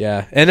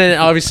 Yeah, and then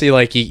obviously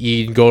like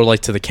you can go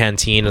like to the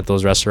canteen at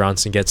those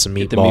restaurants and get some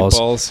Get the meatballs.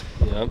 meatballs.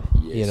 Yeah.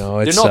 Yes. You know,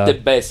 they're it's, not the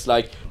best.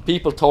 Like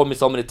people told me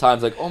so many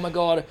times, like, "Oh my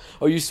god,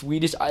 are you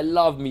Swedish? I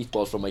love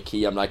meatballs from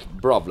IKEA." I'm like,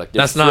 "Bruv, like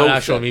they're That's not frozen."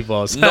 actual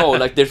meatballs. No,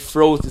 like they're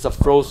frozen. It's a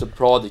frozen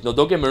product. No,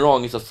 don't get me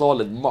wrong. It's a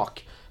solid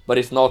muck, but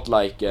it's not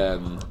like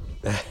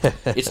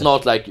It's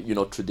not like, you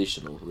know,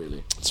 traditional,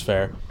 really. It's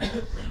fair.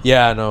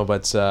 Yeah, no,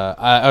 but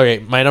okay.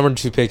 My number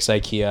 2 pick's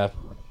IKEA.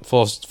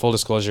 Full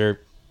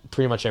disclosure,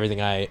 pretty much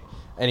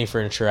any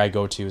furniture I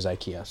go to is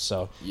IKEA.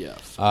 So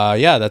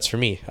yeah, that's for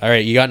me. All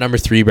right, you got number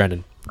 3,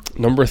 Brendan.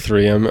 Number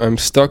 3, I'm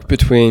stuck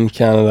between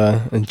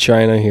Canada and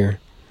China here.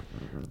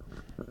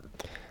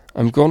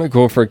 I'm gonna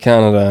go for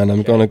Canada, and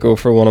I'm gonna go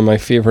for one of my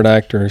favorite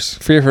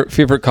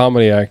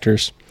comedy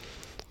actors.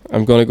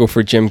 I'm gonna go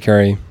for Jim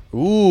Carrey.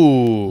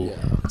 Ooh,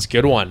 it's a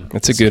good one.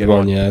 It's a good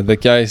one. Yeah. The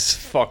guy's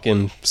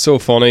fucking so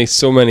funny.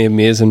 So many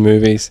amazing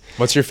movies.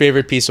 What's your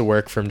favorite piece of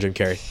work from Jim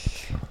Carrey?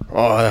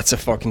 Oh, that's a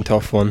fucking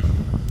tough one.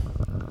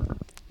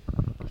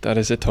 That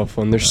is a tough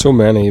one. There's so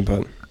many,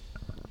 but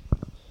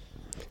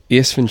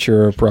Ace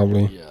Ventura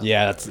probably.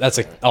 Yeah, that's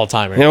an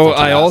all-timer. You know,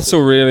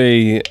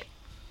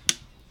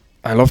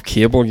 I love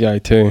Cable Guy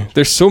too.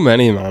 There's so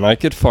many, man. I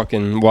could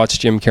fucking watch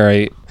Jim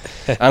Carrey.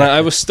 And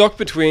I was stuck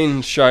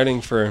between shouting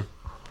for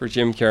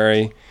Jim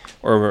Carrey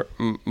or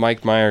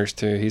Mike Myers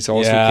too. He's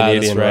also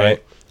Canadian,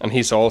 right? And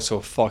he's also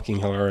fucking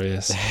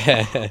hilarious.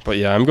 But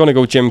yeah, I'm going to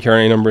go Jim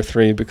Carrey number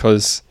 3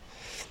 because,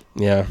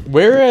 yeah.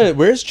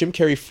 Where's Jim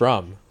Carrey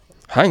from?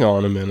 Hang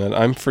on a minute.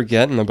 I'm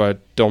forgetting about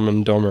Dumb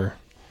and Dumber.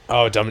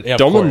 Oh, Dumb and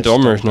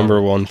Dumber is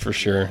number 1 for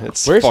sure.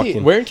 It's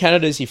Where in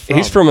Canada is he from?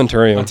 He's from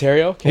Ontario.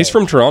 Ontario? Okay. He's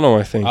from Toronto,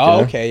 I think.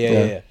 Oh,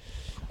 okay. Yeah.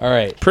 All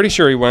right. Pretty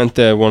sure he went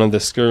to one of the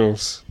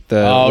schools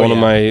that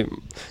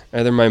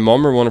either my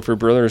mom or one of her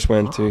brothers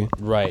went to.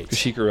 Right. Because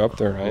she grew up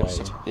there, right?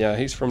 So, yeah,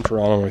 he's from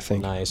Toronto, I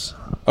think. Nice.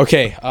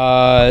 Okay,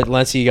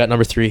 Lanci, you got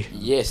number 3.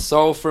 Yes,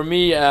 so for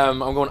me, I'm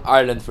going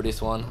Ireland for this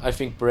one. I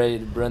think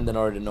Brendan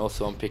already knows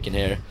who I'm picking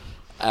here.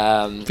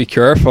 Be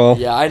careful.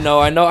 Yeah, I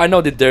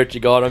know the dirt you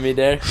got on me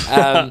there.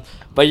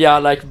 But yeah,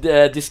 like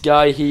this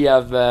guy, he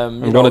have.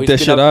 I'm gonna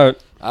dish it out.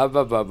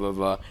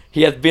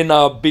 He has been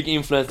a big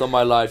influence on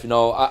my life. You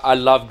know, I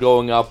love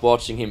growing up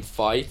watching him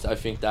fight. I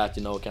think that,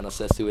 you know, kind of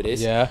says who it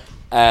is. Yeah.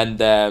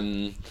 And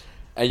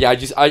yeah, I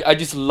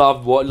just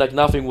loved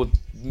nothing would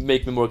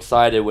make me more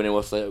excited when it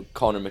was a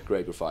Conor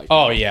McGregor fight.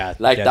 Oh yeah.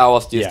 That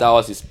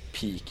was his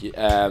peak.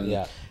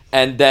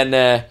 And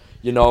then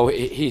you know,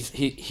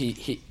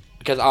 he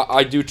because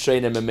I do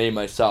train MMA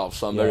myself,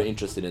 so I'm very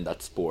interested in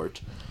that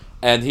sport.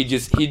 And he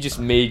just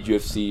made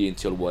UFC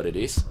until what it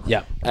is.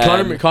 Yeah.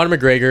 Conor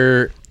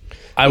McGregor,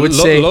 I would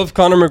say... Love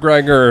Conor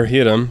McGregor or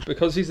hate him,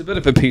 because he's a bit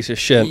of a piece of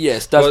shit.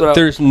 Yes, that's but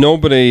there's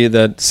nobody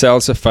that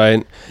sells a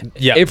fight.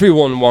 Yeah.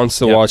 Everyone wants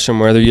to watch him,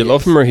 whether you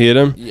love him or hate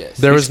him. Yes.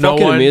 There was no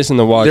one... amazing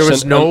to watch. There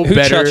was no who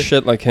better... chats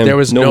shit like him? There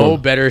was no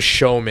better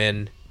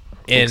showman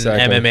in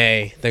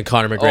MMA than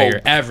Conor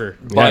McGregor ever.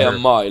 By a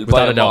mile.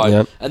 Without a doubt.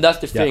 Yeah. And that's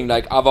the thing,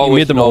 like, I've always...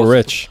 He made them all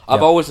rich.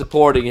 I've always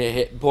supported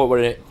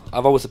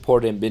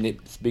him, been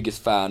his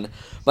biggest fan,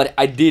 but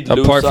I did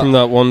lose. Apart from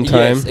that one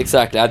time. Yes,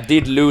 exactly. I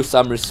did lose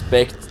some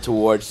respect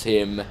towards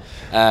him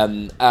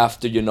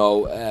after, you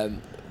know,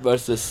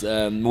 versus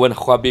when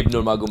Khabib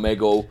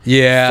Nurmagomedov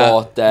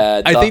fought.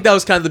 I think that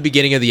was kind of the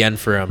beginning of the end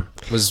for him.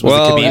 Was the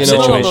Well, Khabib you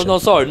know-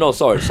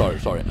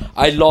 situation. Sorry.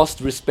 I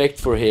lost respect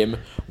for him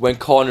when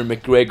Conor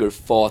McGregor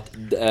fought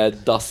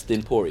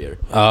Dustin Poirier,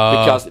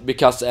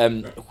 because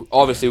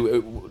obviously,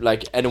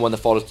 like anyone that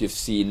follows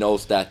UFC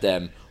knows that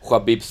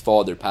Khabib's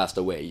father passed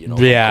away, you know.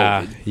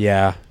 Yeah, COVID.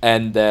 yeah.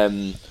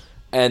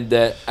 And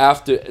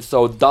after,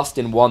 so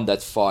Dustin won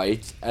that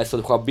fight,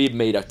 so Khabib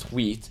made a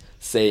tweet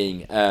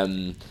saying,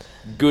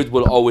 "Good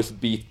will always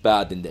beat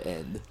bad in the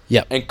end."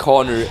 Yep. And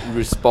Conor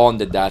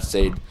responded that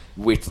said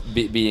with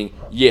being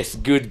yes,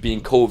 good being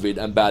COVID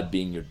and bad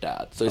being your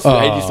dad. So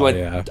I just went.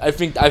 Yeah.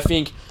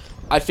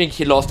 I think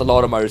he lost a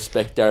lot of my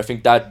respect there. I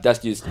think that's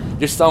just,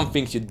 there's some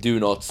things you do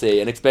not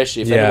say, and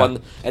especially if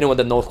anyone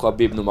that knows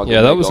Khabib Nurmagomedov.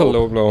 Yeah, that was a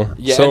low blow.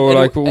 Yeah,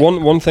 so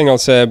one thing I'll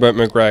say about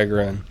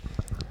McGregor, and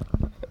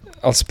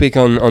I'll speak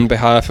on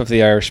behalf of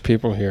the Irish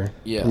people here.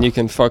 Yeah. And you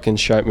can fucking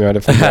shout me out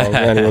if I'm wrong,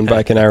 anyone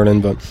back in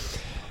Ireland, but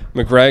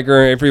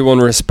McGregor, everyone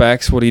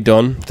respects what he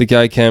done. The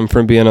guy came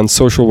from being on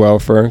social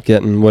welfare,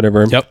 getting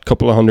whatever,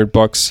 couple of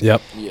 $100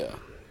 Yep. Yeah.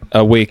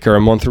 a week or a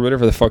month or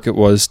whatever the fuck it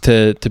was,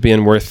 to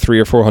being worth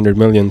 300 or 400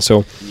 million.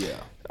 So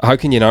how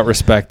can you not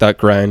respect that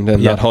grind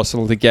and that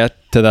hustle to get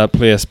to that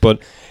place? But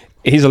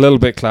he's a little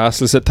bit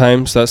classless at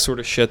times. That sort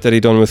of shit that he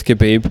done with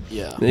Khabib.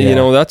 You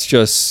know, that's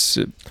just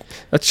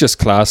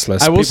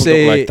classless. I will People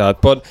say, don't like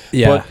that. But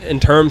in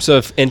terms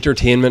of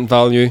entertainment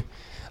value,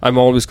 I'm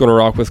always going to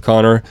rock with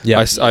Conor.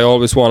 I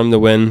always want him to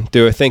win.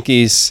 Do I think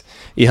he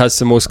has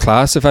the most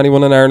class of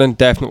anyone in Ireland?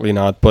 Definitely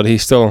not. But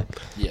he's still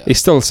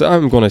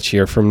I'm going to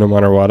cheer for him no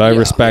matter what. I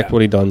respect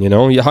what he done, you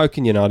know. How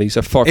can you not? He's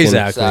a fucking...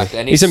 Exactly.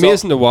 And he's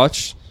amazing to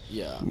watch.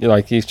 Yeah.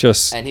 Like, he's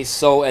just... And he's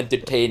so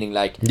entertaining,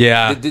 like...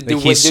 Yeah,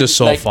 he's just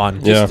so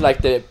fun. Just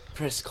like the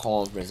press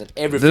conference and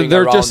everything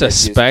They're around just a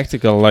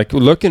spectacle. Like,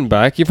 looking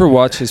back, you ever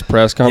watch his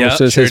press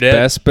conferences, his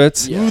best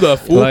bits? Who the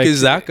fuck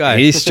is that guy?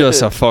 He's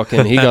just a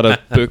fucking... He got a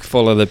book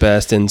full of the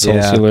best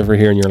insults you'll ever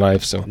hear in your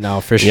life. So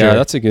no, for sure. Yeah,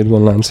 that's a good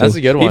one, Lance. That's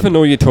a good one. Even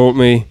though you told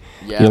me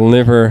Yeah. You'll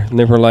never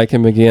like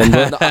him again.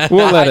 But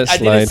we'll let it I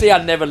slide. didn't say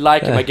I'd never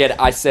like him again.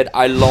 I said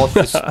I lost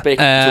respect towards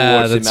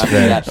him that's after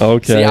fair. that.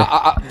 Okay. See,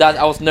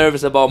 I was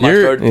nervous about my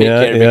You're- third pick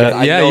Yeah, here yeah. because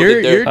I know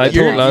that they're I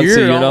told Lanci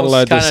you're not almost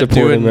allowed to kinda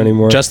support him doing-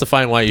 anymore.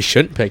 Justifying why you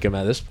shouldn't pick him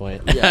at this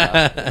point.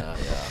 yeah.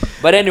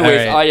 But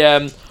anyways,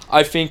 Alright.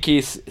 I think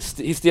he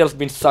still has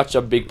been such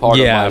a big part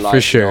of Yeah, my life.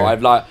 for sure. You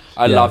know?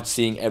 I Yeah. loved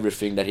seeing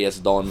everything that he has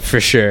done. For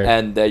sure.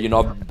 And you know,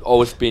 I've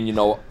always been, you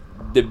know,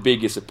 the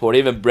biggest support.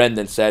 Even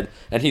Brendan said,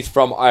 and he's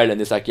from Ireland.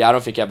 It's like, yeah, I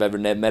don't think I've ever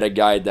met a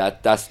guy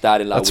that's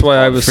that in love. That's with why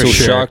I golf. was For so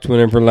sure. shocked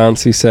whenever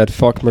Lanci said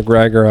 "fuck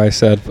McGregor." I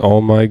said,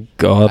 "Oh my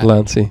God,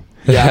 Lanci!"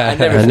 Yeah,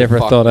 I I never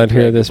said thought fuck I'd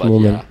hear McGregor, this but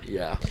moment.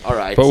 Yeah. All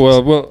right. But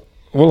we'll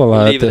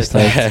allow it Leave this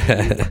at time. that.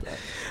 Leave it at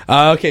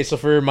that. Okay, so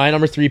for my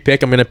number 3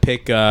 pick,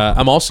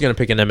 I'm also gonna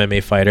pick an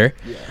MMA fighter.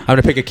 Yeah. I'm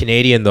gonna pick a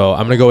Canadian though.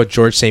 I'm gonna go with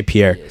George St.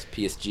 Pierre. Yes,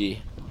 PSG.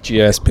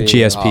 GSP.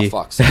 GSP. Oh,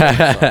 fuck.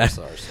 Sorry.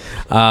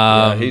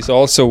 Yeah, he's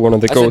also one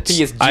of the I said goats.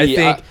 PSG. I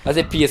think- I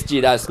said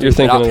PSG. That's You're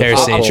thinking of Paris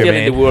I'm still in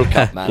Saint-Germain. the World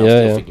Cup, man. I'm Yeah,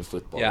 still yeah. thinking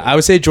football. Yeah, I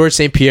would say George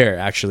St. Pierre.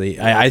 Actually,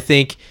 I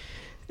think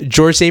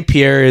George St.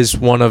 Pierre is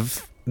one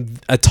of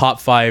a top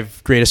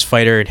 5 greatest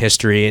fighter in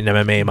history in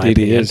MMA. In my Indeed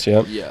he opinion, is,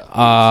 yeah.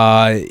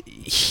 Yeah.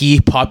 He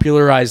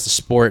popularized the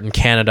sport in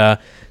Canada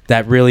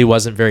that really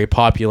wasn't very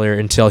popular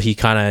until he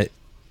kind of,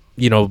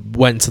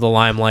 went into the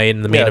limelight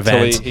in the main until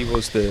event. he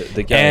was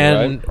the guy,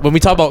 And right? when we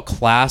talk about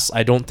class,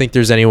 I don't think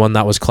there's anyone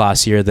that was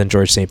classier than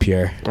George St.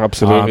 Pierre.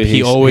 Absolutely. He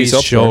He's always up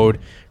there. showed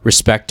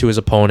respect to his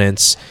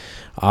opponents.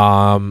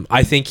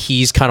 I think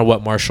he's kind of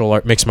what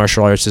mixed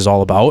martial arts is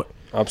all about.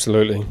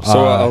 Absolutely.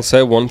 So I'll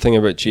say one thing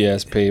about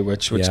GSP,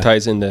 which Yeah.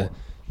 ties into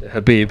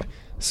Habib.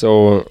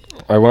 So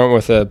I went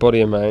with a buddy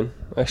of mine,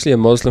 actually a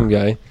Muslim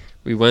guy.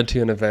 We went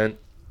to an event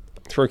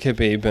for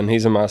Habib, and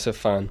he's a massive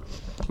fan.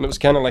 And it was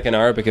kind of like an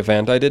Arabic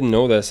event. I didn't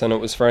know this, and it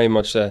was very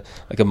much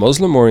like a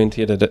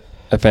Muslim-oriented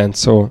event.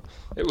 So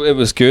it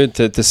was good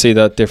to see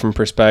that different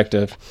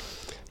perspective.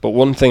 But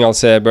one thing I'll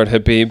say about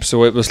Habib,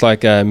 so it was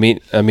like a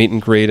meet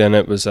and greet, and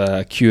it was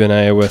a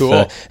Q&A with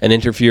Cool. an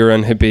interviewer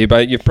and Habib.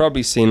 You've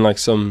probably seen like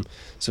some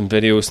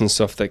videos and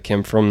stuff that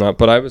came from that,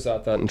 but I was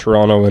at that in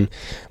Toronto, and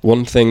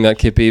one thing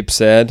that Habib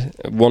said,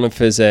 one of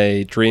his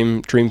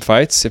dream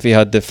fights, if he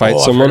had to fight I've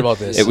heard someone, about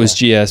this. it was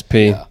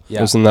GSP.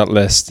 Yeah. Was in that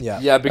list.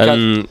 Yeah, because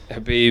And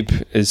Habib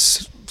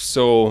is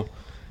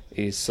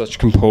he's such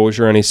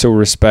composure, and he's so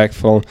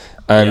respectful,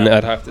 and Yeah.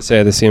 I'd have to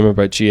say the same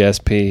about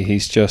GSP.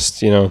 He's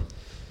just,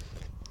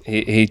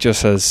 he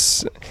just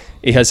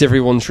has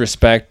everyone's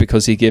respect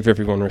because he gave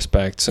everyone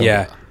respect. So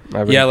Yeah. I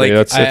really Yeah, agree.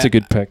 like, that's a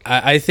good pick.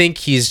 I think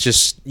he's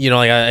just,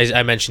 like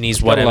I mentioned,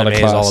 he's what Got a lot of MMA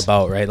is all class.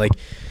 about, right? Like,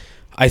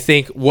 I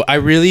think I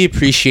really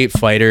appreciate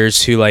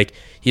fighters who, like,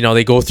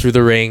 they go through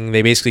the ring,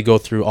 they basically go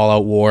through all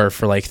out war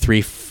for like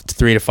 3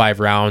 to 5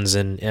 rounds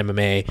in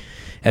MMA,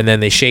 and then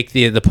they shake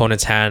the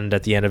opponent's hand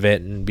at the end of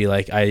it and be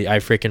like, I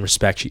freaking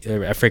respect you.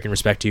 I freaking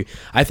respect you.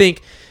 I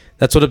think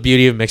that's what the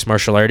beauty of mixed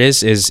martial art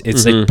is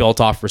it's like built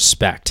off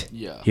respect.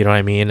 Yeah. You know what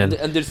I mean? and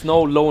there's no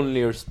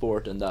lonelier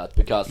sport than that,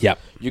 because Yep.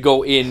 you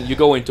go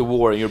into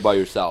war and you're by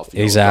yourself. You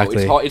know?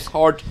 Exactly. So it's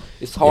hard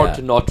Yeah.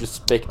 to not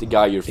respect the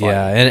guy you're fighting.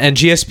 Yeah, and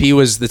GSP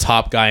was the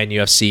top guy in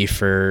UFC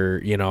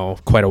for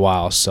quite a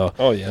while. So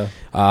Oh yeah,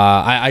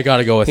 I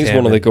gotta go with him. he's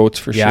one of the And, goats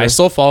for yeah, sure. I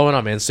still follow him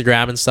on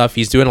Instagram and stuff.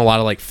 He's doing a lot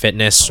of like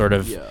fitness sort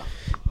of Yeah.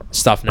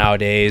 stuff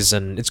nowadays,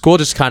 and it's cool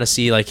just kind of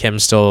see like him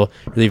still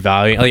really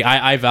valuing. Like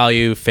I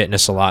value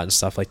fitness a lot and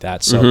stuff like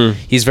that. So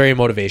he's very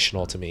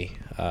motivational to me.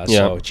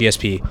 So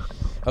GSP.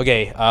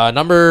 Okay,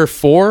 number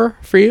 4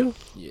 for you.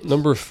 Yes.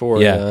 Number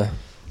 4. Yeah. Yeah.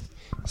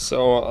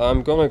 So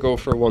I'm gonna go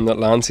for one that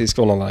Lanci's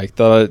gonna like,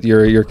 that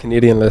your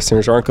Canadian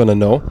listeners aren't gonna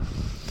know.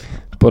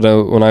 But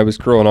when I was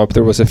growing up,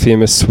 there was a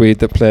famous Swede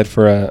that played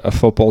for a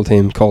football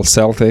team called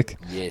Celtic.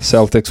 Yes.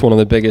 Celtic's one of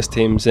the biggest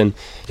teams in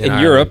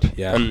Ireland, Europe,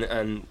 yeah.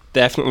 and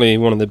definitely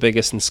one of the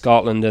biggest in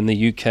Scotland and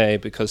the UK,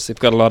 because they've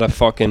got a lot of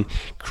fucking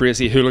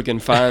crazy hooligan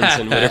fans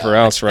and whatever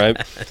else, right?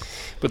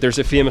 But there's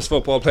a famous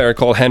football player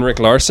called Henrik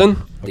Larsson.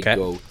 The Okay.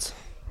 goat.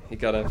 He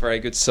got a very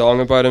good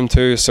song about him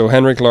too. So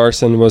Henrik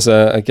Larsson was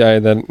a guy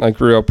that I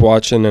grew up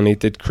watching, and he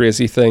did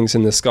crazy things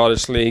in the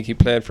Scottish League. He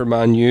played for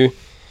Man U,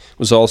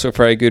 was also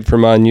very good for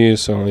Man U.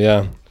 So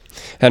yeah,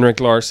 Henrik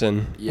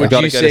Larsson. Yeah. We Would got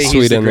to you get say a he's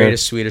Swede the in there.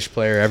 greatest Swedish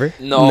player ever?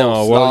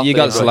 No, well, you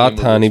got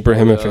Zlatan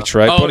Ibrahimovic,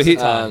 right? Oh, But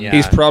Zlatan, yeah.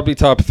 he's probably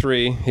top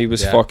 3. He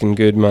was Yeah. fucking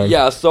good, man.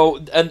 Yeah, so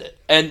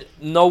and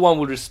no one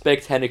would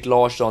respect Henrik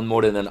Larsson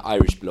more than an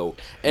Irish bloke.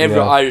 Every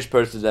Yeah. Irish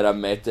person that I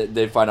met,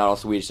 they find out I'm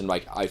Swedish and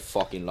like, I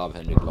fucking love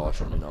Henrik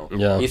Larsson,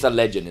 Yeah. He's a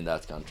legend in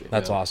that country.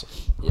 That's awesome.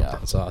 Yeah.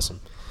 That's awesome.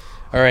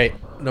 All right,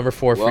 number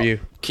 4 for Well,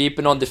 you.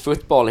 Keeping on the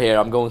football here,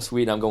 I'm going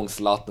Sweden, I'm going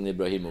Zlatan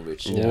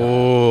Ibrahimovic. Yeah.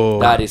 Oh,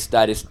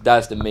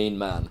 That's the main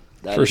man.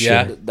 For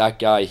sure. That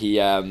guy,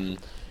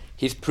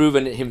 he's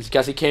proven him,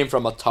 because he came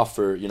from a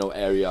tougher,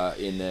 area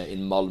in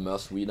Malmö,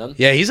 Sweden.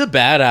 yeah, he's a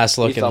badass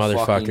looking He's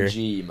a fucking motherfucker.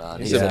 G, man.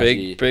 He's Yeah. a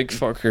big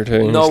fucker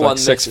too. No He's one like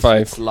 6'5".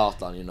 messes with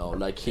Zlatan,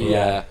 like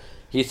Yeah.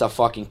 he's a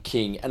fucking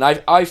king. And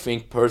I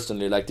think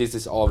personally, like, this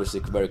is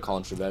obviously very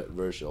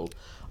controversial.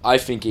 I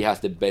think he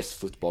has the best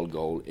football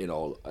goal in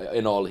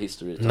all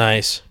history.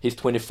 Nice. His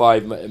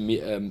 25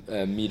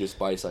 meters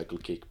bicycle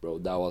kick, bro.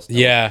 That was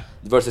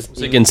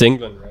versus against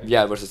England, right?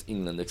 Yeah, versus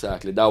England,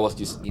 exactly. That was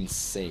just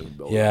insane,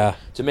 bro. Yeah.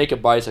 To make a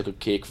bicycle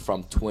kick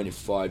from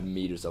 25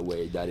 meters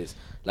away, that is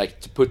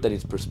like, to put that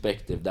in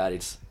perspective. That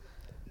is,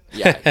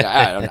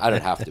 I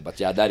don't have to, but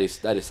yeah, that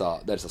is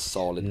a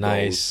solid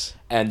nice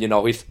goal. And you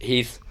know,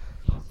 he's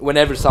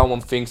whenever someone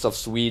thinks of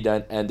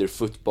Sweden and their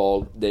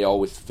football, they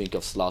always think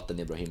of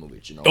Zlatan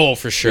Ibrahimovic, you know. Oh,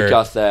 for sure.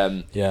 Because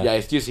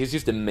he's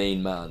just the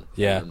main man.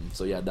 Yeah.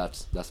 So yeah,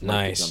 that's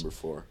my pick number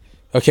 4.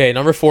 Okay,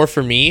 number 4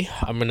 for me.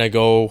 I'm gonna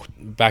go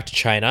back to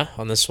China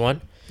on this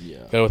one. Yeah.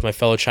 Go with my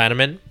fellow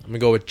Chinaman. I'm gonna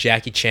go with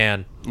Jackie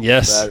Chan.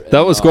 Yes,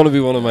 that was going to be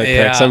one of my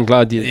picks. I'm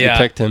glad you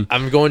picked him.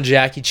 I'm going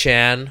Jackie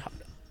Chan.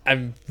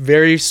 I'm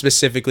very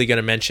specifically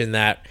gonna mention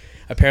that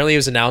apparently it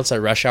was announced that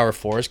Rush Hour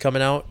 4 is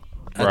coming out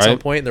at some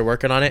point. They're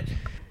working on it.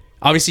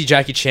 Obviously,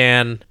 Jackie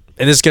Chan,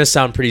 and this is gonna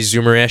sound pretty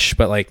Zoomerish,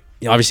 but like,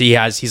 you know, obviously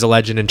he's a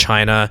legend in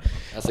China.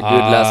 That's a good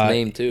last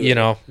name too. You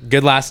know,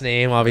 good last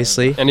name,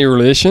 obviously. Any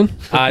relation?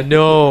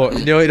 No.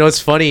 You know, it's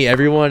funny.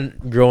 Everyone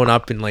growing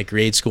up in like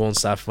grade school and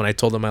stuff, when I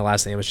told them my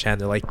last name was Chan,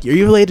 they're like, "Are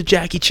you related to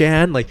Jackie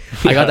Chan?" Like,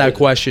 I got that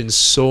question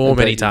so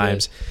many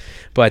times.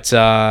 But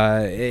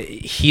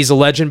he's a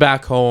legend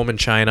back home in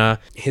China.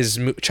 His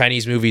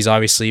Chinese movies,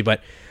 obviously,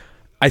 but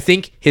I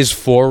think his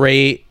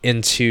foray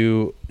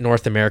into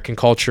North American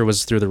culture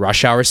was through the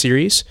Rush Hour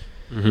series.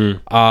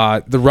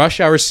 Mm-hmm. The Rush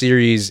Hour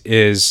series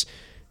is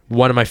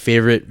one of my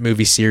favorite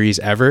movie series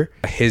ever.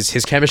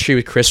 His chemistry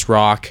with Chris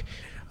Rock,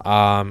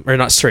 not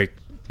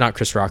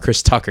Chris Rock,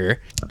 Chris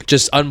Tucker,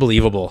 just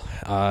unbelievable.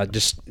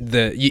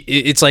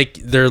 It's like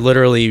they're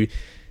literally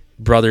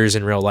brothers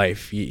in real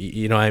life.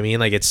 You know what I mean?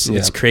 Like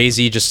it's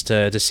crazy just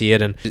to see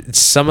it, and it's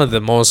some of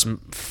the most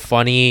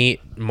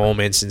funny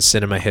moments in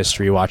cinema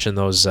history watching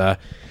those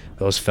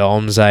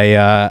films.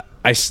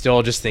 I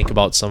still just think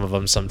about some of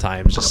them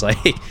sometimes, just like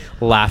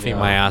laughing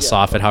my ass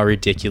off at how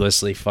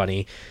ridiculously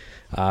funny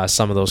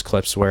some of those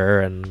clips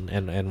were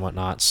and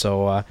whatnot.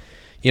 So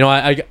you know,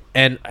 I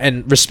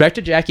respect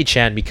to Jackie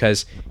Chan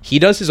because he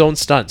does his own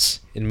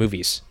stunts in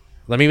movies.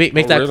 Let me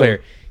make that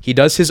clear. He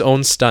does his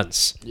own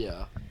stunts.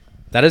 Yeah.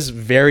 That is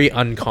very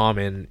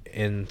uncommon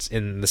in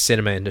the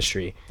cinema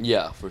industry.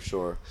 Yeah, for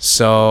sure.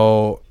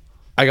 So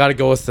I got to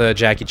go with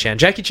Jackie Chan.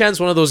 Jackie Chan's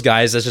one of those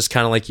guys that's just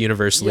kind of like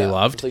universally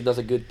loved. Like that's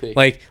a good pick.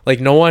 Like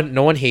no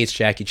one hates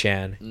Jackie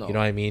Chan. No. You know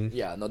what I mean?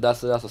 Yeah, no,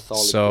 that's a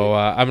solid. So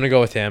I'm gonna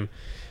go with him.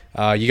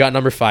 You got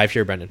number 5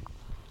 here, Brendan.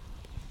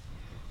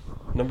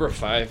 Number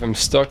 5. I'm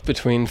stuck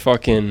between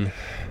fucking.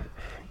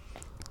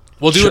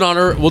 We'll do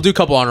a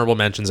couple honorable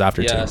mentions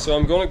after too. Yeah, so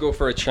I'm gonna go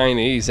for a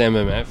Chinese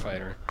MMA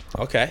fighter.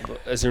 Okay.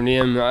 Is her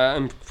name?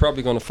 I'm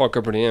probably gonna fuck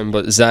up her name,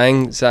 but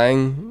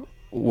Zhang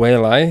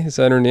Weilai, is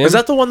that her name? Is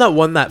that the one that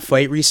won that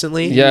fight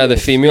recently? Yeah, the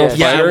female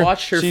fighter. Yeah, I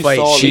watched her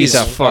fight. She's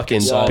a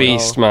fucking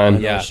beast,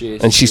 man. Yeah.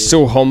 And she's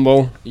so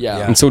humble.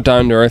 Yeah. And so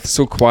down to earth,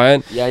 so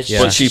quiet. Yeah.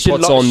 But she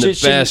puts on the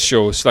best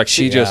shows. Like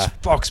she just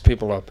fucks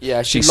people up.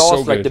 Yeah, she's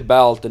lost so like the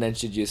belt, and then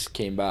she just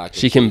came back.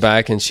 She came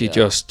back and she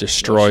just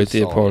destroyed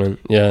the opponent.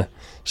 Yeah.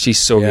 She's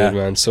so good,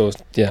 man. So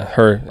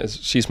yeah,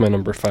 she's my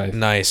number 5.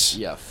 Nice.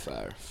 Yeah,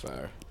 fair.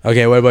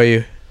 Okay, what about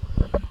you?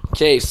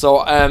 Okay,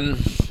 so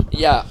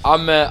yeah,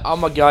 I'm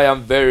a guy.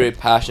 I'm very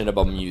passionate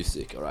about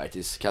music. All right,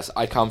 it's because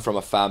I come from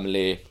a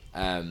family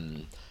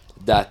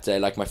that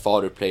like my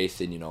father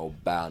plays in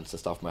bands and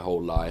stuff my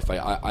whole life.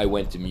 I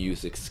went to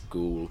music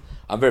school.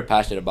 I'm very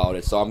passionate about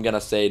it. So I'm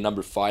gonna say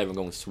number 5. I'm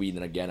going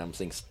Sweden again. I'm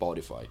saying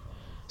Spotify.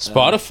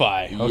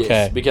 Spotify. Okay.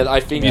 Yes, because I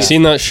think. Have you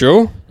seen that show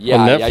on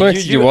Netflix?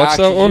 Did you watch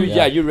that one?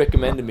 You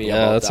recommended me.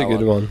 Yeah, that's a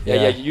good one.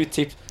 Yeah. You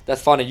tipped.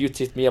 That's funny. You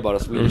tipped me about a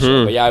Swedish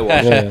show, but I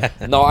watched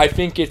it. No, I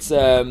think it's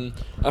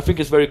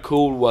very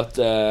cool what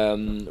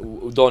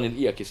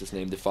Daniel Ek is his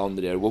name, the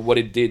founder there. What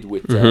it did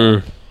with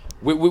the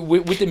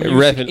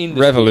music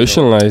industry.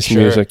 Revolutionized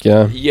music,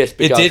 yeah. Yes,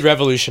 it did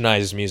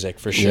revolutionise music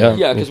for sure.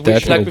 Yeah,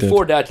 because like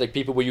before that, like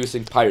people were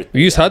using Pirate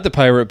Bay. We had the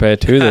Pirate Bay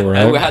too, though,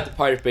 right? And we had the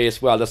Pirate Bay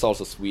as well. That's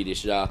also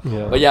Swedish, yeah.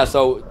 But yeah,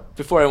 so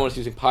before everyone was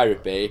using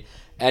Pirate Bay.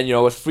 And it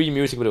was free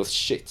music, but it was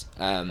shit.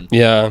 Too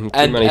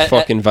many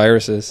fucking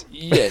viruses.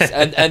 Yes,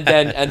 and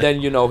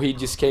then he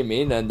just came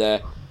in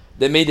and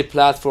they made a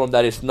platform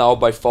that is now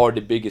by far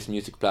the biggest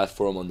music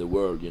platform on the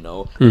world. It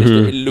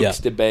looks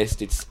the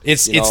best. It's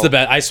the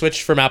best. I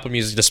switched from Apple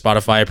Music to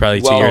Spotify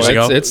probably 2 years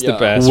ago. It's the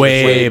best.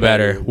 Way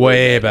better.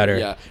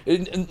 Yeah.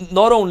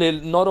 Not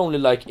only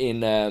like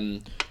in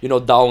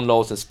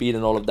downloads and speed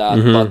and all of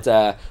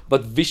that,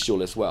 but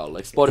visual as well.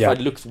 Like Spotify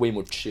looks way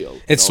more chill.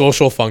 It's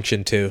social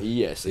function too.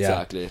 Yes,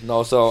 exactly.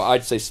 No, so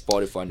I'd say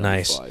Spotify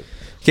number 5.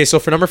 Okay, so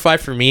for number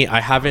 5 for me, I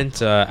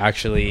haven't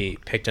actually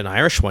picked an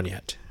Irish one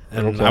yet.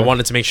 And I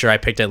wanted to make sure I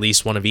picked at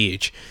least one of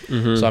each. So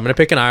I'm going to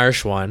pick an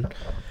Irish one.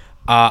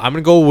 I'm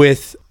going to go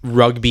with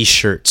rugby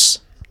shirts.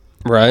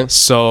 Right.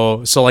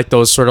 So like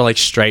those sort of like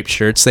striped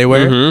shirts they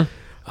wear.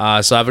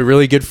 So I have a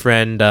really good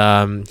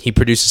friend. He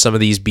produces some of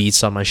these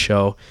beats on my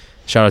show.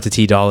 Shout out to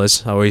T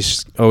Dollars. I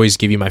always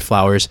give you my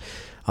flowers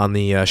on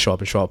the Show Up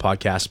and Show Out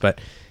podcast. But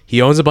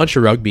he owns a bunch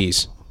of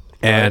rugbies,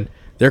 and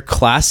they're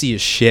classy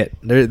as shit.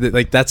 They're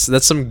like that's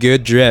some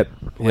good drip.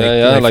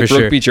 Like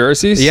rugby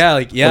jerseys. Yeah,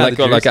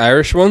 like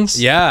Irish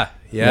ones. Yeah.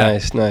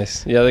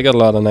 Nice. Yeah, they got a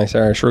lot of nice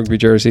Irish rugby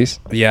jerseys.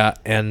 Yeah,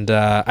 and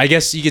I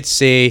guess you could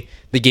say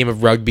the game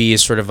of rugby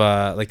is sort of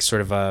a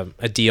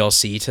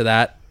DLC to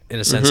that,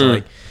 in a sense of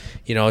like,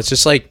 you know, it's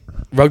just like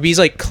rugby's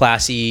like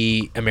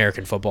classy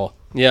American football.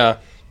 Yeah,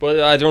 but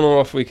I don't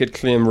know if we could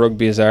claim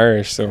rugby as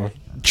Irish. So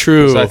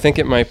true. I think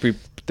it might be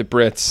the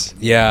Brits.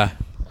 Yeah.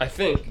 I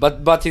think.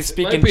 But he's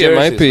speaking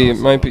jerseys.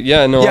 It might be.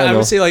 Yeah, no. Yeah, I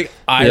would say like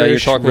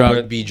Irish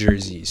rugby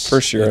jerseys. For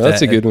sure,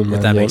 that's a good one, man.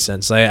 If that makes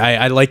sense.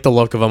 I like the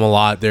look of them a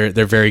lot. They're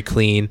very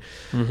clean.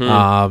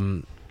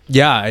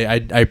 Yeah,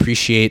 I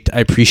appreciate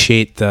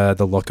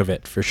the look of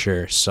it for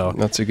sure. So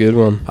that's a good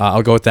one.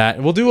 I'll go with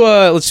that. We'll do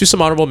let's do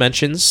some honorable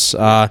mentions.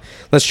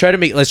 Let's try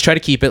to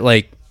keep it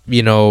like,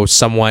 you know,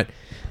 somewhat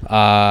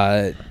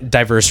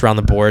diverse around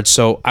the board.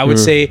 So I would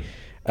say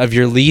of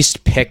your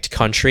least picked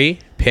country,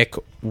 pick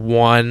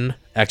one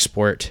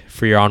export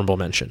for your honorable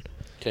mention.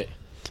 Okay.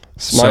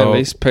 My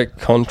least picked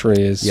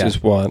country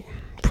is what?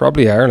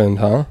 Probably Ireland,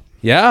 huh?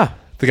 Yeah,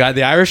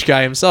 the Irish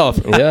guy himself.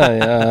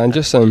 yeah, and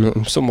just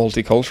I'm so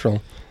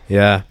multicultural.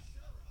 Yeah.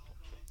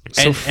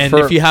 So and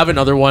if you have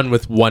another one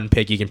with one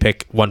pick, you can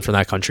pick one from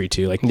that country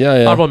too. Like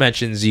honorable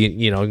mentions,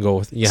 you know, go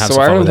with, you have. So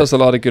some Ireland has a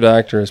lot of good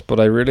actors, but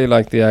I really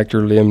like the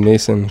actor Liam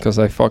Neeson because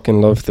I fucking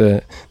love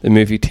the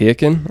movie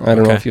Taken. I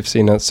don't know if you've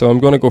seen it, so I'm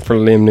going to go for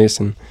Liam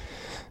Neeson.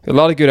 A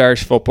lot of good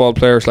Irish football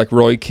players like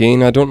Roy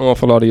Keane. I don't know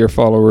if a lot of your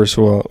followers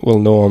will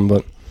know him,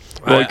 but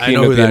Roy Keane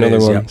would be another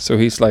one. Yep. So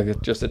he's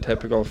like just a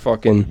typical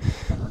fucking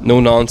no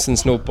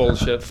nonsense, no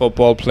bullshit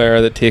football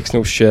player that takes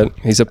no shit.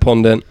 He's a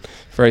pundit,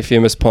 very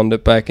famous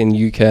pundit back in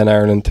UK and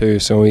Ireland too.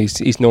 So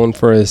he's known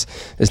for his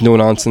no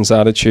nonsense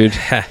attitude.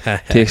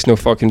 Takes no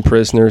fucking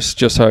prisoners.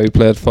 Just how he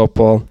played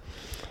football.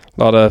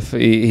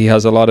 He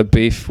has a lot of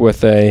beef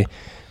with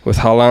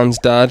Haaland's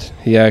dad.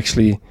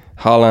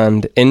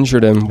 Haaland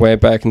injured him way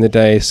back in the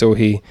day, so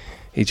he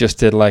just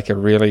did like a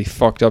really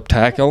fucked up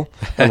tackle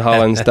on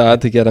Haaland's dad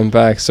to get him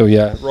back. So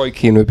yeah, Roy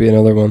Keane would be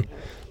another one.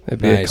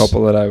 There'd be a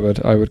couple that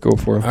I would go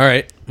for. All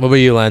right, what about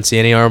you, Lanci?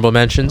 Any honorable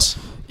mentions?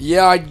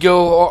 Yeah, I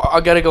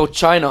gotta go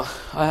China.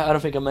 I don't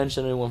think I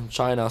mentioned anyone from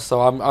China,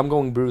 so I'm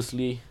going Bruce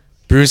Lee.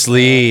 Bruce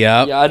Lee,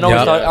 yeah. Yeah, I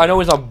know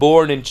he's not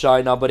born in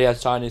China, but he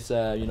has Chinese,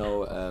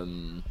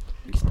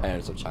 his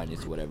parents are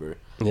Chinese, whatever.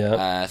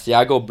 Yeah. So yeah,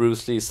 I go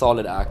Bruce Lee,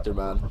 solid actor,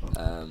 man.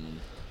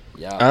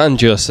 Yeah. And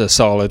just a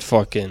solid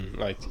fucking,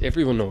 like,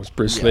 everyone knows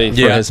Bruce Lee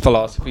for his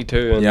philosophy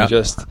too, and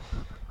just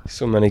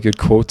so many good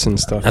quotes and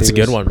stuff. That's a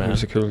good one, man. He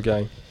was a cool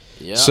guy.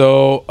 Yeah.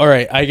 So, all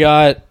right,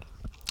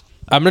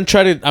 I'm gonna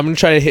try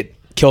to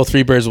kill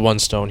three birds with one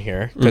stone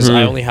here because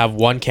I only have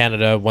one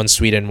Canada, one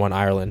Sweden, one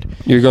Ireland.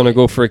 You're gonna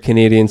go for a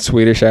Canadian,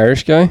 Swedish,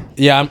 Irish guy?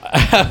 Yeah,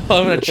 I'm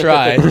gonna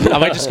try. I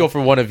might just go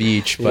for one of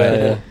each,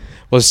 but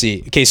we'll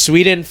see. Okay,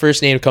 Sweden,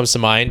 first name comes to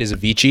mind is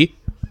Avicii.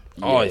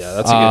 Oh yeah,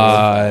 that's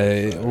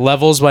a good one.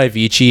 Levels by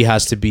Avicii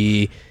has to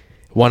be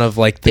one of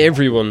like the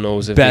everyone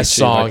knows Avicii. Best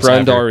songs.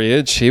 Like Grand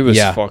Age, he was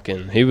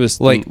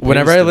like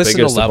whenever I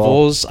listen to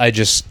Levels, I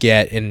just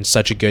get in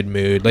such a good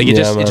mood. Like it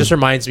just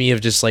reminds me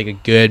of just like a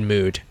good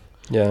mood.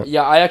 Yeah.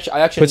 Yeah, I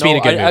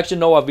actually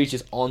know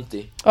Avicii's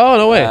auntie. Oh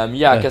no way.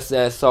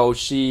 Because so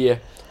she's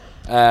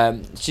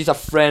a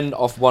friend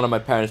of one of my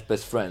parents'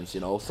 best friends, you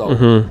know.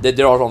 So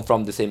they're all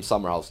from the same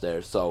summer house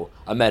there. So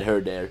I met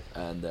her there,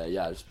 and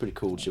it's pretty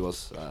cool. She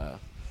was,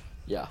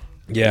 Yeah,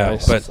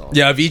 nice. But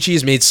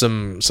Avicii's made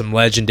some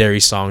legendary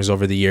songs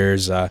over the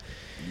years. Like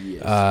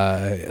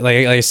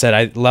I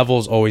said,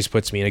 Levels always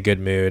puts me in a good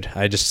mood.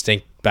 I just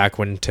think back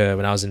when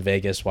I was in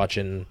Vegas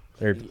watching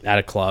or at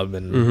a club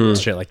and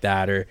shit like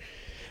that. Or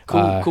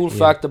cool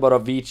fact about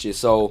Avicii.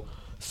 So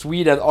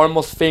Sweden, our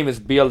most famous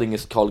building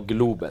is called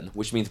Globen,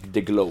 which means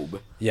the globe.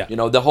 Yeah. You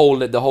know, the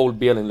whole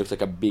building looks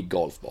like a big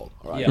golf ball.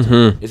 Right.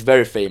 Yeah. It's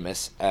very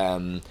famous.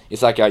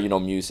 It's like a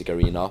music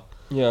arena.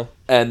 Yeah.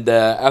 And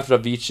after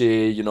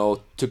Avicii,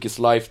 took his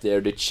life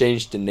there, they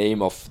changed the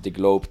name of the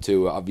globe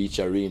to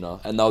Avicii Arena,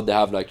 and now they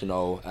have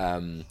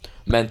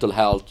mental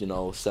health,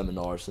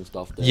 seminars and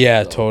stuff there.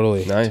 Yeah, so.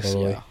 Totally. Nice.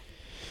 Totally.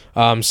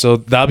 Yeah. So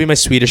that'll be my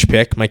Swedish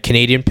pick. My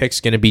Canadian pick's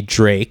gonna be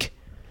Drake.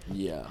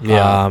 Yeah.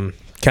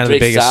 Kind of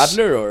Drake the biggest.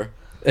 Sadler or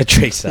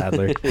Drake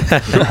Sadler.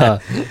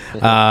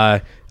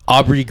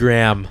 Aubrey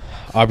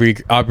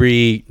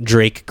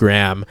Drake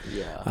Graham.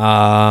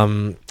 Yeah.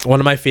 One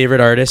of my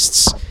favorite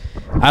artists.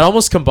 I'd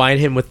almost combine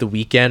him with The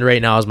Weeknd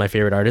right now as my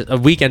favorite artist.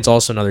 Weeknd's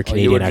also another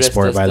Canadian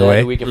export, by the way.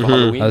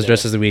 I was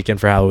dressed as The Weeknd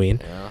for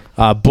Halloween.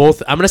 Yeah.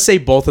 Both. I'm gonna say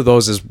both of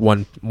those is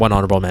one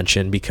honorable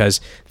mention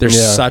because they're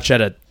such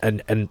at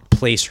a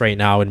place right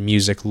now in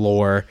music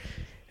lore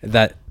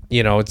that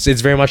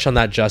it's very much on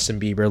that Justin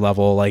Bieber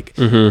level. Like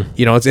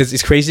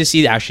it's crazy to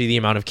see actually the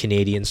amount of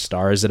Canadian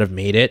stars that have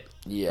made it.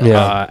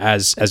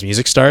 As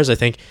music stars. I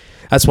think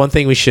that's one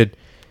thing we should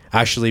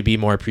actually be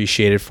more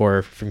appreciated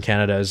from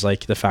Canada is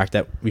like the fact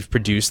that we've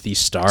produced these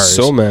stars.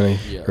 So many.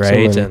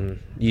 Right? So many. And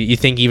you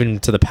think even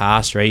to the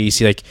past, right? You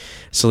see like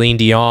Celine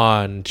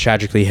Dion,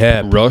 Tragically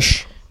Hip.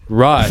 Rush.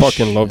 Rush.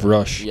 Fucking love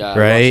Rush. Yeah,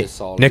 Right? Rush is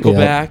solid.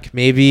 Nickelback,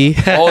 maybe.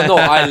 Oh no,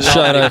 I love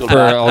Shout out Nickelback, for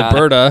man.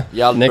 Alberta.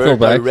 Yeah, Alberta,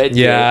 Nickelback. Red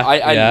Yeah,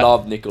 Deer. I yeah.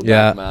 love Nickelback,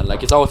 Yeah. man.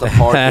 Like it's always a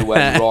party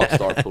when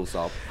Rockstar pulls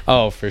up.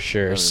 Oh, for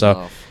sure. Fair So,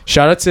 enough.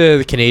 shout out to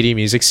the Canadian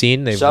music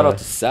scene. They've, Shout out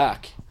to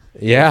Zach.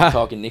 yeah.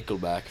 Talking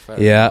Nickelback.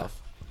 Fair Yeah.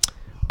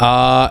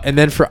 enough. And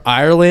then for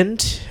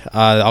Ireland,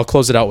 I'll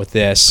close it out with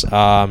this.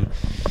 I'm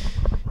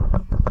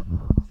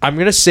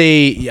gonna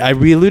say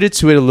we alluded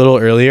to it a little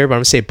earlier, but I'm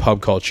gonna say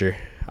pub culture.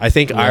 I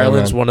think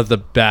Ireland's one of the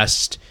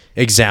best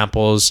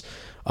examples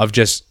of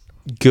just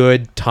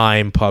good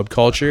time pub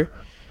culture.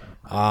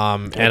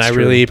 And I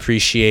really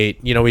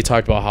appreciate, we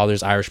talked about how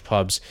there's Irish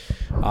pubs,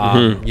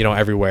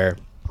 everywhere.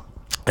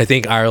 I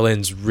think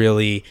Ireland's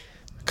really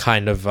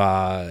kind of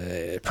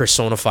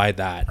personified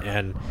that,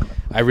 and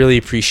I really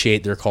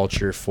appreciate their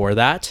culture for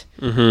that.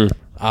 And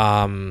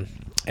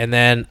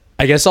then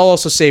I guess I'll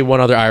also say one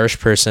other Irish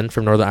person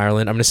from Northern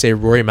Ireland. I'm going to say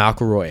Rory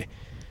McIlroy.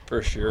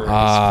 For sure.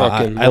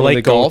 I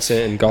like golf.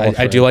 In golf.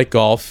 I do like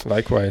golf.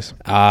 Likewise.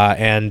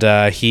 And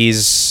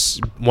he's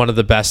one of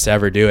the best to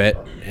ever do it.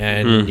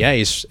 And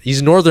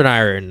he's Northern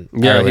Ireland.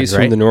 Yeah, Ireland, he's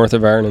right? from the north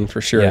of Ireland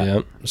for sure.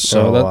 Yeah.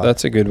 So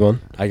that's a good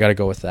one. I got to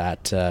go with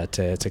that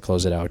to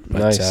close it out. But,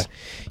 Nice.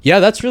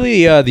 That's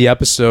really the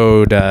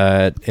episode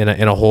in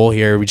a whole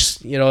here. We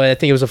just, I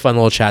think it was a fun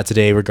little chat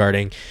today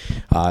regarding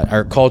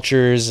our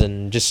cultures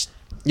and just,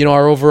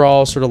 our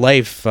overall sort of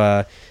life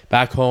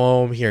back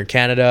home here in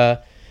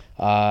Canada.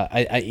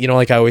 I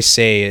like I always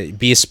say,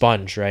 be a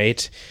sponge,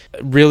 right?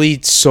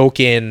 Really soak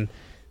in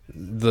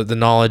the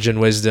knowledge and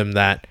wisdom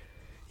that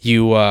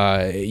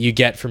you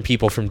get from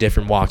people from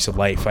different walks of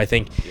life. I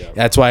think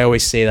that's why I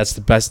always say that's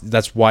the best.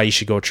 That's why you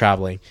should go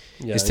traveling,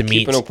 is to meet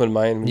keep an open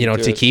mind.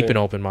 to keep an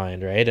open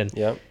mind, right?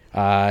 And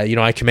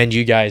I commend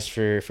you guys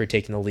for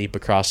taking the leap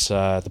across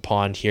the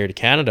pond here to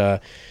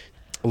Canada,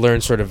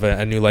 learn sort of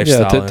a new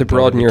lifestyle. Yeah, to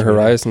broaden your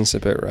horizons a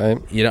bit, right?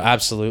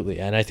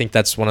 Absolutely. And I think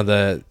that's one of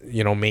the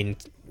main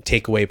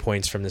takeaway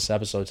points from this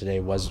episode today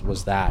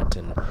was that.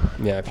 And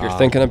if you're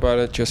thinking about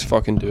it, just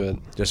fucking do it.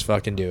 Just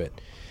fucking do it.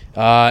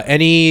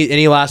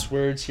 Any last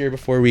words here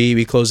before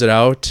we close it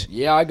out?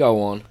 Yeah, I got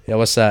one. Yeah,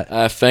 what's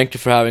that? Thank you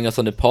for having us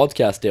on the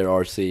podcast there,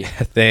 RC.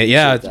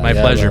 It's my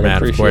pleasure,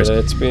 man. Of course.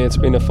 It's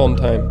been a fun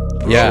time.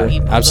 Yeah,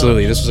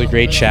 absolutely. This was a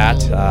great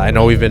chat. I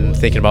know we've been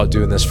thinking about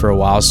doing this for a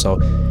while,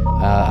 so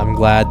I'm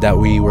glad that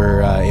we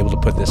were able to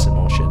put this in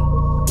motion.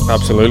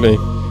 Absolutely.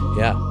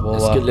 Yeah,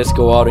 let's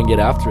go out and get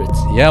after it.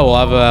 Yeah, we'll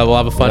have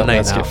a fun night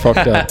let's now. get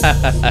fucked up.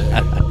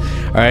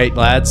 All right,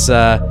 lads.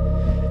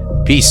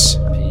 Peace.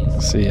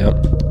 See ya.